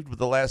underachieved with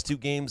the last 2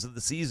 games of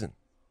the season?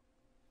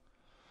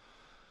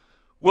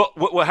 Well,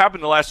 what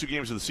happened the last 2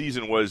 games of the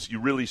season was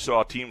you really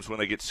saw teams when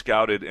they get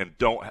scouted and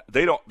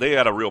they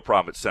had a real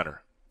problem at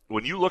center.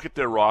 When you look at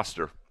their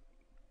roster,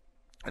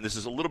 and this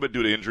is a little bit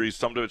due to injuries,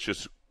 some of it's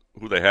just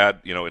who they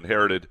had,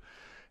 inherited,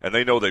 and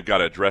they know they've got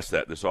to address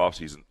that this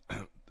offseason.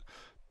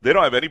 They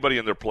don't have anybody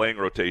in their playing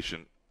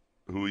rotation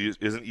who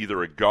isn't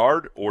either a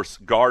guard or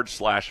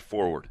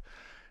guard/forward.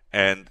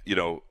 And,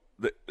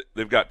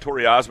 they've got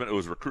Tori Osmond, who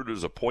was recruited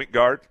as a point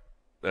guard,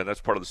 and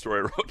that's part of the story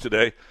I wrote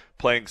today,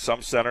 playing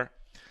some center.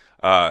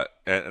 And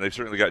they've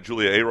certainly got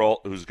Julia Ayrault,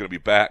 who's going to be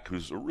back,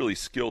 who's a really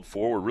skilled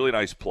forward, really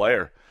nice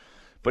player,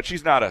 but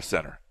she's not a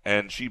center,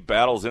 and she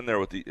battles in there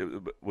with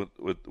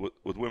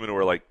women who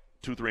are like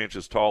 2-3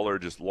 inches taller,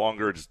 just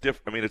longer, just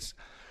different. I mean, it's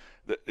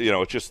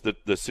just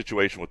the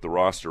situation with the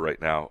roster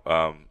right now,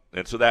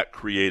 and so that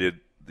created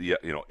the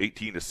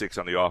 18-6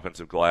 on the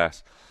offensive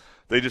glass.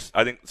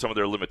 I think some of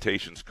their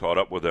limitations caught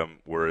up with them,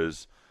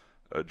 whereas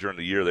during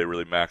the year they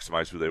really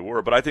maximized who they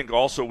were. But I think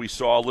also we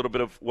saw a little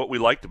bit of what we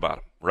liked about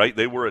them, right?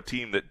 They were a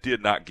team that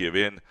did not give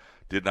in,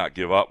 did not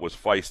give up, was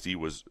feisty,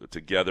 was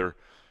together,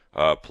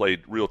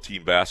 played real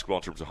team basketball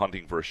in terms of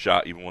hunting for a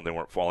shot even when they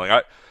weren't falling.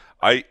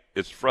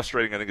 It's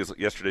frustrating, I think, as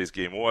yesterday's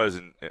game was,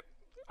 and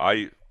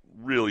I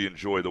really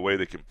enjoy the way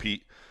they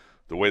compete,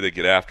 the way they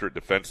get after it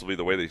defensively,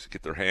 the way they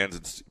get their hands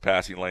in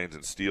passing lanes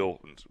and steal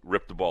and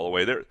rip the ball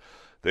away.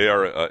 They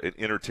are an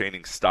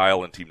entertaining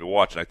style and team to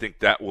watch, and I think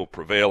that will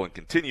prevail and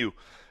continue.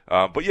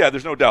 But, yeah,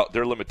 there's no doubt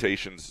their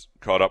limitations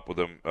caught up with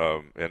them,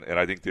 and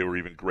I think they were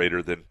even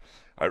greater than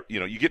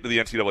you get to the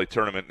NCAA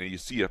tournament and you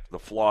see the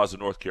flaws of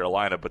North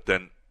Carolina, but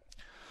then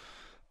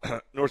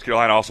North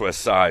Carolina also has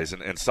size,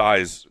 and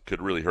size could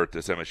really hurt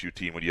this MSU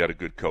team when you had a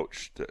good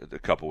coach to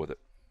couple with it.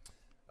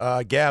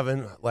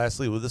 Gavin,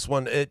 lastly with this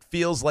one, it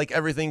feels like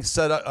everything's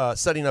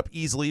setting up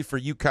easily for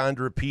UConn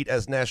to repeat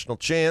as national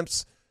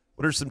champs.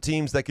 What are some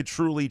teams that could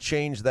truly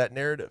change that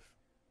narrative?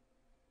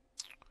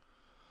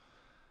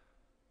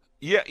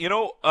 Yeah,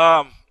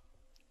 all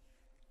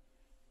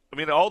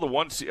the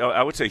ones,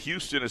 I would say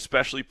Houston,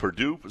 especially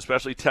Purdue,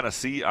 especially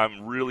Tennessee,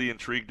 I'm really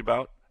intrigued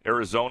about.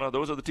 Arizona,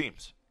 those are the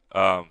teams.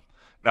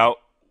 Now,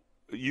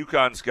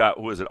 UConn's got,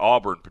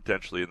 Auburn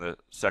potentially in the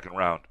second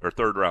round or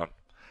third round.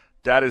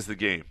 That is the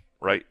game,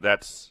 right?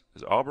 Is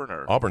Auburn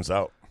or? Auburn's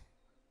out.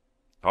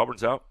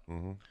 Auburn's out?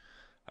 Mm-hmm.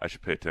 I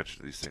should pay attention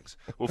to these things.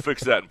 We'll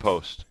fix that in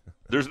post.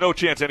 There's no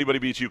chance anybody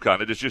beats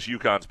UConn. It is just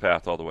UConn's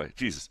path all the way.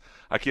 Jesus,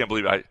 I can't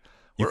believe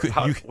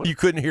you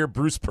couldn't hear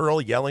Bruce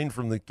Pearl yelling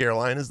from the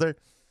Carolinas there?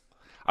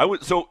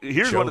 So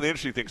here's one of the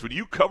interesting things. When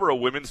you cover a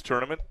women's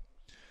tournament,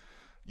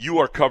 you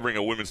are covering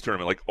a women's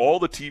tournament. Like all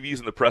the TVs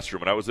in the press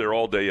room, and I was there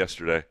all day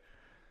yesterday,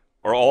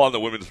 are all on the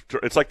women's.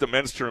 It's like the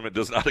men's tournament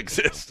does not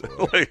exist.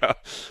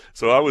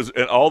 So I was,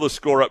 and all the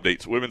score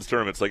updates, women's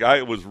tournaments. Like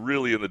I was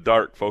really in the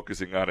dark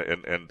focusing on it,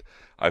 and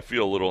I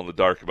feel a little in the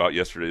dark about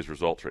yesterday's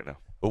results right now.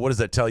 But what does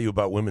that tell you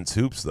about women's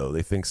hoops, though?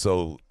 They think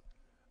so.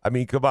 I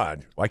mean, come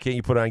on. Why can't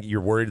you put on? You're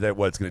worried that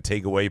it's going to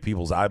take away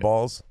people's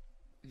eyeballs?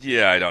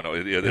 Yeah, I don't know.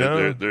 Yeah,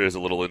 there is a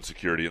little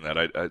insecurity in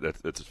that.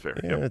 That's fair.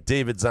 Yeah, Yep.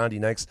 David Zondi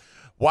next.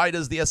 Why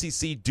does the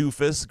SEC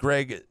doofus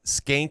Greg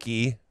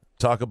Skanky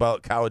talk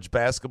about college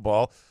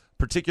basketball,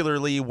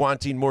 particularly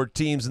wanting more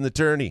teams in the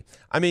tourney?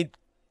 I mean,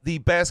 the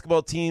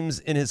basketball teams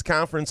in his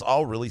conference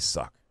all really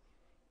suck.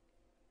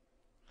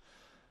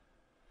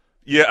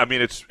 Yeah, I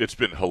mean it's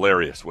been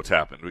hilarious what's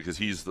happened because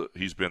he's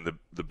been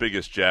the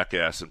biggest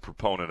jackass and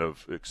proponent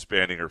of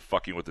expanding or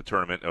fucking with the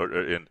tournament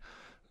and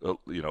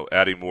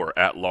adding more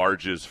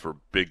at-larges for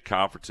big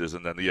conferences,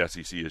 and then the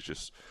SEC is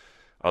just,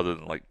 other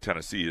than like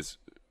Tennessee, is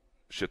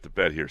shit the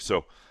bed here.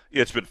 So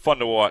yeah, it's been fun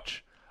to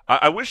watch.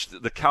 I wish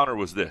the counter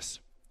was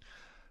this.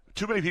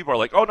 Too many people are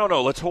like, oh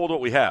no, let's hold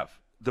what we have.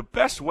 The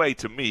best way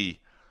to me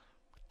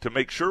to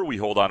make sure we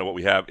hold on to what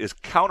we have is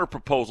counter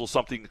proposal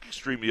something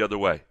extreme the other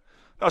way.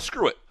 Now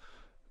screw it.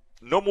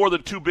 No more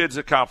than 2 bids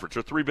a conference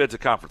or 3 bids a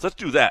conference. Let's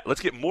do that.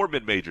 Let's get more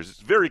mid-majors. It's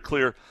very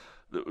clear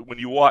when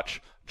you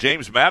watch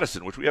James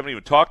Madison, which we haven't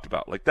even talked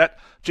about. Like that,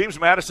 James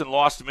Madison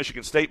lost to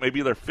Michigan State,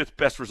 maybe their 5th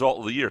best result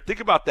of the year. Think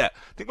about that.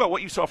 Think about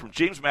what you saw from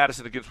James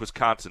Madison against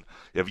Wisconsin.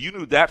 If you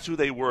knew that's who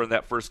they were in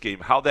that first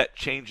game, how that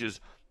changes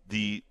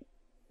the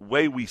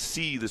way we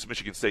see this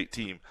Michigan State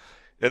team.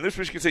 And this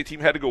Michigan State team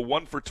had to go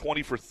 1 for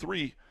 20 for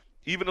 3,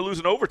 even to lose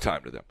in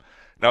overtime to them.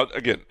 Now,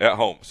 again, at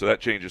home, so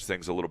that changes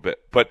things a little bit.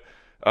 But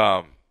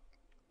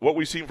what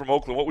we've seen from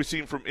Oakland, what we've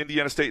seen from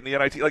Indiana State in the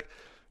NIT, like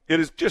it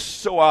is just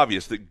so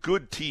obvious that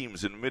good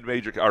teams in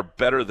mid-major are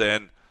better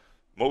than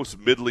most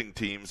middling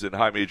teams in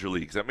high major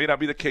leagues. That may not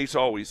be the case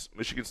always.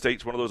 Michigan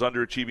State's one of those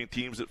underachieving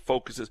teams that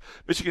focuses.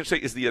 Michigan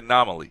State is the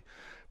anomaly.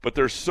 But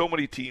there's so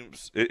many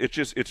teams.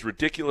 It's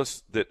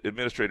ridiculous that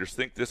administrators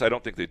think this. I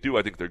don't think they do.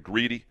 I think they're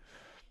greedy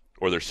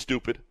or they're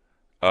stupid.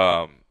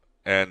 The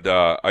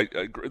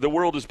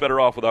world is better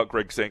off without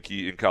Greg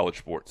Sankey in college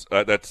sports.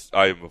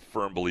 I am a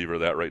firm believer of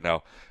that right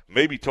now.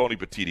 Maybe Tony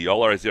Petitti.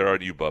 All eyes are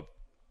on you, bub.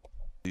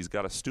 He's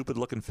got a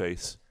stupid-looking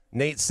face.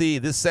 Nate C.,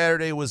 this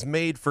Saturday was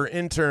made for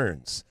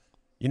interns.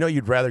 You know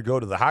you'd rather go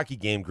to the hockey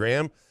game,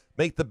 Graham.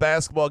 Make the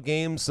basketball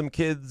game some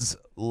kids'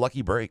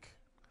 lucky break.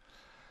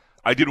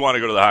 I did want to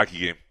go to the hockey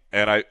game,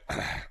 and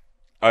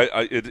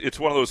it's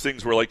one of those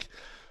things where, like,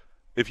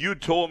 if you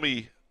had told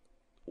me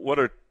what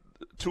are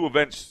 2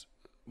 events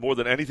more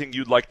than anything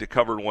you'd like to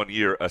cover in one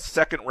year, a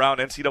second-round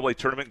NCAA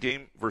tournament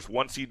game versus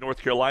 1 seed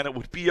North Carolina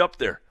would be up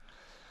there.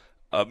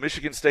 A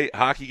Michigan State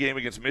hockey game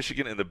against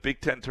Michigan in the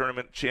Big Ten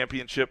tournament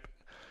championship,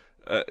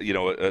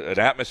 an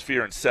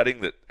atmosphere and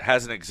setting that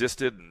hasn't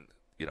existed in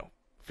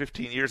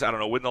 15 years. I don't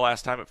know when the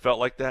last time it felt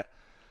like that.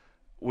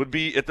 Would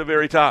be at the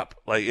very top.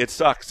 Like, it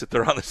sucks that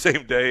they're on the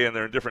same day and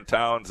they're in different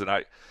towns, and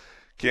I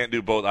can't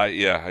do both.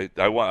 I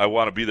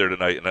want to be there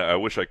tonight, and I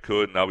wish I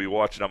could, and I'll be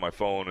watching on my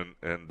phone,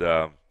 and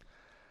I'm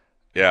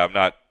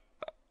not.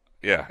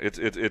 Yeah,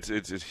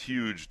 it's a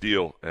huge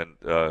deal, and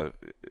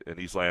in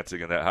East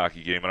Lansing in that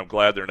hockey game, and I'm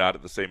glad they're not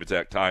at the same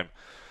exact time,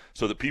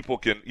 so that people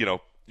can you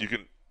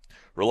can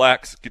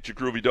relax, get your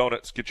groovy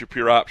donuts, get your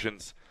pure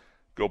options,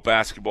 go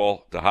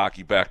basketball to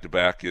hockey back to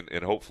back, and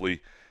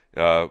hopefully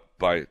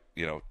by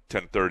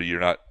 10:30 you're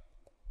not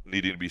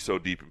needing to be so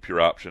deep in pure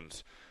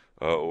options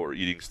or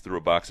eating through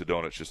a box of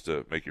donuts just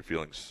to make your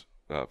feelings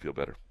feel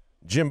better.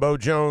 Jimbo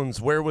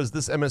Jones, where was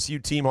this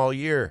MSU team all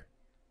year?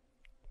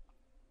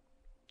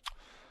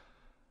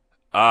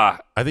 I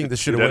think this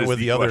should have went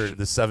with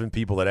the 7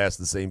 people that asked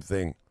the same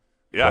thing.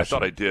 Yeah, I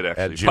thought I did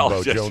actually. At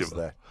Jimbo Jones,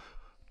 Jim.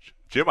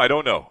 Jim, I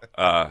don't know.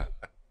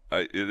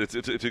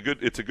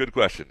 It's a good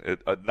question.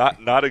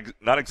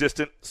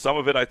 Non-existent. Some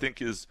of it I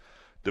think is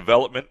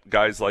development.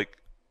 Guys like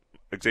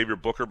Xavier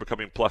Booker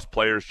becoming plus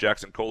players,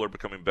 Jackson Kohler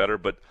becoming better.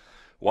 But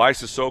why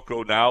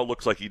Sissoko now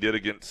looks like he did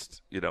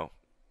against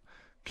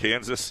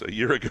Kansas a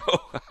year ago,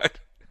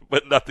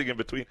 but nothing in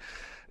between.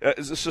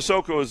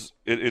 Sissoko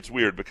it's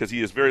weird because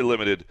he is very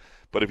limited.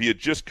 But if he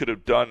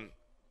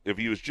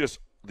was just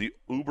the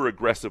uber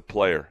aggressive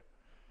player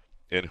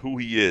and who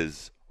he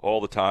is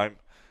all the time,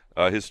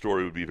 his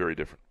story would be very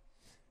different.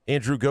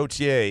 Andrew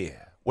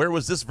Gauthier, where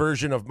was this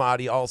version of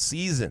Mahdi all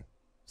season?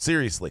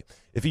 Seriously,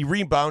 if he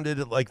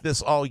rebounded like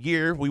this all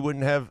year, we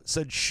wouldn't have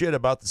said shit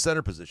about the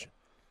center position.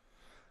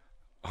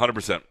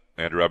 100%,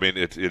 Andrew. I mean,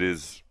 you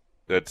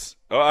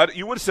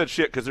would have said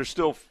shit because there's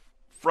still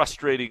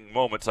frustrating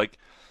moments,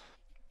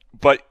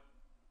 but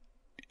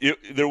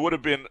there would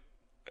have been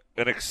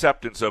an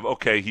acceptance of,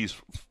 okay,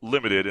 he's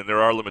limited and there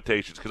are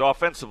limitations because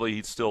offensively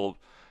he'd still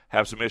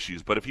have some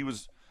issues. But if he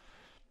was,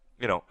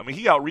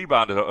 he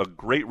out-rebounded a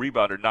great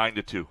rebounder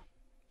 9-2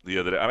 the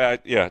other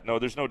day.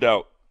 There's no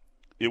doubt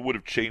it would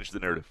have changed the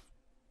narrative.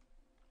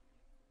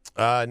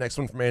 Next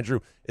one from Andrew.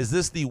 Is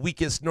this the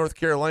weakest North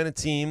Carolina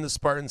team the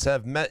Spartans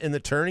have met in the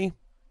tourney?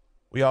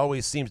 We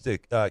always seem to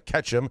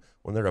catch them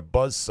when they're a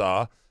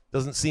buzzsaw.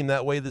 Doesn't seem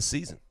that way this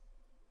season.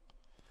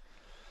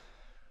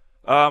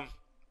 I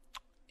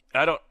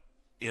don't,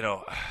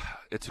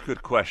 it's a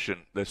good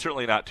question. They're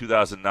certainly not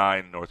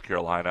 2009 North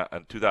Carolina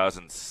and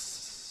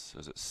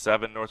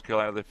 2007 North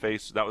Carolina they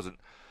faced. That was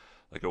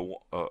like a 1-8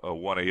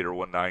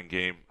 or 1-9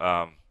 game.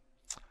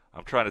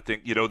 I'm trying to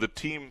think. The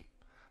team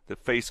that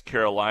faced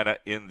Carolina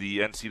in the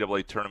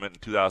NCAA tournament in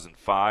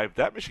 2005,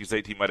 that Michigan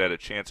State team might have had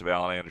a chance of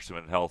Allen Anderson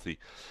and healthy.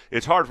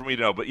 It's hard for me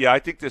to know, but yeah, I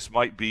think this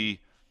might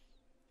be.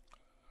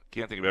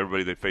 Can't think of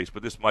everybody they faced,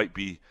 but this might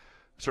be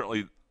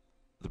certainly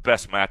the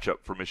best matchup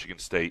for Michigan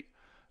State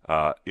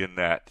in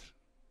that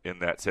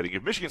setting.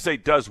 If Michigan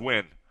State does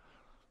win,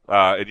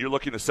 and you're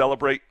looking to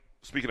celebrate,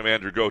 speaking of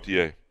Andrew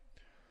Gauthier,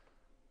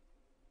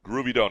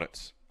 Groovy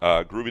Donuts,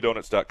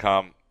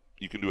 groovydonuts.com.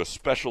 You can do a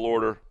special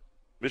order.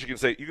 Michigan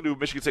State, you can do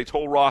Michigan State's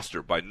whole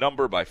roster by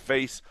number, by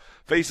face.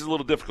 Face is a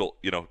little difficult,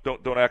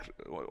 don't act,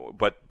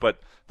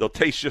 but they'll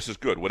taste just as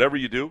good, whatever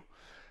you do.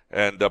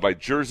 And by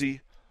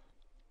jersey,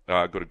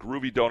 go to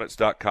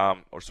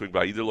groovydonuts.com or swing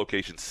by either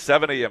location,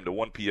 7 a.m. to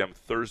 1 p.m.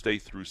 Thursday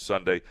through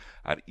Sunday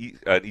on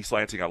East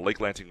Lansing on Lake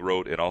Lansing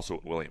Road and also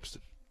in Williamston.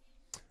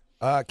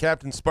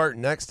 Captain Spartan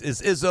next. Is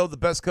Izzo the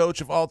best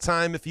coach of all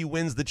time if he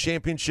wins the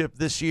championship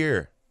this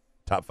year?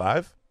 Top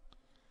 5?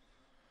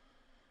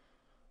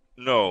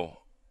 No.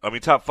 I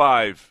mean, top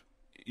 5,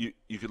 you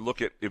could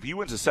look at, if he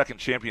wins a second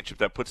championship,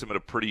 that puts him in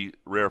a pretty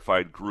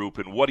rarefied group.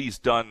 And what he's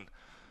done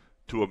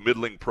to a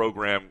middling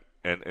program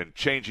and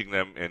changing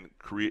them and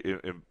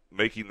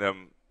making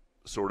them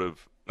sort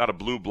of, not a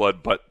blue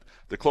blood, but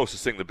the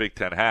closest thing the Big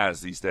Ten has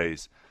these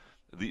days,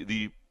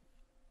 the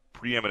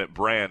preeminent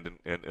brand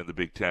in the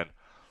Big Ten.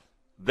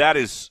 That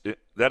is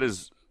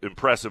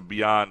impressive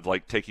beyond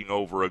like taking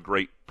over a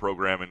great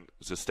program and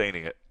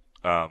sustaining it.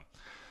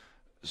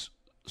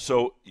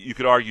 So you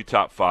could argue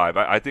top 5.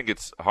 I think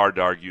it's hard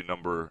to argue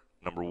number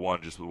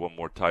 1 just with one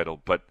more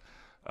title, but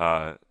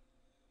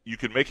you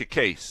can make a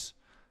case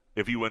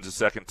if he wins a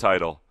second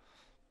title,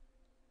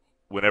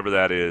 whenever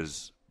that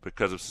is,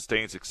 because of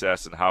sustained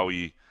success and how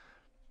he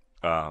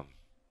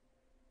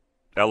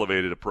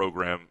elevated a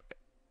program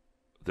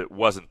that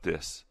wasn't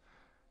this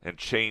and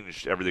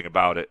changed everything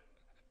about it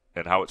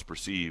and how it's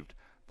perceived,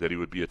 that he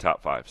would be a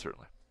top 5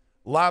 certainly.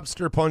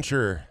 Lobster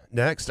Puncher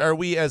next. Are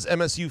we as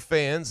MSU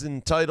fans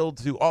entitled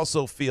to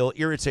also feel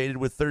irritated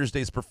with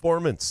Thursday's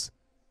performance?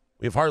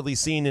 We have hardly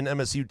seen an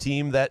MSU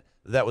team that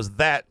was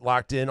that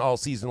locked in all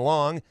season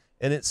long,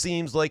 and it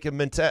seems like a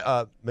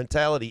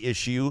mentality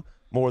issue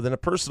more than a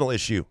personal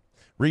issue.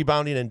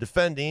 Rebounding and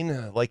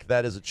defending, like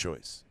that is a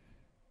choice.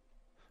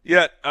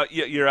 Yeah,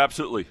 you're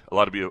absolutely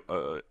allowed to be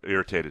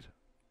irritated.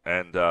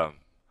 And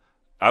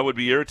I would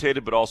be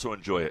irritated but also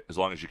enjoy it as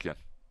long as you can.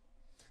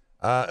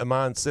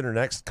 Amon Sinner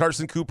next.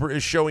 Carson Cooper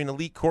is showing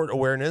elite court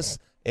awareness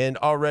and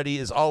already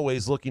is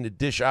always looking to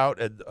dish out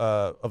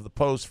of the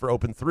post for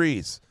open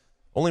threes.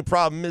 Only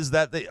problem is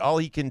that all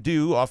he can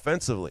do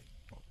offensively.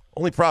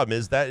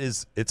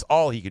 It's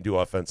all he can do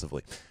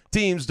offensively.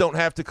 Teams don't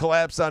have to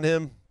collapse on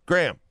him.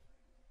 Graham,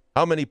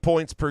 how many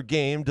points per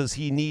game does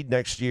he need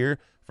next year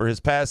for his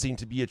passing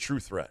to be a true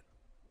threat?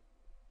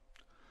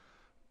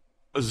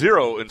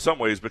 0 in some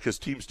ways because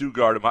teams do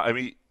guard him. I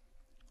mean,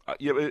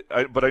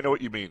 but I know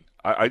what you mean.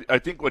 I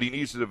think what he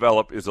needs to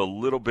develop is a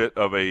little bit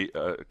of a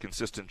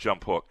consistent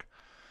jump hook.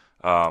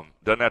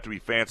 Doesn't have to be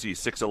fancy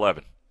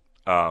 6'11",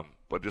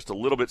 but just a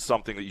little bit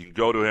something that you can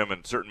go to him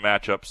in certain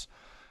matchups,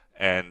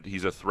 and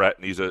he's a threat,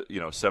 and he's a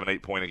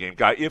 7-8 point a game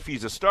guy if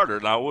he's a starter.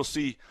 Now we'll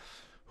see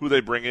who they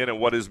bring in and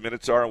what his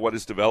minutes are and what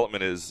his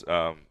development is.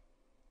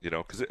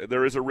 Because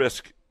there is a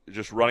risk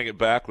just running it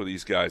back with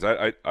these guys.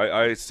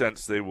 I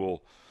sense they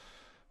will.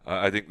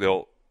 I think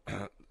they'll.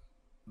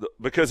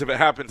 Because if it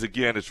happens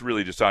again, it's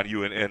really just on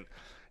you. And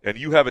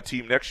you have a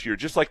team next year,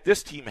 just like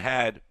this team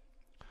had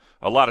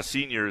a lot of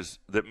seniors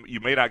that you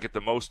may not get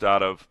the most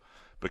out of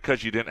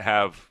because you didn't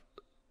have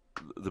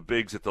the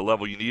bigs at the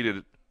level you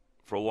needed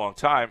for a long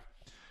time.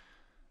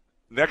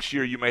 Next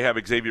year, you may have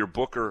Xavier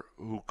Booker,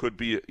 who could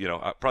be,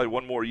 probably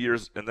one more year,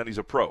 and then he's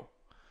a pro.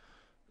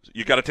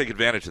 You got to take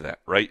advantage of that,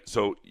 right?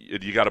 So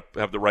you got to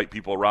have the right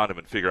people around him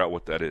and figure out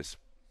what that is.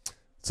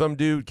 Some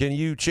dude, can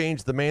you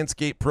change the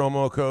Manscaped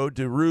promo code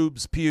to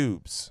Rubes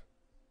Pubes?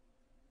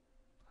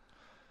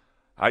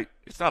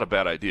 It's not a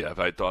bad idea if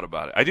I had thought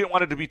about it. I didn't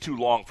want it to be too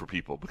long for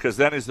people because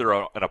then is there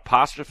an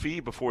apostrophe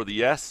before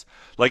the S?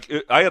 I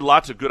had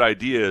lots of good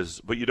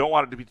ideas, but you don't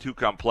want it to be too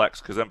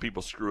complex because then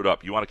people screw it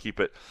up. You want to keep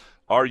it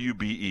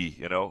RUBE,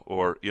 you don't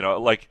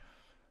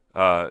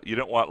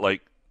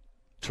want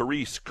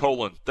Therese,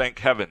 thank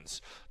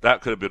heavens.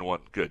 That could have been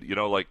one good. You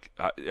don't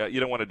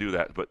want to do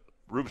that, but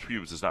Rubes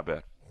Pubes is not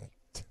bad.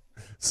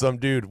 Some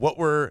dude, what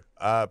were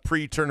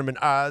pre-tournament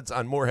odds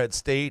on Morehead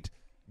State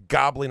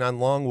gobbling on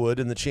Longwood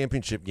in the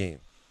championship game?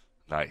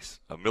 Nice.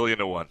 1,000,000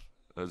 to 1.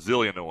 A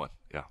zillion to 1.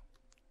 Yeah.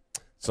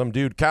 Some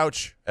dude,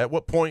 Couch, at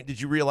what point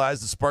did you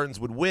realize the Spartans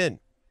would win?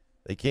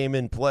 They came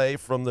in play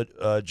from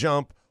the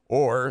jump,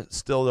 or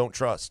still don't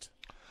trust?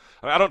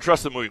 I don't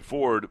trust them moving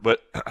forward,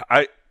 but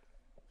I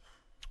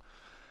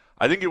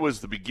think it was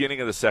the beginning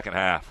of the second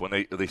half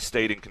when they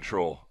stayed in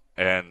control.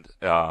 And,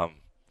 I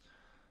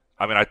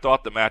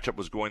thought the matchup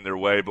was going their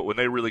way, but when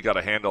they really got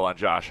a handle on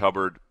Josh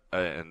Hubbard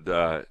and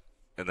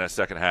in that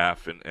second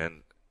half,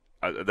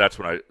 that's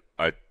when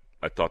I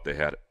thought they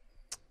had it.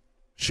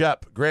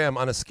 Shep, Graham,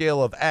 on a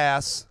scale of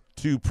ass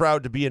to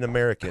proud to be an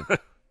American,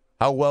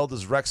 how well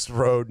does Rex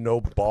Rode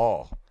know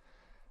ball?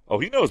 Oh,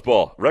 he knows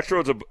ball. Rex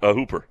Rhode's a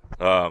hooper.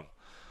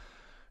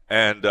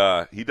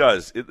 And he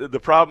does. The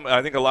problem,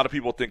 I think a lot of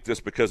people think this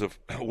because of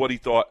what he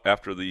thought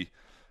after the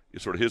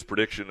sort of his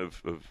prediction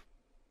of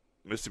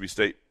Mississippi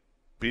State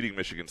beating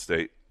Michigan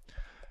State.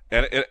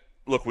 And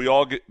look, we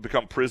all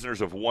become prisoners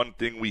of one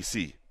thing we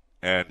see.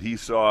 And he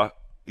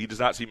does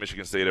not see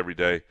Michigan State every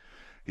day.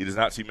 He does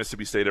not see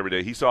Mississippi State every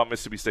day. He saw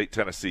Mississippi State,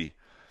 Tennessee.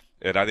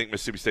 And I think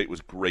Mississippi State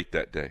was great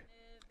that day.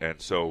 And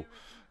so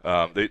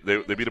they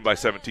beat him by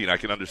 17. I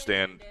can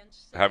understand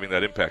having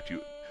that impact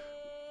you.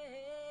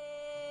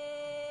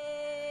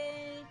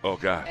 Oh,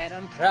 God. And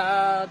I'm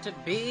proud to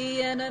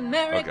be an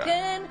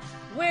American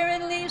where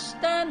at least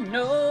I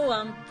know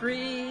I'm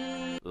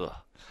free. Ugh.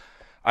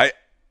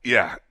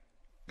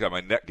 God, my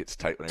neck gets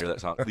tight when I hear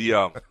that song.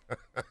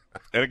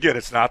 And again,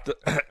 it's not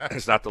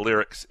the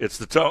lyrics. It's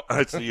the tone.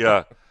 It's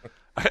the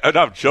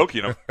I'm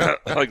joking. I'm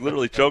like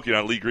literally choking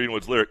on Lee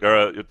Greenwood's lyric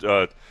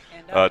And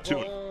I tune.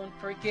 won't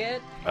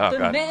forget Oh, the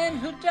God. man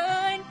who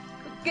died,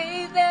 who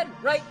gave that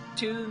right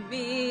to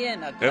me,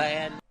 and I'm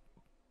glad.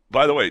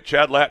 By the way,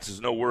 Chad Latz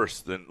is no worse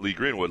than Lee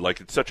Greenwood.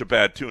 Like, it's such a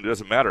bad tune. It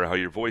doesn't matter how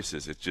your voice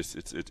is. It's just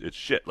it's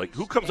shit. Like,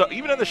 who comes up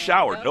even in the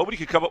shower? Nobody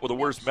could come up with a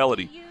worse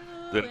melody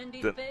than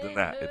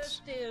that.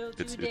 It's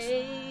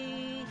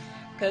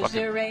Cause fucking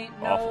there ain't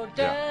no awful.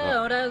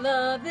 doubt I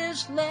love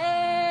this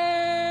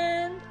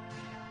land.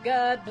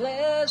 God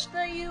bless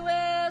the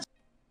U.S.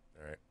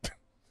 All right.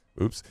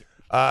 Oops.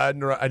 I've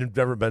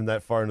never been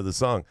that far into the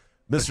song.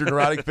 Mr.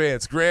 Neurotic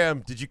Pants.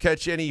 Graham, did you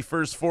catch any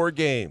first four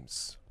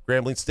games?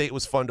 Grambling State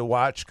was fun to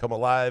watch come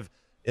alive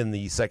in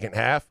the second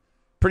half.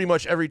 Pretty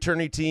much every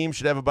tourney team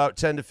should have about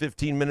 10 to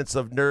 15 minutes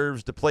of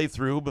nerves to play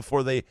through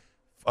before they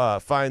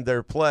find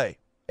their play.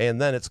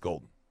 And then it's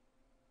golden.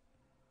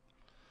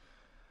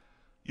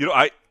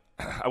 I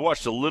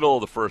watched a little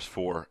of the first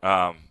four.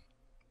 I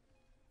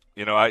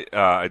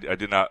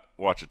did not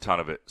watch a ton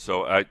of it.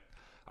 So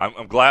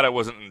I'm glad I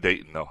wasn't in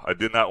Dayton, though. I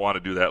did not want to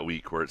do that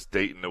week where it's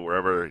Dayton to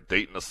wherever,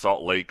 Dayton to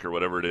Salt Lake or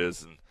whatever it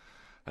is, and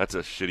that's a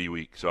shitty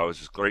week. So I was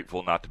just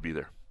grateful not to be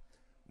there.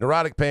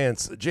 Neurotic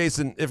Pants.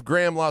 Jason, if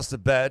Graham lost a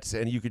bet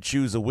and you could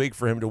choose a wig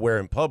for him to wear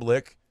in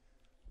public,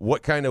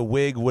 what kind of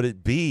wig would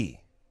it be?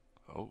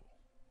 Oh.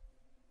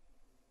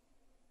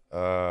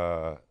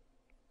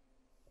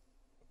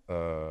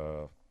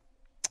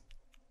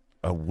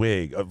 A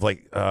wig of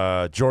like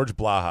George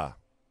Blaha.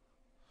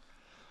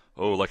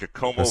 Oh, like a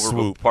comb A over,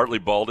 swoop. but partly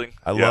balding.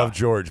 I love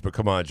George, but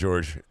come on,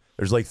 George.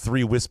 There's like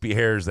 3 wispy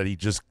hairs that he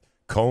just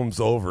combs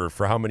over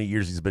for how many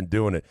years he's been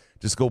doing it.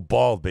 Just go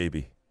bald,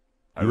 baby.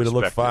 You would have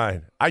looked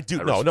fine. I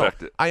do. No.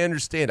 It. I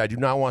understand. I do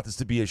not want this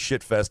to be a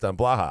shit fest on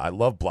Blaha. I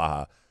love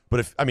Blaha.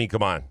 But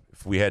come on.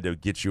 If we had to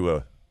get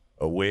you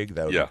a wig,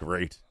 that would be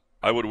great.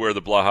 I would wear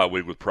the Blaha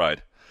wig with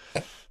pride.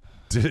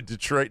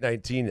 Detroit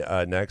 19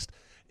 next.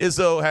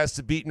 Izzo has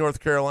to beat North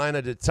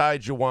Carolina to tie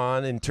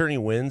Juwan in tourney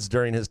wins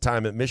during his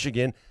time at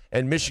Michigan,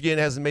 and Michigan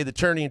hasn't made the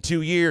tourney in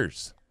 2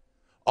 years.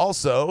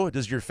 Also,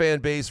 does your fan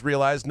base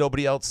realize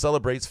nobody else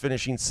celebrates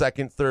finishing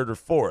second, third, or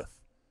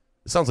fourth?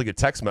 It sounds like a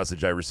text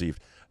message I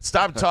received.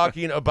 Stop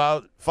talking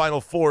about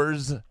Final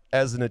Fours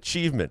as an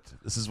achievement.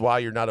 This is why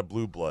you're not a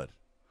blue blood.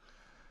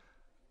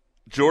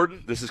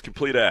 Jordan, this is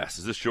complete ass.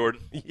 Is this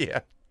Jordan?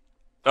 Yeah.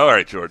 All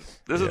right, Jordan.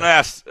 This is an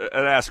ass.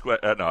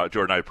 No,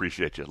 Jordan, I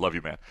appreciate you. Love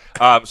you, man.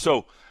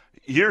 So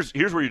here's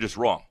where you're just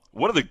wrong.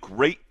 One of the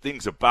great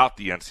things about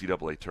the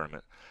NCAA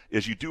tournament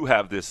is you do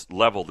have this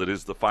level that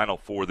is the Final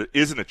Four that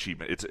is an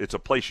achievement. It's a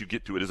place you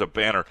get to. It is a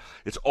banner.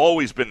 It's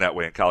always been that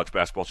way in college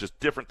basketball. It's just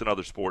different than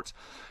other sports.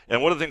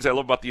 And one of the things I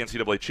love about the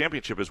NCAA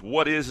championship is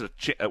what is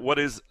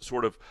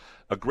sort of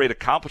a great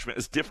accomplishment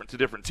is different to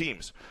different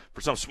teams.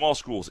 For some small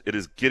schools, it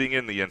is getting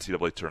in the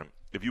NCAA tournament.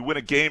 If you win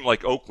a game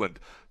like Oakland,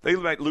 they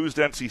might lose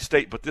to NC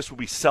State, but this will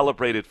be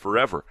celebrated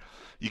forever.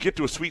 You get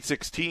to a Sweet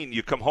 16,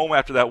 you come home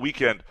after that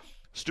weekend,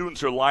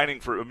 students are lining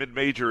for a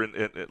mid-major and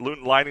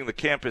lining the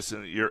campus,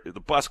 and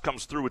the bus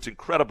comes through. It's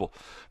incredible.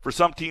 For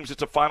some teams,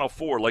 it's a Final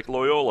Four, like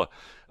Loyola.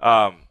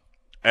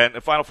 And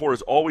the Final Four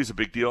is always a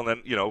big deal.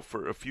 And then,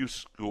 for a few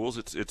schools,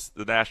 it's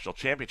the national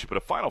championship. But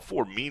a Final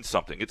Four means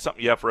something. It's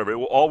something you have forever. It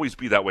will always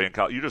be that way in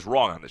college. You're just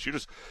wrong on this. You're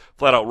just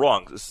flat out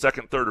wrong.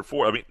 Second, third, or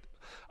fourth.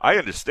 I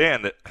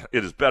understand that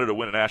it is better to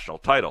win a national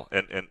title,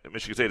 and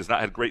Michigan State has not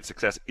had great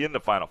success in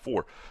the Final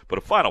Four. But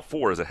a Final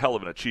Four is a hell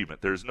of an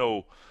achievement. There's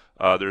no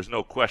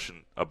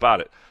question about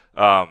it.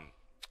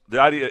 The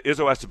idea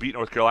Izzo has to beat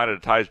North Carolina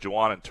to tie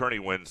Juwan in tourney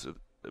wins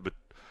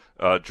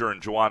during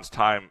Juwan's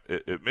time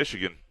at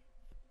Michigan.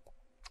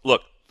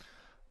 Look,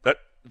 that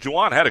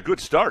Juwan had a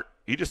good start.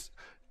 He just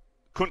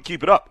couldn't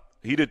keep it up.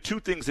 He did 2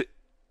 things that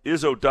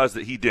Izzo does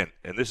that he didn't,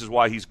 and this is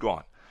why he's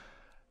gone.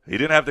 He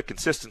didn't have the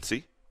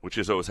consistency, which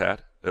Izzo has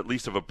had, at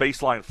least of a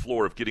baseline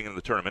floor of getting in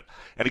the tournament,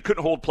 and he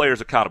couldn't hold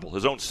players accountable,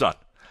 his own son,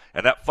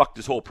 and that fucked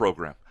his whole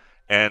program.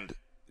 And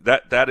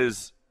that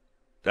is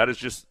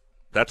just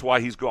that's why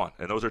he's gone,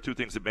 and those are two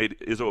things that made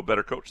Izzo a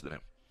better coach than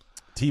him.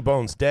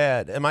 T-Bone's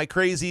dad, am I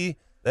crazy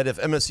that if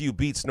MSU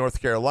beats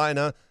North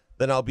Carolina,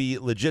 then I'll be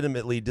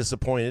legitimately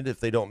disappointed if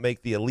they don't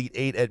make the Elite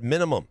Eight at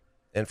minimum?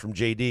 And from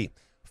JD,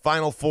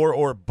 Final Four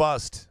or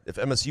bust if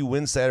MSU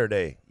wins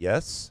Saturday,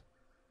 yes?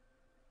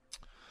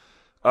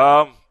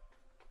 Yeah,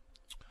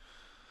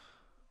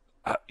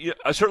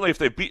 certainly if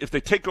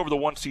they take over the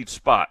 1 seed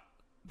spot,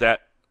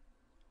 that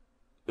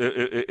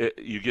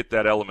you get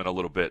that element a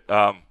little bit.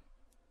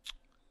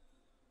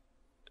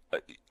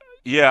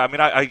 Yeah, I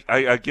mean,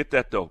 I get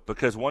that though,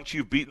 because once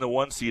you've beaten the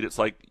 1 seed, it's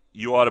like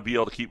you ought to be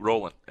able to keep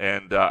rolling.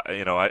 And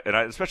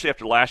especially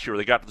after last year, where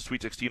they got to the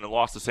Sweet 16 and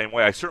lost the same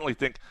way. I certainly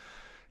think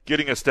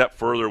getting a step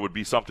further would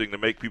be something to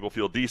make people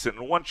feel decent.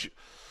 And once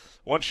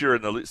you're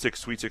in the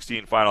Sweet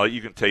 16 final,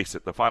 you can taste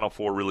it. The Final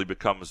Four really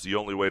becomes the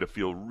only way to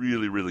feel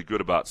really, really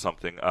good about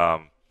something.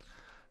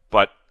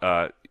 But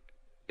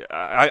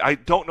I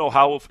don't know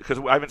how, because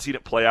I haven't seen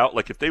it play out.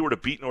 Like if they were to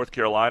beat North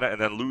Carolina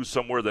and then lose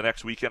somewhere the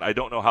next weekend, I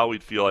don't know how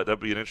we'd feel. That'd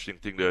be an interesting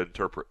thing to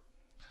interpret.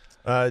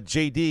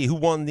 JD, who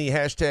won the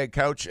hashtag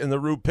Couch and the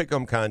Rube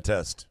Pick'em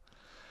contest?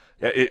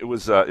 Yeah, it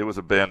was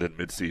abandoned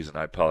midseason.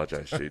 I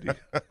apologize, JD.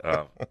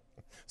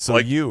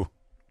 JD,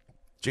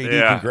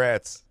 yeah.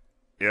 Congrats.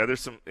 Yeah,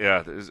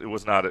 it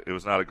was not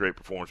a great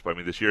performance by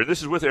me this year. And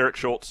this is with Eric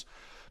Schultz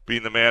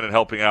being the man and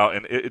helping out,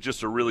 and it's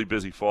just a really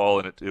busy fall,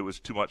 and it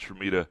was too much for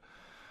me to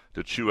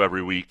chew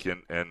every week,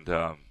 and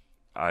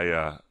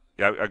I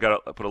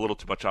got to put a little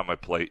too much on my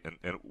plate,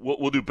 and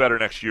we'll do better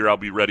next year. I'll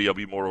be ready. I'll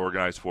be more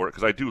organized for it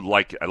because I do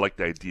like it. I like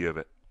the idea of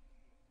it.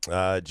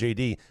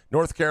 JD,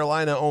 North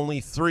Carolina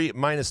only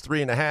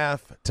 -3.5.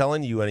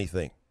 Telling you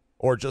anything?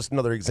 Or just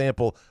another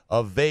example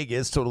of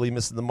Vegas totally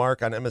missing the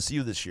mark on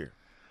MSU this year?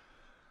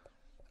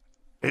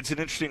 It's an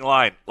interesting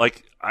line.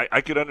 Like,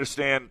 I could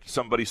understand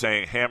somebody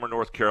saying hammer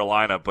North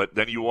Carolina, but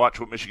then you watch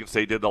what Michigan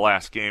State did the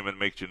last game and it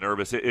makes you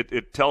nervous.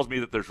 It tells me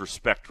that there's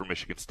respect for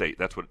Michigan State.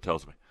 That's what it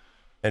tells me.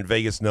 And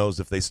Vegas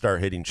knows if they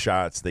start hitting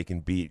shots, they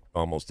can beat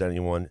almost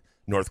anyone.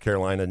 North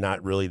Carolina,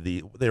 not really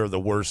they're the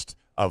worst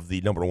of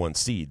the number 1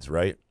 seeds,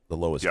 right? The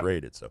lowest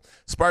rated. So,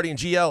 Sparty and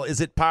GL, is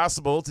it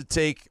possible to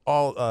take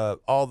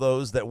all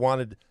those that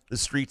wanted the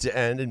streak to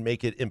end and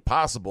make it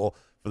impossible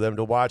for them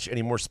to watch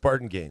any more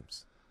Spartan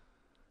games?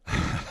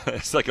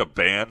 It's like a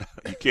ban.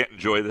 You can't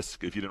enjoy this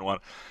if you didn't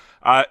want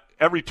to.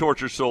 Every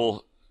tortured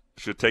soul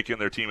should take in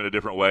their team in a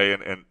different way.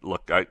 And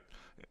look, I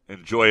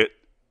enjoy it.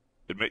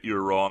 Admit you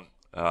were wrong.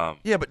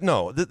 Yeah, but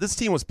no, this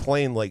team was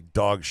playing like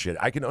dog shit.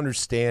 I can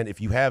understand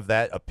if you have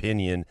that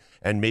opinion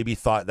and maybe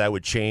thought that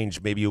would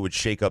change. Maybe it would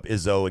shake up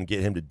Izzo and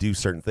get him to do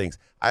certain things.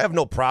 I have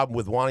no problem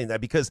with wanting that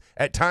because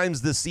at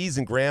times this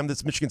season, Graham,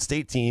 this Michigan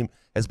State team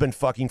has been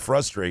fucking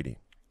frustrating.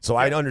 So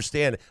I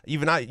understand.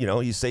 Even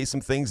you say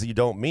some things that you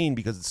don't mean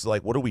because it's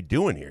like, what are we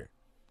doing here?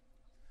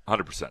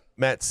 100%.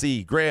 Matt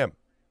C. Graham,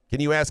 can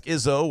you ask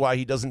Izzo why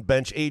he doesn't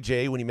bench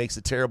AJ when he makes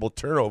a terrible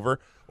turnover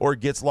or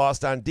gets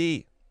lost on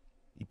D?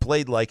 He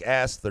played like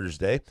ass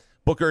Thursday.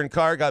 Booker and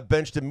Carr got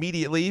benched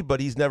immediately, but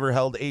he's never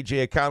held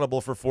AJ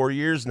accountable for 4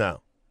 years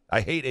now.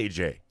 I hate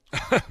AJ.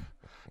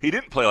 He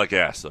didn't play like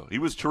ass, though. He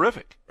was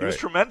terrific. He was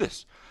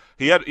tremendous.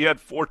 He had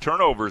 4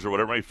 turnovers or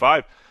whatever, maybe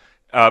 5.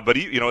 But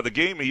in the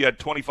game, he had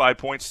 25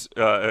 points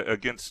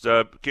against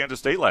Kansas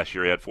State last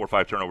year. He had 4 or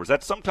 5 turnovers.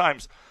 That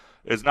sometimes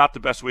is not the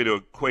best way to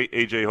equate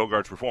A.J.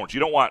 Hogarth's performance. You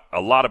don't want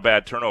a lot of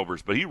bad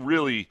turnovers, but he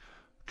really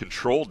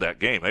controlled that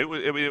game.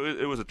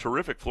 It was a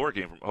terrific floor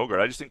game from Hoggard.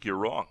 I just think you're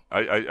wrong.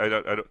 I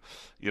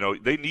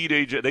don't. They need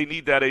AJ. They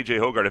need that A.J.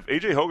 Hoggard. If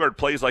A.J. Hoggard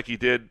plays like he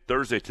did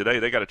Thursday today,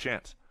 they got a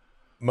chance.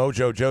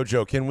 Mojo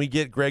Jojo, can we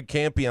get Greg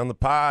Campy on the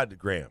pod?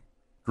 Graham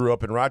grew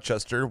up in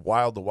Rochester,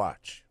 wild to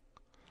watch.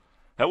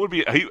 That would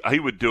be he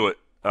would do it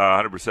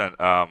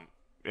 100%.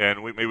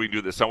 And maybe we can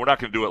do this. So we're not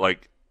going to do it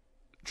like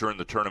during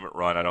the tournament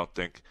run, I don't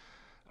think.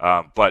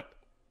 But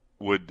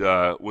would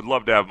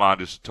love to have him on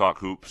just to talk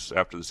hoops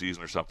after the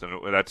season or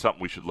something. That's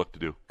something we should look to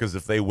do. Because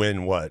if they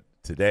win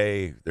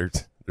today,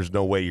 there's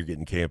no way you're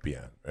getting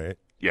Campy on, right?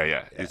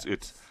 Yeah.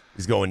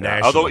 He's going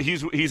national. Although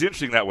he's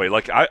interesting that way.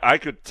 Like I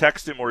could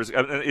text him, or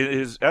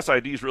his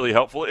SID is really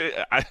helpful.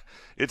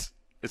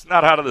 It's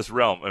not out of this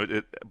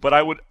realm.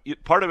 But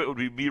part of it would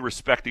be me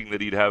respecting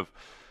that he'd have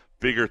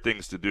bigger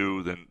things to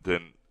do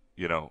than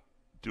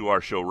do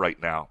our show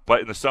right now.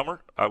 But in the summer,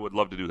 I would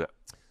love to do that.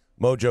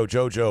 Mojo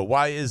Jojo,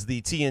 why is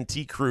the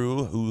TNT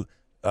crew, who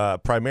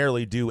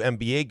primarily do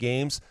NBA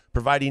games,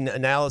 providing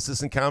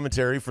analysis and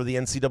commentary for the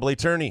NCAA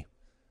tourney?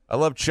 I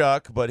love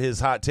Chuck, but his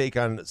hot take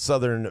on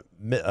Southern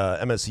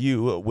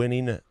MSU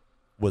winning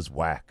was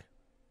whack.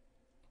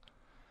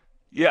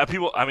 Yeah,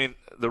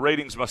 the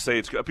ratings must say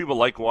it's good. People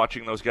like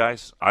watching those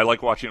guys. I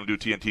like watching them do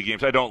TNT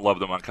games. I don't love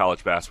them on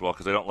college basketball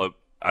because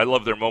I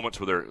love their moments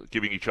where they're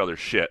giving each other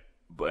shit.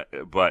 But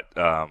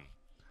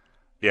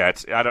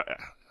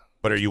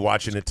But are you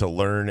watching it to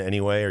learn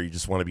anyway, or you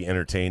just want to be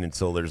entertained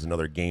until there's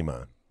another game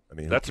on? I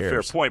mean, that's a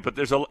fair point. But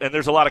there's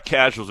a lot of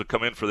casuals that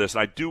come in for this,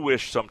 and I do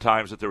wish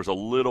sometimes that there was a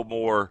little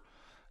more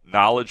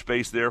knowledge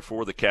base there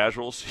for the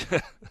casuals,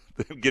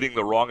 getting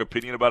the wrong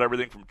opinion about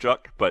everything from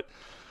Chuck. But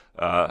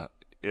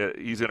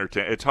he's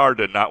entertaining. It's hard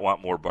to not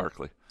want more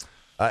Barkley.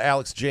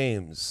 Alex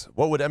James,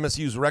 what would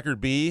MSU's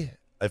record be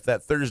if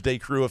that Thursday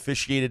crew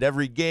officiated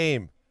every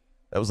game?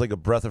 That was like a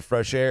breath of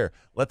fresh air.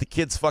 Let the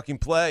kids fucking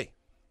play.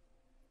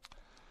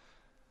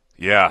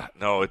 Yeah,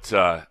 no, it's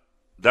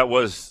that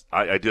was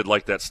I did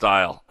like that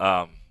style.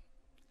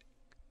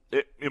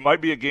 It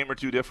might be a game or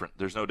two different.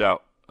 There's no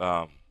doubt.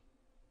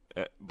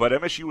 But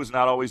MSU was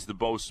not always the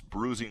most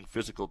bruising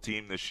physical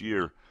team this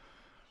year,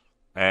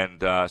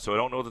 and so I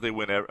don't know that they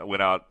went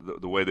out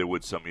the way they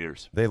would some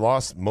years. They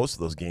lost most of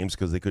those games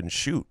because they couldn't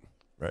shoot,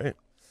 right?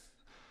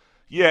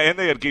 Yeah, and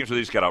they had games where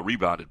they just got out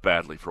rebounded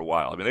badly for a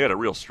while. I mean, they had a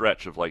real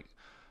stretch of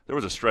there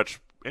was a stretch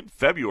in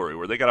February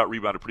where they got out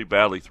rebounded pretty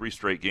badly, 3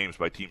 straight games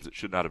by teams that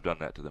should not have done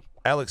that to them.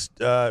 Alex,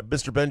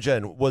 Mr.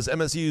 Benjen, was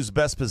MSU's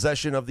best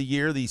possession of the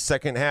year the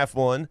second half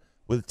one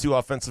with 2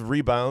 offensive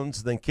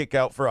rebounds, then kick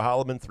out for a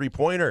Holloman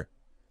 3-pointer?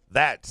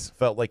 That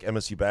felt like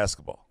MSU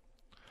basketball.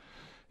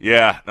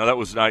 Yeah, no, that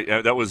was nice.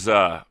 That was,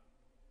 and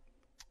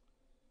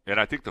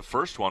I think the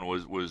first one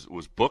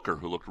was Booker,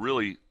 who looked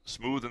really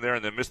smooth in there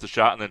and then missed the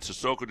shot, and then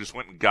Sissoko just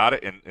went and got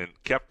it and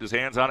kept his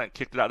hands on it and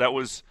kicked it out.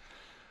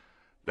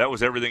 That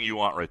was everything you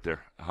want right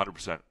there,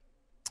 100%.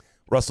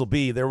 Russell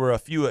B., there were a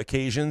few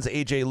occasions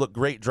AJ looked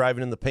great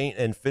driving in the paint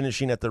and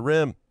finishing at the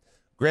rim.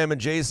 Graham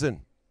and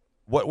Jason,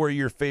 what were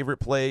your favorite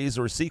plays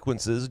or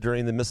sequences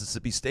during the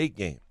Mississippi State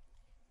game?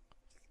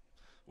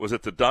 Was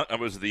it the dunk?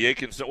 Was it the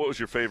Aikens? What was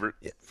your favorite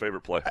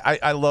play?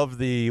 I love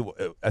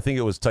I think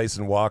it was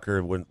Tyson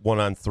Walker when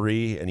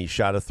 1-on-3 and he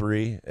shot a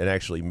 3 and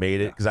actually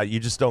made it, because you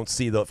just don't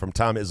see from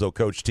Tom Izzo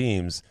coach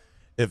teams.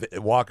 If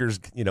Walker's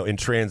in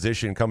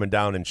transition coming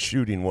down and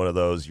shooting one of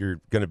those,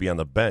 you're going to be on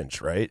the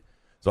bench, right?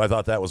 So I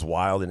thought that was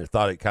wild, and I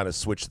thought it kind of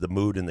switched the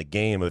mood in the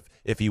game.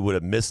 If he would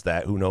have missed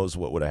that, who knows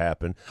what would have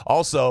happened.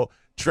 Also,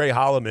 Trey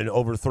Holloman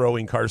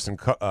overthrowing Carson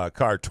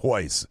Carr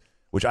twice,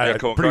 which I'm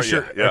pretty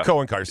sure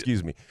Cohen Carr,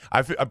 excuse me.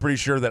 I'm pretty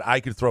sure that I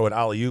could throw an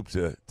alley-oop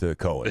to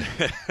Cohen.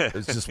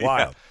 It's just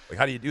wild. Like,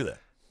 how do you do that?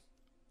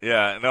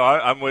 Yeah, no,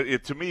 I'm with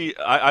it. To me,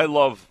 I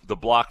love the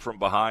block from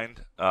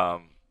behind.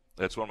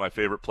 That's one of my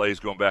favorite plays,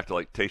 going back to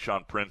like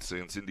Tayshaun Prince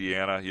against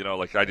Indiana.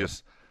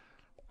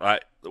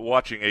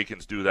 Watching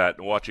Aikens do that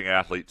and watching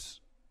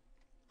athletes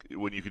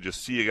when you can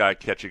just see a guy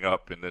catching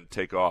up and then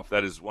take off.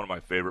 That is one of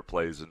my favorite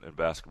plays in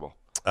basketball.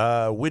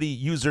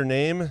 Witty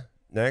username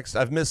next.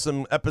 I've missed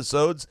some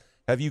episodes.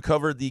 Have you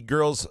covered the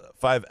Girls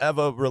 5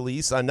 Eva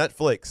release on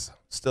Netflix?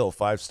 Still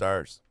 5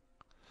 stars.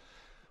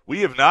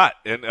 We have not,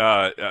 and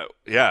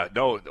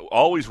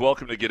always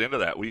welcome to get into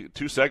that.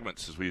 2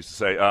 segments, as we used to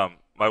say.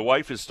 My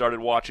wife has started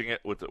watching it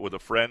with a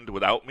friend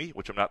without me,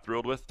 which I'm not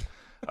thrilled with.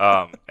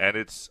 And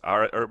it's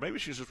or maybe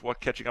she's just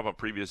catching up on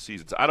previous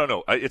seasons. I don't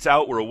know. It's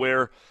out. We're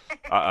aware.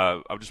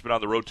 I've just been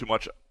on the road too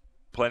much,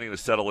 planning to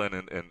settle in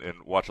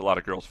and watch a lot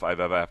of Girls 5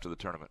 Eva after the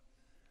tournament.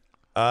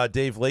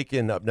 Dave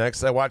Lakin up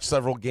next. I watched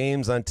several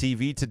games on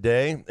TV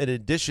today. In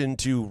addition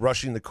to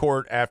rushing the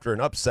court after an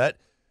upset,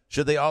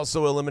 should they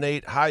also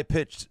eliminate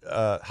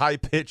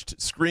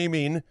high-pitched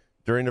screaming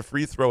during a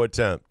free throw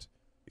attempt?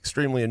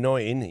 Extremely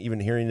annoying, even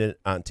hearing it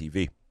on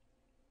TV.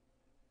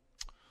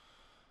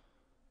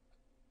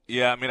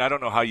 Yeah, I mean, I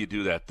don't know how you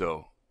do that,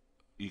 though.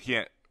 You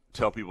can't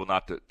tell people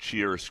not to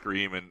cheer or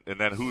scream, and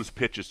then whose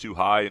pitch is too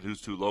high and who's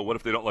too low. What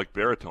if they don't like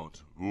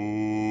baritones?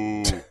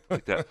 Ooh,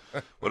 like that.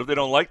 What if they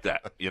don't like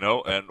that,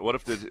 And what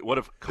if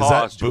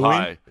caw is too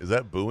high? Is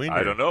that booing?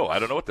 I don't know. I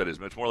don't know what that is.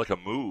 It's more like a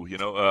moo,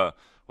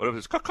 What if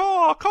it's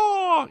caw,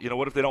 caw?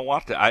 What if they don't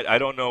want that? I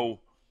don't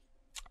know.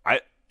 I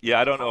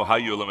don't know how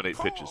you eliminate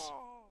pitches.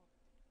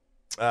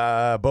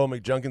 Bo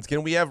McJunkins,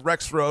 can we have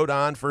Rex Road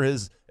on for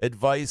his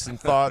advice and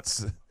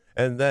thoughts,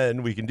 and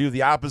then we can do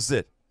the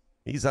opposite?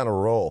 He's on a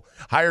roll.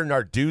 Hire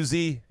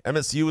Narduzzi.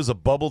 MSU is a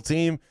bubble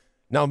team.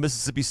 Now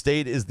Mississippi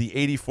State is the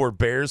 84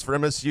 Bears for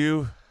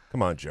MSU.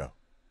 Come on, Joe.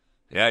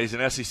 Yeah, he's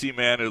an SEC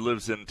man who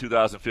lives in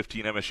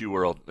 2015 MSU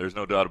world. There's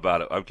no doubt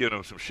about it. I've given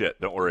him some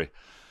shit. Don't worry.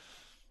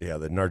 Yeah,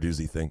 the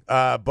Narduzzi thing.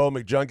 Bo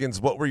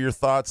McJunkins, what were your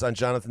thoughts on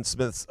Jonathan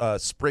Smith's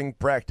spring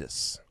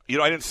practice?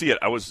 I didn't see it.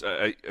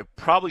 I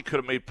probably could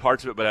have made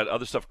parts of it, but I had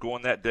other stuff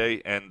going that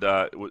day, and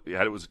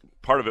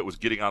part of it was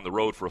getting on the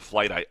road for a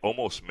flight I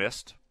almost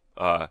missed.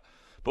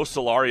 Both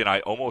Solari and I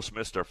almost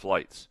missed our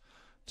flights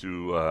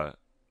to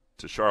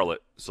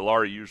Charlotte.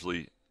 Solari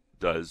usually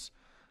does.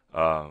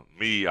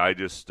 Me, I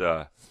just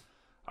I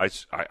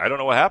don't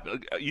know what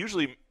happened.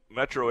 Usually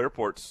Metro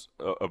Airport's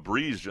a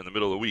breeze in the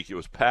middle of the week. It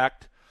was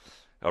packed.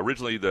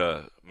 Originally,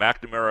 the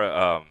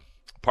McNamara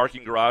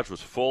parking garage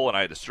was full, and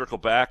I had to circle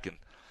back, and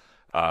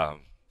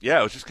yeah,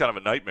 it was just kind of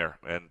a nightmare.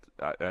 And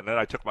then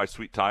I took my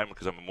sweet time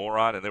because I'm a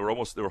moron, and they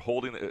were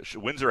holding.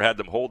 Windsor had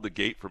them hold the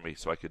gate for me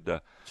so I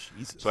could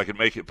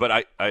make it.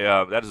 But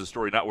that is a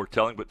story not worth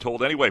telling, but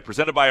told anyway.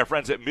 Presented by our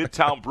friends at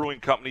Midtown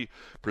Brewing Company,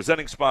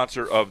 presenting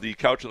sponsor of the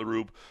Couch on the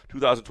Roob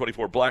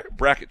 2024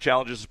 Bracket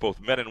Challenges,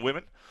 both men and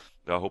women.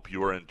 I hope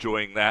you are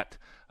enjoying that,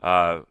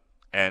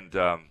 and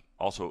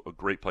also a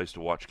great place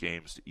to watch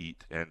games, to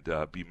eat, and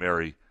be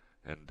merry.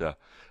 And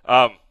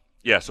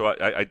so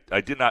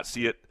I did not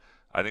see it.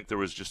 I think there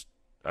was just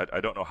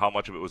I don't know how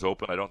much of it was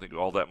open. I don't think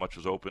all that much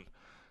was open,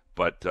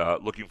 but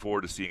looking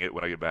forward to seeing it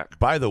when I get back.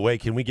 By the way,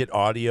 can we get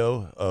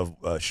audio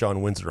of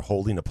Sean Windsor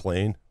holding a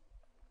plane?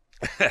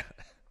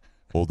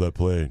 Hold that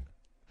plane.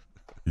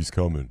 He's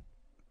coming.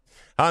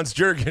 Hans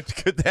Jurgen,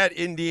 could that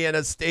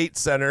Indiana State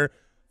center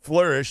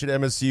flourish at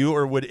MSU,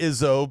 or would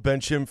Izzo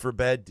bench him for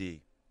bad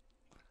D?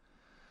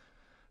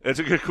 It's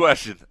a good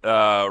question.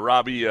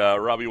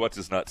 Robbie, what's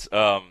his nuts?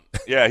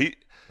 Yeah, he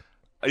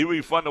would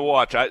be fun to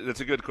watch.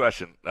 That's a good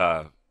question.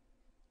 I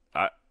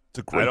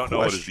don't know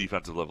what his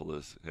defensive level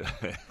is.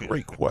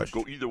 Great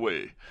question. Go either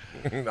way.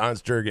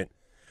 Hans Jurgen,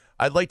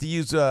 I'd like to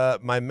use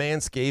my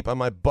Manscape on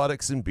my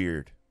buttocks and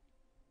beard.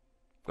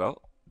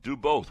 Well, do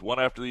both, one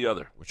after the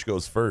other. Which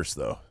goes first,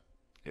 though?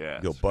 Yeah.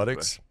 You go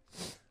buttocks?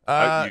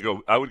 I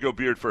would go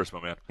beard first,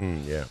 my man.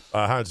 Yeah.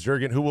 Hans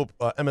Jurgen, who will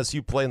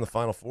MSU play in the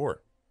Final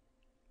Four?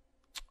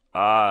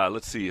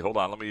 Let's see. Hold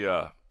on. Let me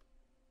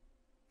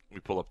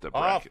pull up that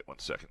bracket. 1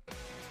 second.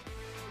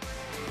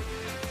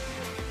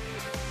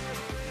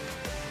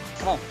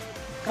 Come on.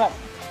 Come on.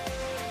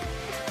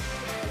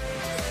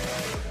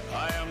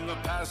 I am the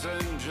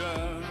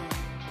passenger.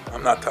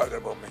 I'm not talking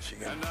about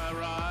Michigan. And I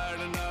ride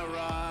and I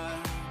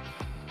ride.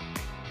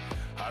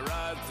 I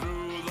ride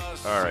through the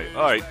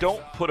All right.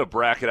 Don't put a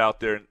bracket out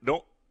there.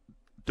 Don't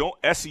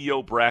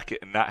SEO bracket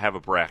and not have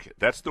a bracket.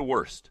 That's the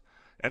worst.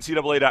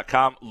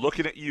 NCAA.com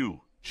looking at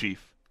you,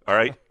 Chief. All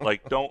right?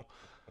 Like, don't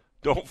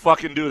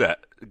fucking do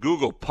that.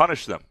 Google,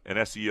 punish them in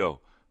SEO.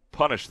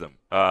 Punish them.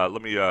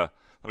 Let me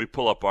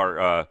pull up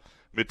our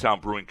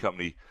Midtown Brewing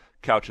Company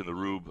Couch in the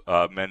Rube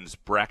men's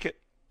bracket.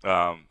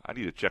 I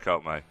need to check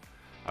out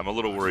I'm a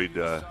little worried.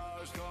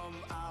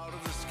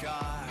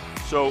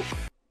 So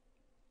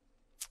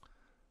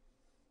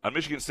on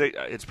Michigan State,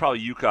 it's probably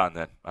UConn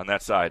then on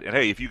that side. And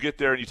hey, if you get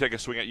there and you take a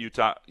swing at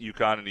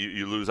UConn and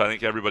you lose, I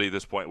think everybody at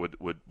this point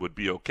would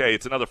be okay.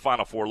 It's another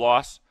Final Four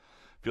loss.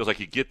 Feels like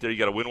you get there, you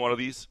got to win one of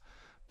these.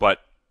 But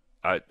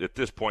at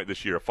this point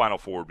this year, a Final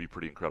Four would be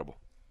pretty incredible.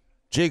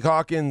 Jake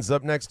Hawkins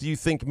up next. Do you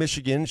think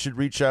Michigan should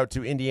reach out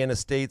to Indiana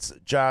State's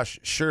Josh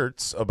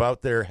Schertz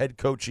about their head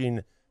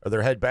coaching or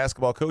their head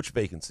basketball coach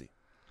vacancy?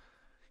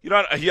 You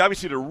know, he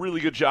obviously did a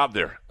really good job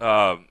there.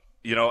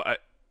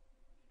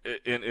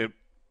 It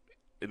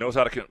knows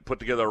how to put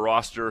together a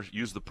roster,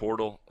 use the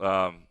portal.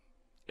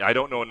 I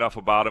don't know enough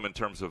about him in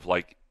terms of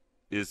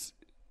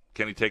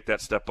can he take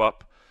that step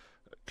up?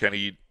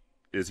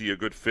 Is he a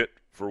good fit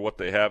for what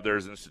they have there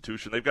as an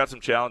institution? They've got some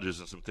challenges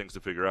and some things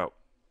to figure out.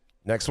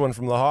 Next one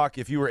from the Hawk.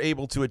 If you were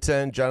able to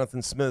attend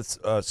Jonathan Smith's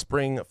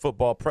spring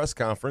football press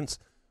conference,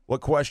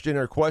 what question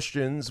or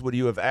questions would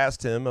you have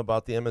asked him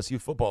about the MSU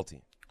football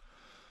team?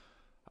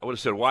 I would have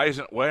said, why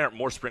aren't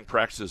more spring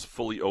practices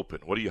fully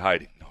open? What are you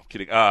hiding? No, I'm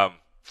kidding.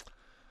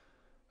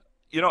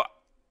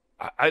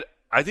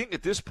 I think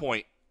at this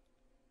point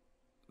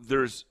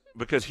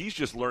because he's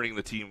just learning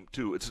the team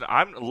too.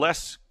 I'm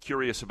less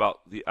curious about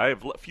I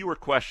have fewer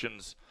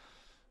questions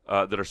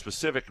that are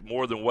specific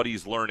more than what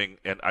he's learning,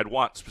 and I'd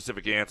want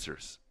specific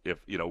answers. If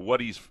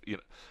what he's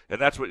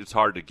and that's what it's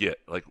hard to get,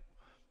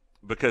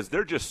 because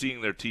they're just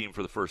seeing their team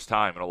for the first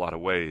time in a lot of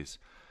ways.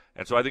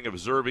 And so I think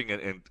observing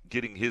and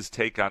getting his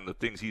take on the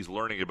things he's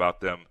learning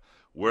about them,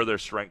 where their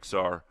strengths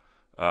are,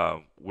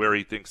 where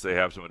he thinks they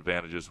have some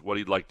advantages, what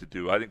he'd like to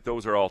do. I think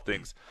those are all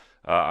things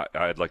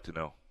I'd like to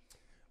know.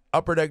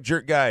 Upper Deck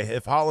Jerk Guy,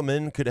 if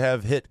Holloman could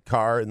have hit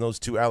Carr in those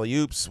two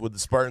alley-oops, would the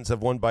Spartans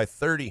have won by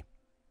 30?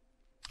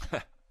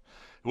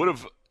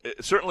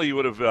 Certainly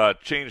would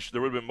have changed.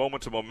 There would have been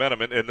moments of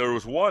momentum, and there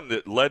was one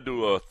that led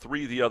to a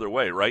 3 the other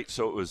way, right?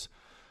 So it was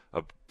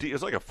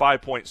like a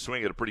 5-point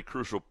swing at a pretty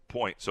crucial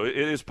point. So it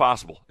is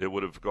possible. It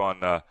would have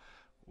gone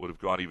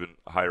even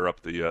higher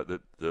up.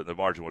 The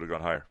margin would have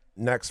gone higher.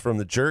 Next from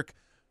the Jerk,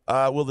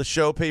 will the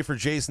show pay for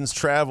Jason's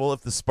travel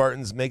if the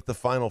Spartans make the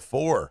Final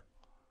Four?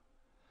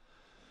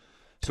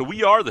 So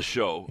we are the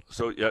show.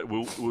 So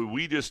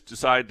we just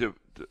decide to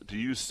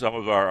use some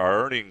of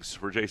our earnings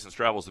for Jason's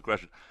travel is the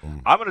question.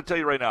 I'm going to tell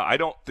you right now, I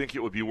don't think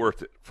it would be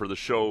worth it for the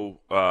show.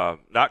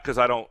 Not because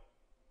I don't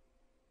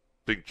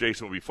think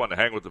Jason would be fun to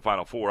hang with the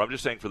Final Four. I'm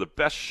just saying for the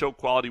best show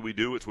quality we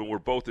do, it's when we're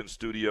both in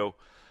studio.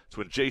 It's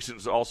when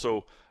Jason's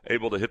also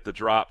able to hit the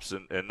drops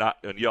and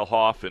yell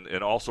Hoff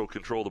and also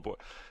control the board.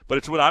 But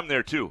it's when I'm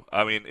there too.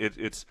 I mean,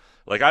 it's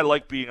like I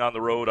like being on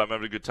the road. I'm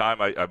having a good time.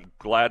 I'm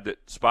glad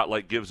that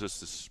Spotlight gives us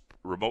this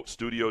remote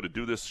studio to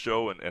do this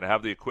show and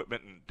have the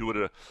equipment and do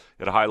it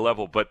at a high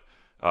level. But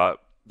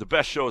the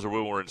best shows are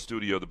when we're in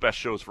studio. The best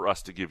shows for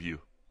us to give you.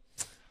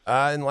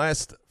 And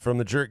last from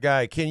the Jerk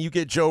Guy, can you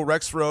get Joe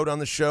Rexroad on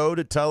the show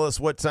to tell us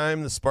what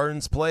time the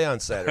Spartans play on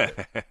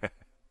Saturday?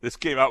 This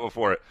came out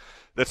before it.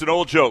 That's an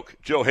old joke.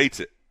 Joe hates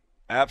it.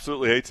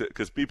 Absolutely hates it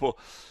because people,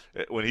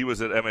 when he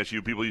was at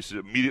MSU, people used to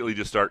immediately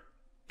just start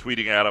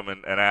tweeting at him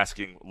and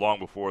asking long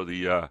before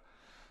the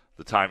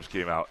times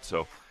came out.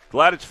 So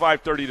glad it's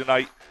 5:30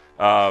 tonight.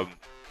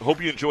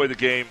 Hope you enjoy the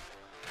game.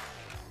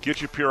 Get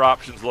your Pure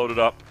Options loaded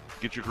up.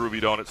 Get your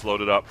Groovy Donuts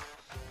loaded up.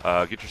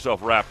 Get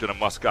yourself wrapped in a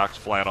muskox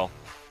flannel.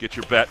 Get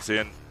your bets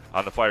in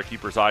on the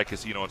Firekeeper's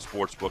iCasino and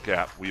Sportsbook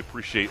app. We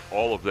appreciate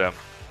all of them.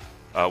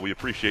 We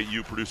appreciate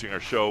you producing our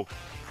show.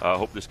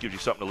 Hope this gives you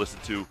something to listen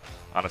to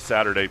on a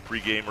Saturday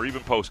pregame or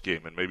even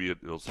postgame, and maybe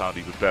it'll sound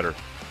even better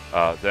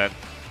then.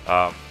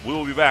 We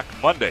will be back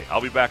Monday. I'll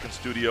be back in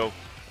studio,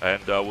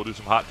 and we'll do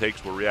some hot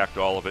takes. We'll react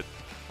to all of it.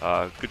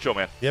 Good show,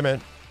 man. Yeah,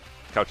 man.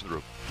 Couch in the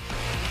Roof.